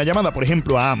hace una llamada, por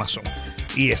ejemplo, a Amazon,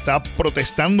 y está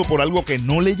protestando por algo que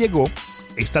no le llegó,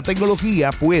 esta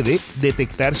tecnología puede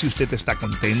detectar si usted está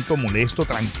contento, molesto,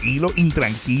 tranquilo,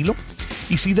 intranquilo.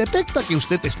 Y si detecta que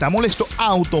usted está molesto,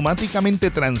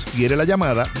 automáticamente transfiere la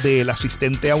llamada del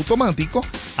asistente automático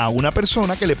a una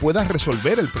persona que le pueda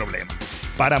resolver el problema.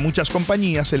 Para muchas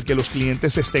compañías, el que los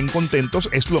clientes estén contentos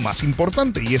es lo más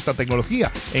importante, y esta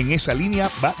tecnología en esa línea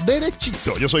va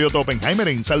derechito. Yo soy Otto Oppenheimer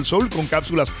en Sal Soul con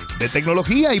cápsulas de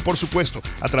tecnología y, por supuesto,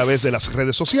 a través de las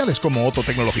redes sociales como Otto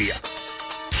Tecnología.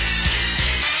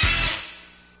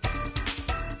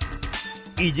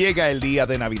 Y llega el día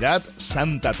de Navidad,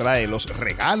 Santa trae los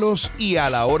regalos y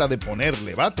a la hora de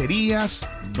ponerle baterías,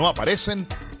 no aparecen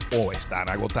o están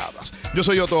agotadas. Yo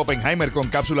soy Otto Oppenheimer con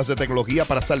cápsulas de tecnología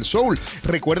para Sal Soul.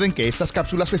 Recuerden que estas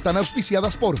cápsulas están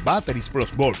auspiciadas por Batteries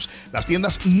Plus Bulbs, las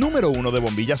tiendas número 1 de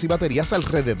bombillas y baterías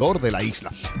alrededor de la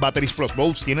isla. Batteries Plus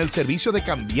Bulbs tiene el servicio de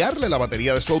cambiarle la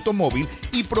batería de su automóvil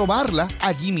y probarla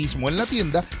allí mismo en la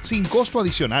tienda sin costo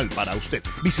adicional para usted.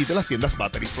 Visite las tiendas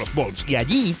Batteries Plus Bulbs y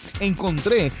allí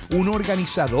encontré un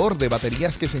organizador de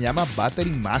baterías que se llama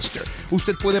Battery Master.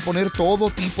 Usted puede poner todo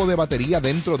tipo de batería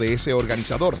dentro de ese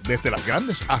organizador, desde las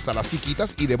grandes hasta las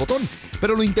chiquitas y de botón.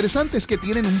 Pero lo interesante es que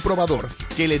tienen un probador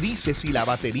que le dice si la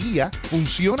batería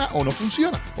funciona o no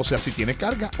funciona, o sea, si tiene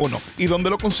carga o no. ¿Y dónde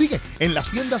lo consigue? En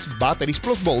las tiendas Batteries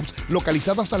Plus Bulbs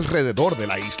localizadas alrededor de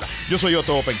la isla. Yo soy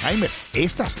Otto Oppenheimer.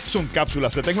 Estas son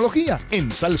cápsulas de tecnología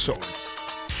en Sal Soul.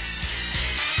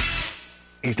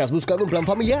 ¿Estás buscando un plan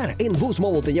familiar? En Boost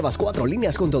Mobile te llevas 4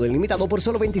 líneas con todo ilimitado por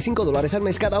solo $25 al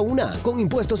mes cada una, con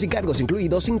impuestos y cargos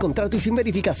incluidos, sin contrato y sin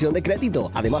verificación de crédito.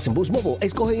 Además, en Boost Mobile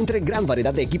escoge entre gran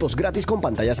variedad de equipos gratis con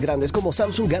pantallas grandes como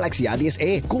Samsung Galaxy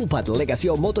A10e, Coolpad, Legacy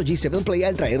o Moto G7 Play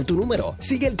al traer tu número.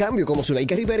 Sigue el cambio como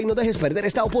Zuleika Rivera y no dejes perder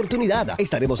esta oportunidad.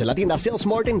 Estaremos en la tienda Sales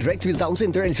Mart en Rexville Town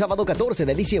Center el sábado 14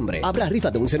 de diciembre. Habrá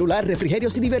rifa de un celular,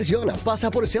 refrigerios y diversión.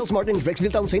 Pasa por Sales Mart en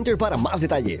Rexville Town Center para más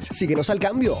detalles. Síguenos al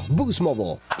cambio. Boost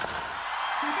Mobile.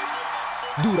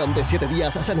 Durante 7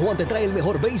 días, San Juan te trae el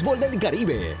mejor béisbol del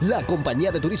Caribe. La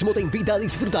compañía de turismo te invita a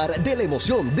disfrutar de la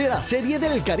emoción de la Serie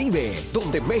del Caribe,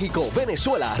 donde México,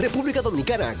 Venezuela, República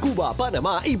Dominicana, Cuba,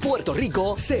 Panamá y Puerto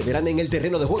Rico se verán en el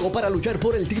terreno de juego para luchar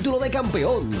por el título de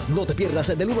campeón. No te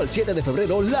pierdas del 1 al 7 de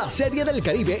febrero la Serie del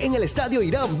Caribe en el Estadio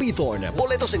Irán Bithorn.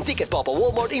 Boletos en Ticket Pop,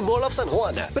 Walmart y Mall of San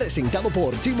Juan. Presentado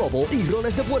por T-Mobile y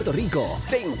Roles de Puerto Rico.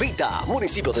 Te invita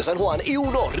Municipio de San Juan y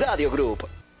Uno Radio Group.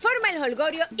 Forma el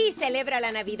holgorio y celebra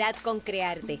la Navidad con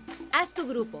Crearte. Haz tu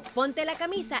grupo, ponte la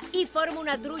camisa y forma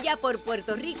una trulla por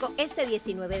Puerto Rico este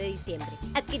 19 de diciembre.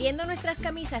 Adquiriendo nuestras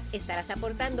camisas estarás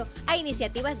aportando a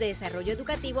iniciativas de desarrollo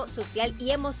educativo, social y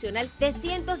emocional de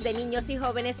cientos de niños y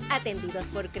jóvenes atendidos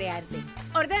por Crearte.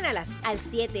 Ordénalas al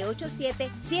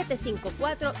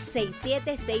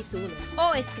 787-754-6761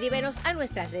 o escríbenos a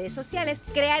nuestras redes sociales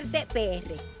Crearte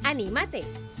PR. ¡Anímate!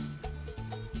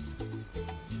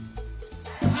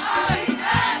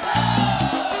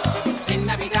 En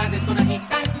Navidades con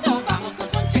Agitando, vamos con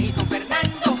Soncha y con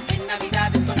Fernando. En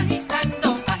Navidades con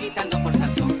Agitando, agitando por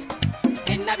Salsón.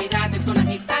 En Navidades con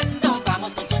Agitando,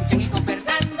 vamos con Soncha y con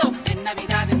Fernando. En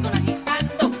Navidades con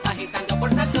Agitando, agitando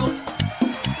por Salsón.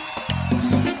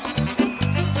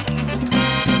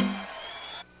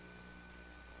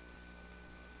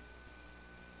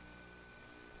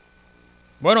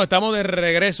 Bueno, estamos de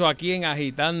regreso aquí en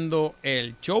Agitando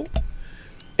el Show.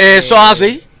 Eso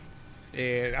así.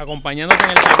 Acompañándote en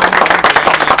el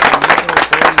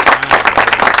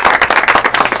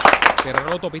cerrar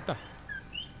la autopista.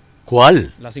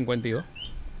 ¿Cuál? La 52.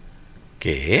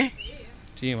 ¿Qué?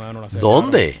 Sí, mano, la cerraron.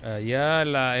 ¿Dónde? Allá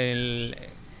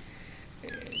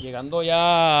llegando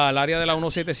ya al área de la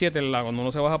 177, cuando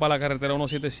uno se baja para la carretera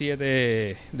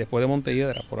 177 después de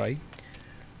Montelledra, por ahí.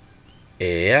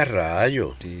 A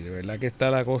rayo. Sí, de verdad que está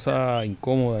la cosa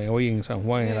incómoda hoy en San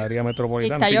Juan, en el área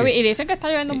metropolitana. Y dicen que está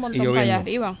lloviendo un montón para allá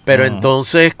arriba. Pero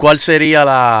entonces, ¿cuál sería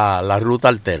la ruta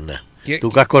alterna?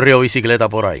 ¿Tú que has corrido bicicleta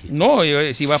por ahí? No,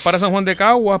 si vas para San Juan de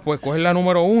Caguas, pues coges la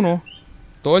número 1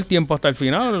 todo el tiempo hasta el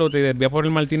final, lo te desvías por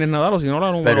el Martínez Nadal, o si no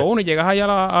la número 1 y llegas allá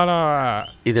a la...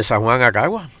 ¿Y de San Juan a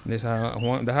Caguas? De San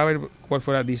Juan, deja ver cuál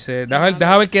fue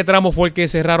deja ver qué tramo fue el que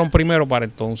cerraron primero para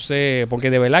entonces,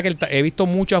 porque de verdad que he visto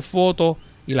muchas fotos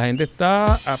y la gente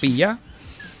está a pillar.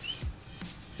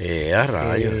 A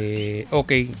rayos.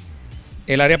 Ok.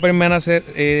 El área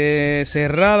permanece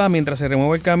cerrada mientras se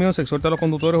remueve el camión. Se exhorta a los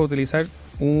conductores a utilizar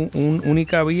una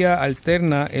única vía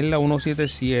alterna en la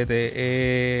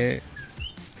 177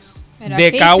 de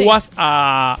aquí, Caguas sí.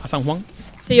 a San Juan.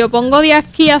 Si yo pongo de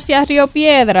aquí hacia Río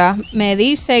Piedra, me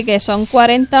dice que son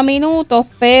 40 minutos,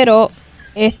 pero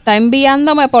está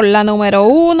enviándome por la número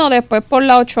 1, después por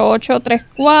la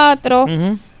 8834,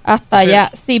 hasta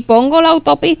allá. Si pongo la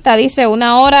autopista, dice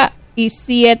 1 hora y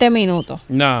 7 minutos.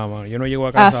 No, man, yo no llego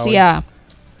a casa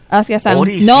hacia San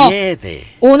Juan. No,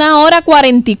 1 hora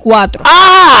 44.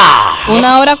 ¡Ah!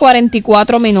 1 hora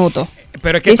 44 minutos.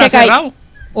 Pero es que dice está cerrado.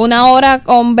 1 hora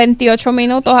con 28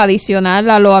 minutos adicional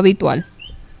a lo habitual.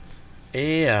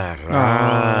 1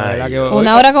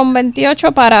 hora con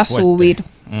 28 para subir.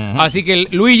 Así que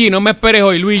Luigi, no me esperes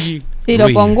hoy, Luigi. Si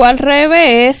lo pongo al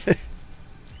revés,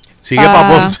 sigue para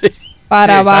Ponce.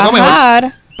 Para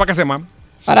bajar, para que se más.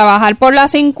 Para bajar por la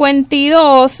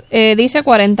 52, dice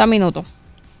 40 minutos.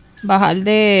 Bajar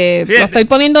de... Sí, lo estoy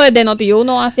poniendo desde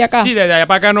Noti1 hacia acá. Sí, desde allá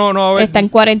para acá no está en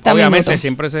 40 obviamente, minutos.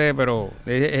 Siempre se... Pero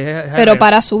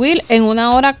para subir en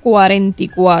 1 hora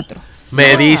 44.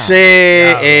 Me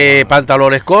dice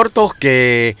pantalones cortos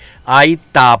que hay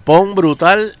tapón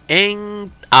brutal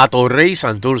en Atorrey y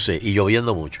Santurce y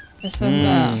lloviendo mucho. Eso es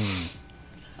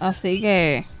así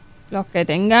que los que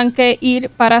tengan que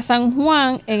ir para San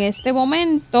Juan en este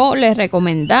momento, les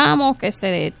recomendamos que se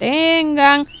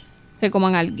detengan, se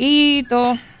coman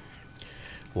alguito,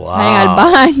 vayan al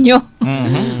baño,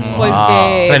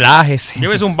 porque relájese.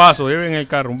 Llévese un vaso, lleve en el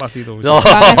carro un vasito. No.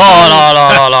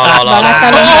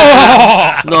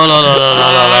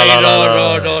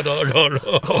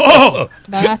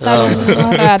 Van a estar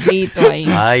unos ratitos ahí.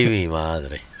 Ay, mi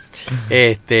madre.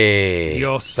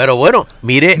 Dios. Pero bueno,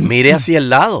 mire hacia el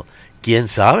lado. ¿Quién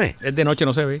sabe? Es de noche,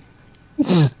 no se ve.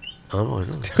 Ah,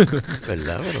 bueno.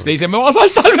 ¿Verdad? Pero... Le dicen, me va a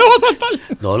saltar.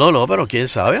 No, pero quién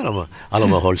sabe, a lo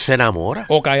mejor se enamora.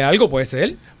 O cae algo, puede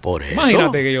ser. Por eso.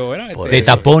 Imagínate que yo era. De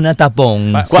tapón a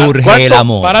tapón surge el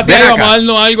amor. Párate ahí, vamos a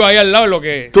darnos algo ahí al lado. Lo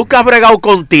que... Tú que has bregado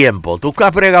con tiempo,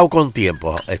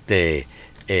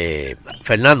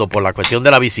 Fernando, por la cuestión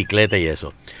de la bicicleta y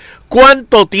eso.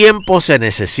 ¿Cuánto tiempo se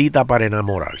necesita para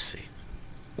enamorarse?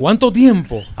 ¿Cuánto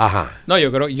tiempo? Ajá. No,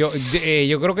 yo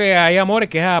creo que hay amores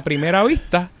que es a primera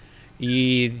vista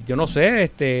Y yo no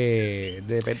sé,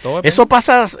 todo eso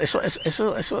pasa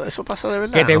de verdad.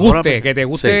 Que te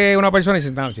guste una persona y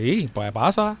dices, no, sí, pues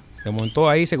pasa. De momento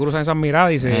ahí se cruzan esas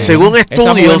miradas y dice, según esa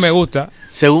estudios, mujer me gusta.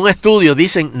 Según estudios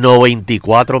dicen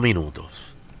 94 minutos.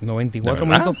 94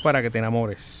 minutos para que te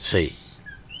enamores. Sí.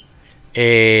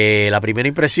 La primera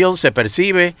impresión se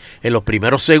percibe en los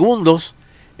primeros segundos,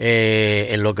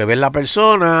 en lo que ve la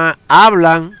persona,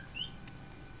 hablan,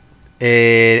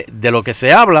 de lo que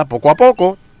se habla poco a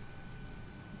poco.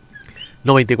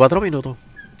 94 minutos.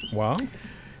 Wow.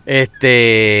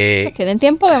 Tienen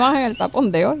tiempo de más en el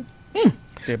tapón de hoy.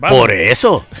 Por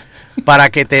eso,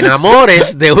 para que te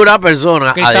enamores de una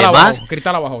persona,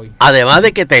 además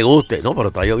de que te guste, no, pero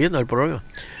está lloviendo el problema.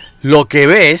 Lo que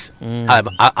ves,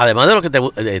 además de lo que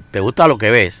te gusta lo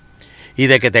que ves, y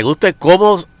de que te guste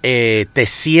cómo te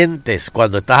sientes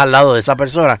cuando estás al lado de esa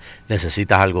persona,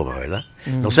 necesitas algo más, ¿verdad?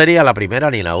 No sería la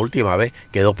primera ni la última vez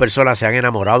que dos personas se han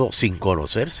enamorado sin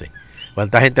conocerse.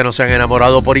 ¿Cuánta gente no se han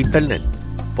enamorado por internet?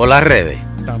 Por las redes.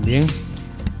 También.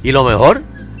 Y lo mejor,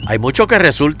 hay muchos que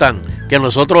resultan, que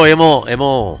nosotros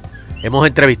hemos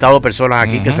entrevistado personas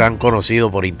aquí que se han conocido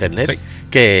por internet,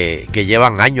 que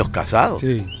llevan años casados.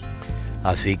 Sí.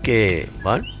 Así que,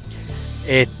 bueno,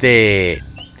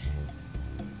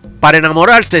 para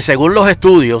enamorarse, según los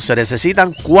estudios, se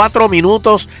necesitan 4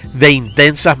 minutos de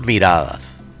intensas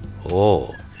miradas.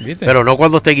 Pero no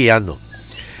cuando esté guiando.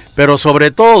 Pero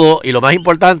sobre todo, y lo más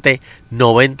importante,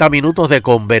 90 minutos de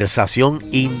conversación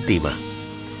íntima.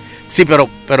 Sí, pero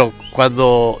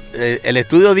cuando el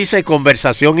estudio dice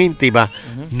conversación íntima,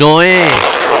 no es...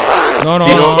 No.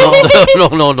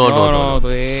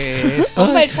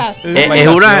 Conversación.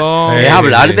 Es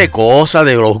hablar de cosas,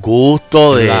 de los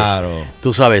gustos, de... Claro.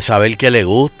 Tú sabes, saber qué le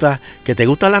gusta. Que te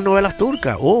gustan las novelas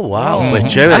turcas. Oh, wow, pues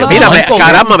chévere. Mira,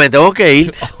 caramba, me tengo que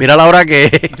ir. Mira la hora que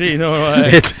es. Sí,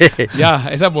 ya,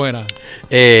 esa es buena.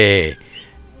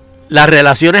 Las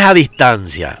relaciones a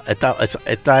distancia.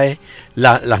 Esta es...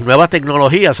 Las nuevas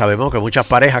tecnologías, sabemos que muchas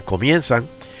parejas comienzan,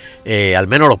 al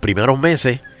menos los primeros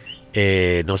meses,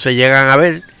 no se llegan a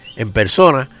ver en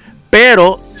persona,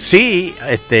 pero sí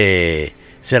se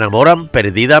enamoran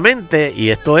perdidamente, y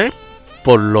esto es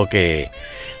por lo que,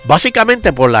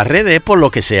 básicamente por las redes, es por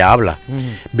lo que se habla.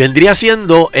 Vendría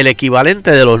siendo el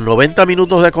equivalente de los 90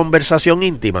 minutos de conversación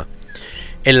íntima.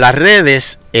 En las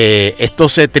redes esto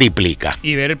se triplica.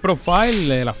 Y ver el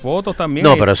profile de las fotos también.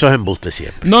 No, pero eso es embuste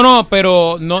siempre. No,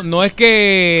 pero no es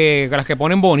que las que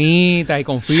ponen bonitas y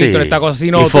con filtros, esta cosa así.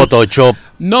 No, y Photoshop.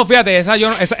 No, fíjate, esas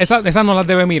no las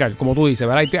debe mirar, como tú dices,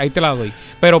 ¿verdad? Ahí te las doy.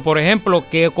 Pero, por ejemplo,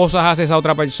 ¿qué cosas hace esa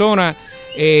otra persona?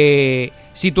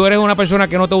 Si tú eres una persona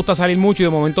que no te gusta salir mucho y de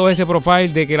momento ves ese profile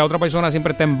de que la otra persona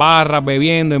siempre está en barras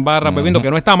bebiendo,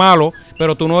 que no está malo,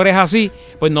 pero tú no eres así,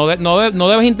 pues no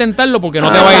debes intentarlo porque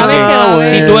no te va a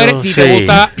ir. Si te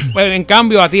gusta, pues, en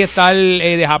cambio, a ti estar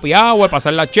de happy hour,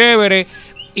 pasarla chévere,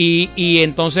 y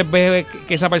entonces ves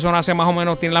que esa persona hace más o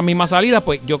menos, tiene las mismas salidas,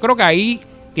 pues yo creo que ahí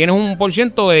tienes un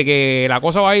 % de que la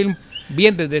cosa va a ir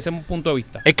bien desde ese punto de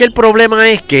vista. Es que el problema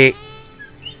es que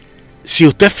si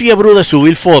usted es fiebre de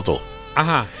subir fotos,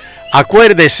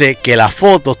 acuérdese que las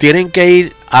fotos tienen que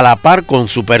ir a la par con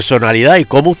su personalidad y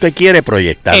cómo usted quiere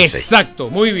proyectarse. Exacto,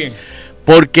 muy bien.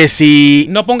 Porque si...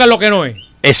 No pongan lo que no es.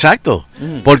 Exacto.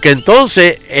 Porque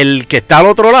entonces el que está al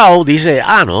otro lado dice,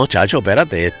 no, chacho,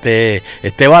 espérate,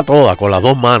 este va toda con las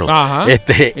dos manos.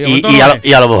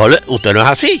 Y a lo mejor usted no es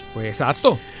así. Pues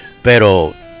exacto.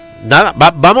 Pero nada,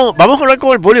 vamos a hablar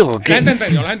con el público. La gente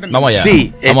entendió. Vamos allá.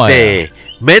 Sí,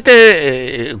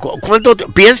 mete, ¿cuánto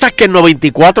piensas que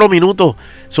 94 minutos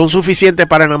son suficientes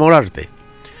para enamorarte?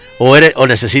 ¿O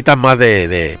necesitas más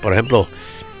de, por ejemplo,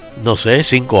 no sé,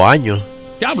 5 años?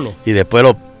 Diablo. Y después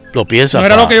lo piensas. No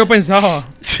era lo que yo pensaba.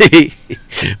 Sí.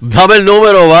 Dame el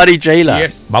número, Bari Sheila.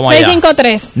 Vamos allá.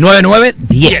 653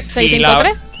 9910.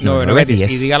 653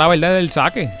 9910. Y diga la verdad del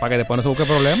saque, para que después no se busque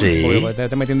problemas. Sí. Porque te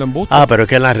esté metiendo embuste. Pero es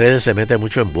que en las redes se mete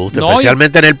mucho embuste,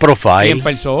 especialmente en el profile. Y en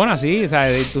persona, sí. O sea,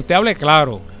 usted hable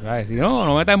claro. Si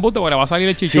no meta embuste porque le va a salir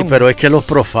el chichón. Sí, pero es que los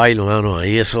profiles, mano,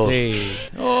 ahí eso. Sí.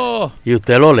 Y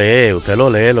usted lo lee.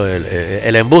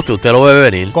 El embuste, usted lo ve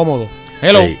venir. Cómodo.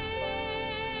 Hello. Sí.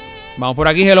 Vamos por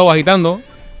aquí, hello, agitando.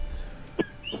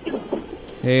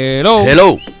 Hello.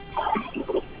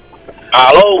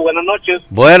 Aló, buenas noches.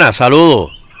 Buenas,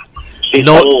 saludos. Sí,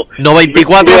 saludos.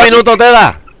 94 minutos te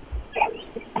da.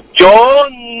 Yo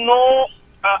no,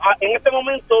 en este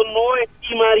momento no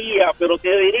estimaría, pero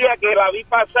te diría que la vi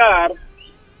pasar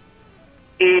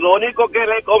y lo único que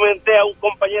le comenté a un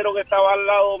compañero que estaba al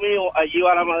lado mío, allí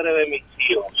va la madre de mis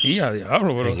hijos. Y a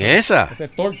diablo, pero. ¿En esa?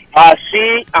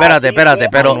 Así. Espérate,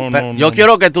 pero yo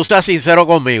quiero que tú seas sincero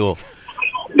conmigo.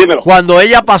 Dímelo. Cuando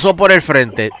ella pasó por el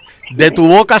frente, ¿de tu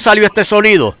boca salió este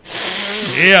sonido?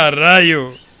 Sí, a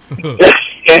rayo.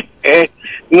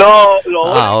 No, lo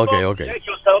ok. de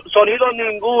hecho, sonido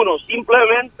ninguno,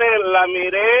 simplemente la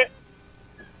miré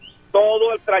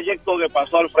todo el trayecto que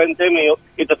pasó al frente mío,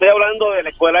 y te estoy hablando de la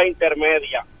escuela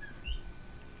intermedia,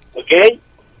 ¿ok?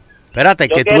 Espérate,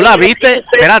 Yo que tú tenía la viste,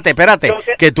 15, espérate,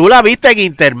 que tú la viste en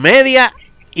intermedia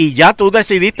y ya tú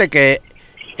decidiste que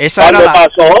esa era ¿Cuándo la...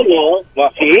 pasó? No,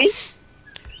 así.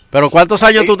 ¿Pero cuántos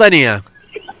años tú tenías?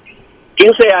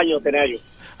 15 años tenía yo.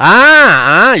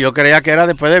 Yo creía que era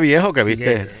después de viejo que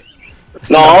viste.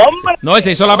 No, hombre. No, él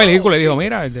se hizo la película y dijo,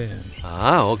 mira.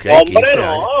 Ok. Hombre, 15 no.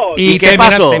 años. ¿Y qué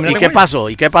pasó?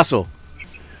 ¿Y qué pasó?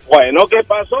 Bueno, ¿qué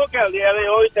pasó? Que al día de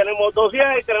hoy tenemos 2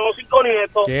 hijas y tenemos 5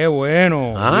 nietos. Qué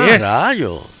bueno.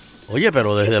 Rayo. Oye,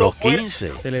 pero desde los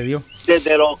 15. Se le dio.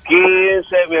 Desde los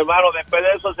 15, mi hermano, después de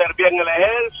eso serví en el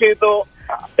ejército,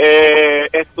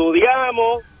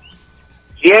 estudiamos,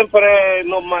 siempre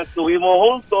nos mantuvimos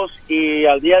juntos y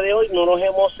al día de hoy no nos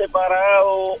hemos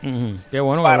separado. Qué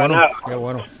bueno, para nada. Qué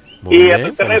bueno. Y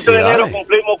el 13 de enero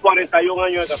cumplimos 41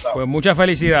 años de casados. Pues muchas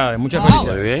felicidades, felicidades.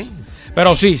 Muy bien.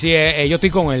 Pero sí, yo estoy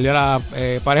con él. La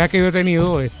pareja que yo he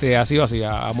tenido ha sido así,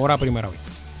 amor a primera vista.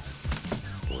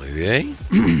 Muy bien.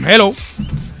 Hello.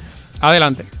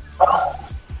 Adelante.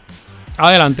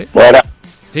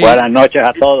 Buenas noches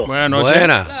a todos. Buenas noches.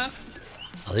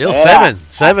 Adiós,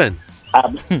 Seven.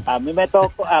 A mí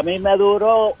me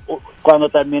duró, cuando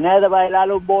terminé de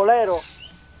bailar un bolero,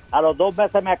 a los 2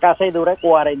 meses me casé y duré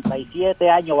 47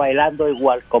 años bailando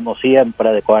igual, como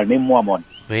siempre, con el mismo amor.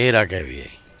 Mira qué bien.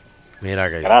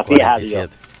 Gracias a Dios.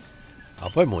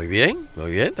 Pues muy bien,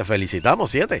 te felicitamos,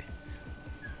 7.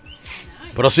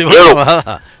 Próxima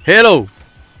llamada. Hello.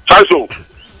 Salso.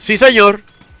 Sí, señor.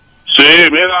 Sí,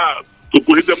 mira, tú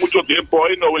pusiste mucho tiempo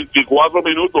ahí, 94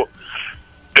 minutos.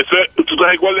 ¿Tú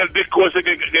te acuerdas del disco ese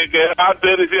que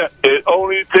antes decía, It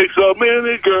only takes a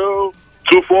minute, girl,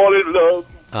 to fall in love?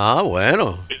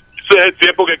 Bueno. Ese es el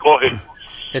tiempo que coge.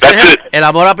 Ese es el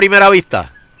amor a primera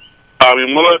vista. A mi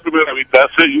amor a primera vista.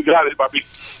 Sí, you got it, papi.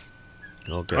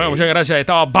 Okay. Bueno, muchas gracias.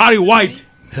 Estaba Barry White.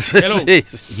 Hello. Sí.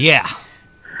 Yeah.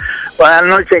 Buenas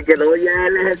noches, que lo ya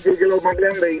el ejercicio lo más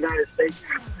grande de United States.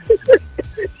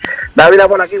 David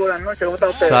por aquí, buenas noches, ¿cómo está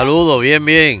usted? Saludos,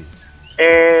 bien.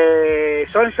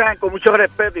 Sunshine, con mucho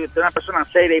respeto, y usted es una persona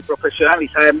seria y profesional y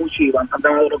sabe mucho y bastante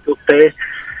más de lo que usted es.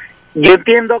 Yo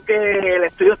entiendo que el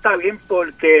estudio está bien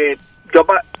porque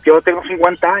yo tengo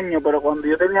 50 años, pero cuando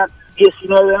yo tenía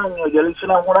 19 años, yo le hice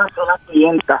una mudanza a una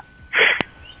clienta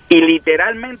y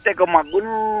literalmente como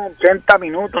algunos 80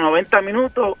 minutos, 90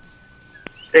 minutos,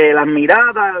 las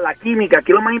miradas, la química,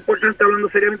 aquí lo más importante hablando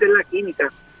seriamente es la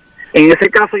química. En ese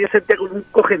caso yo sentía como un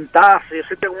cogentazo, yo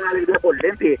sentía como una alegría por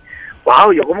dentro y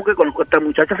wow, yo como que conozco a esta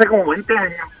muchacha hace como 20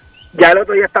 años. Ya el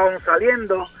otro día estábamos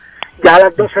saliendo, ya a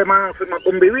las 2 semanas fuimos a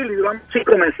convivir y duramos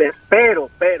 5 meses. Pero,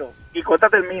 y corta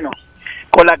termino,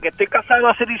 con la que estoy casado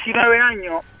hace 19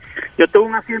 años, yo tuve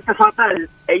un accidente fatal.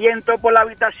 Ella entró por la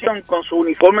habitación con su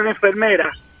uniforme de enfermera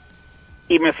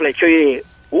y me flechó y dije,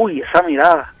 uy, esa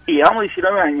mirada. Y llevamos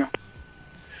 19 años.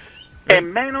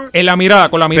 En menos... En la mirada,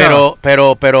 con la mirada.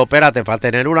 Pero, espérate, para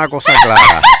tener una cosa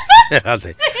clara.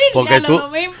 Espérate, porque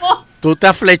tú te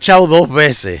has flechado 2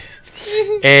 veces.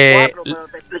 4, pero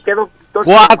te expliqué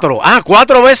 4.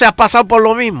 4 veces has pasado por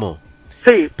lo mismo.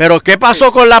 Sí. Pero ¿qué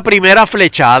pasó con la primera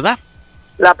flechada?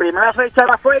 La primera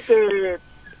flechada fue que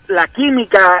la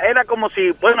química era como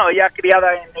si, bueno, ella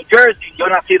criada en New Jersey, yo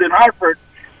nacido en Hartford,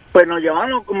 pues nos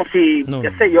llevamos como si,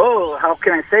 qué sé yo, how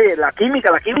can I say, la química.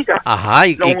 Ajá,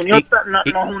 nos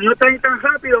unió tan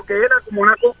rápido que era como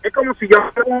una cosa, es como si yo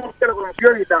que lo conocí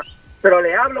ahorita, pero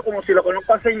le hablo como si lo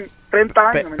conozco hace 30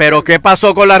 años. ¿Pero qué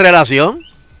pasó con la relación?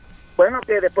 Bueno,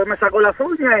 que después me sacó las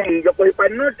uñas y yo cogí para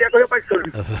el norte y ella cogió para el sur.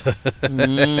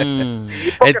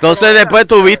 Entonces después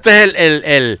tuviste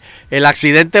el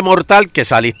accidente mortal que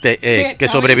saliste, que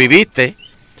sobreviviste.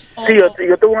 Sí,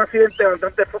 yo tuve un accidente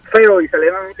bastante feo y salí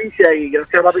en la noticia y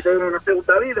gracias a papi tuve una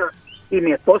segunda vida y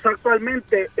mi esposa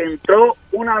actualmente entró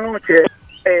una noche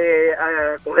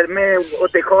a cogerme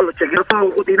los chequeos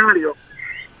rutinarios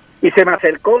y se me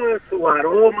acercó su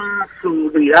aroma,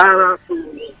 su mirada,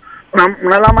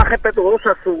 una dama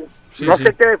respetuosa, no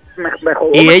sé qué, me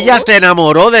jodó. Y ella se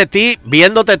enamoró de ti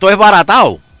viéndote todo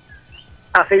esbaratado.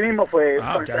 Así mismo fue,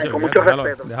 con mucho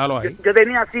respeto. Déjalo ahí. Yo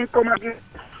tenía 5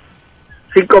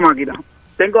 máquinas.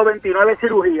 Tengo 29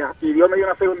 cirugías y Dios me dio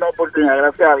una segunda oportunidad,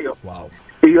 gracias a Dios. Wow.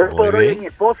 Y yo por hoy mi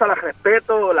esposa la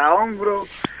respeto, la honro,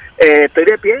 estoy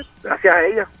de pie, gracias a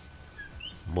ella.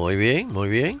 Muy bien, muy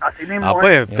bien. Así mismo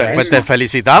pues te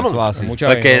felicitamos. Pues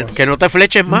que no te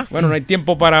fleches más. Bueno, no hay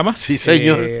tiempo para más. Sí,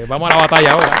 señor. Vamos a la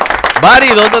batalla ahora. Bari,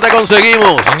 ¿dónde te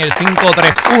conseguimos? En el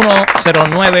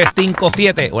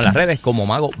 5310957 o en las redes como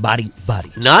Mago Bari.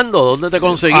 Nando, ¿dónde te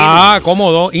conseguimos?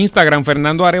 Cómodo. Instagram,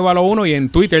 Fernando Arevalo 1 y en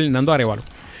Twitter, Nando Arevalo.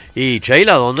 Y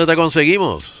Sheila, ¿dónde te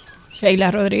conseguimos?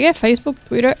 Sheila Rodríguez, Facebook,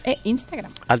 Twitter e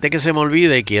Instagram. Antes que se me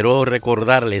olvide, quiero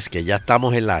recordarles que ya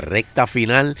estamos en la recta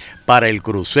final para el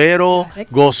crucero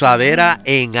Gozadera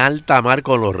en alta mar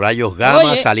con los rayos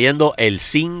gamma, saliendo el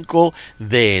 5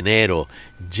 de enero.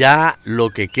 Ya lo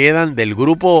que quedan del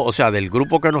grupo, o sea, del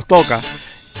grupo que nos toca,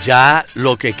 ya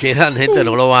lo que quedan, gente,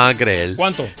 no lo van a creer.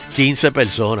 ¿Cuánto? 15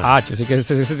 personas. Así que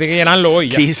se tiene que llenarlo hoy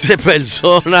ya. 15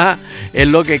 personas es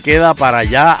lo que queda para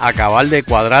ya acabar de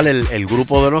cuadrar el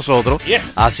grupo de nosotros.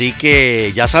 Yes. Así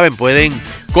que ya saben, pueden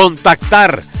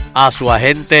contactar a su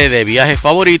agente de viajes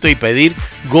favorito y pedir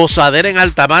Gozadera en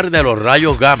alta mar de los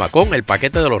rayos gamma, con el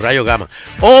paquete de los rayos gamma.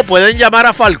 O pueden llamar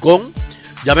a Falcón.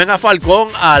 Llamen a Falcón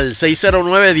al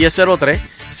 609-1003.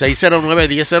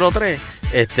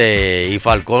 609-1003. Y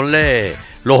Falcón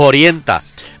los orienta.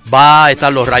 Va a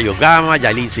estar los rayos gamma,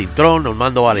 Yailin Cintrón,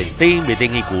 Normando Valentín,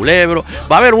 Vitín y Culebro.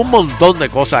 Va a haber un montón de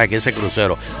cosas aquí en ese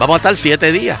crucero. Vamos a estar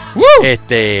 7 días.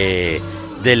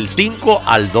 Del 5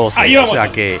 al 12. O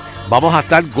sea que vamos a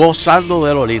estar gozando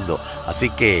de lo lindo.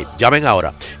 Así que llamen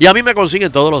ahora. Y a mí me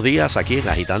consiguen todos los días aquí en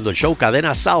Agitando el Show,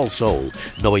 cadena Soul Soul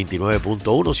 99.1,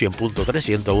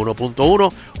 100.3,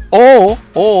 101.1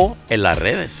 o en las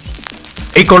redes.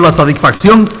 Y con la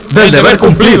satisfacción del deber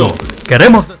cumplido,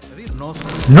 queremos despedirnos,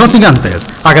 no sin antes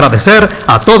agradecer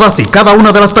a todas y cada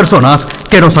una de las personas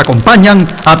que nos acompañan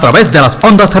a través de las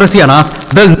ondas hercianas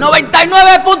del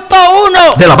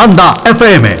 99.1 de la banda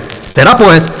FM. Será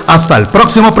pues hasta el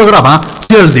próximo programa,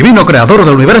 si el divino creador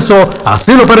del universo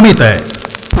así lo permite.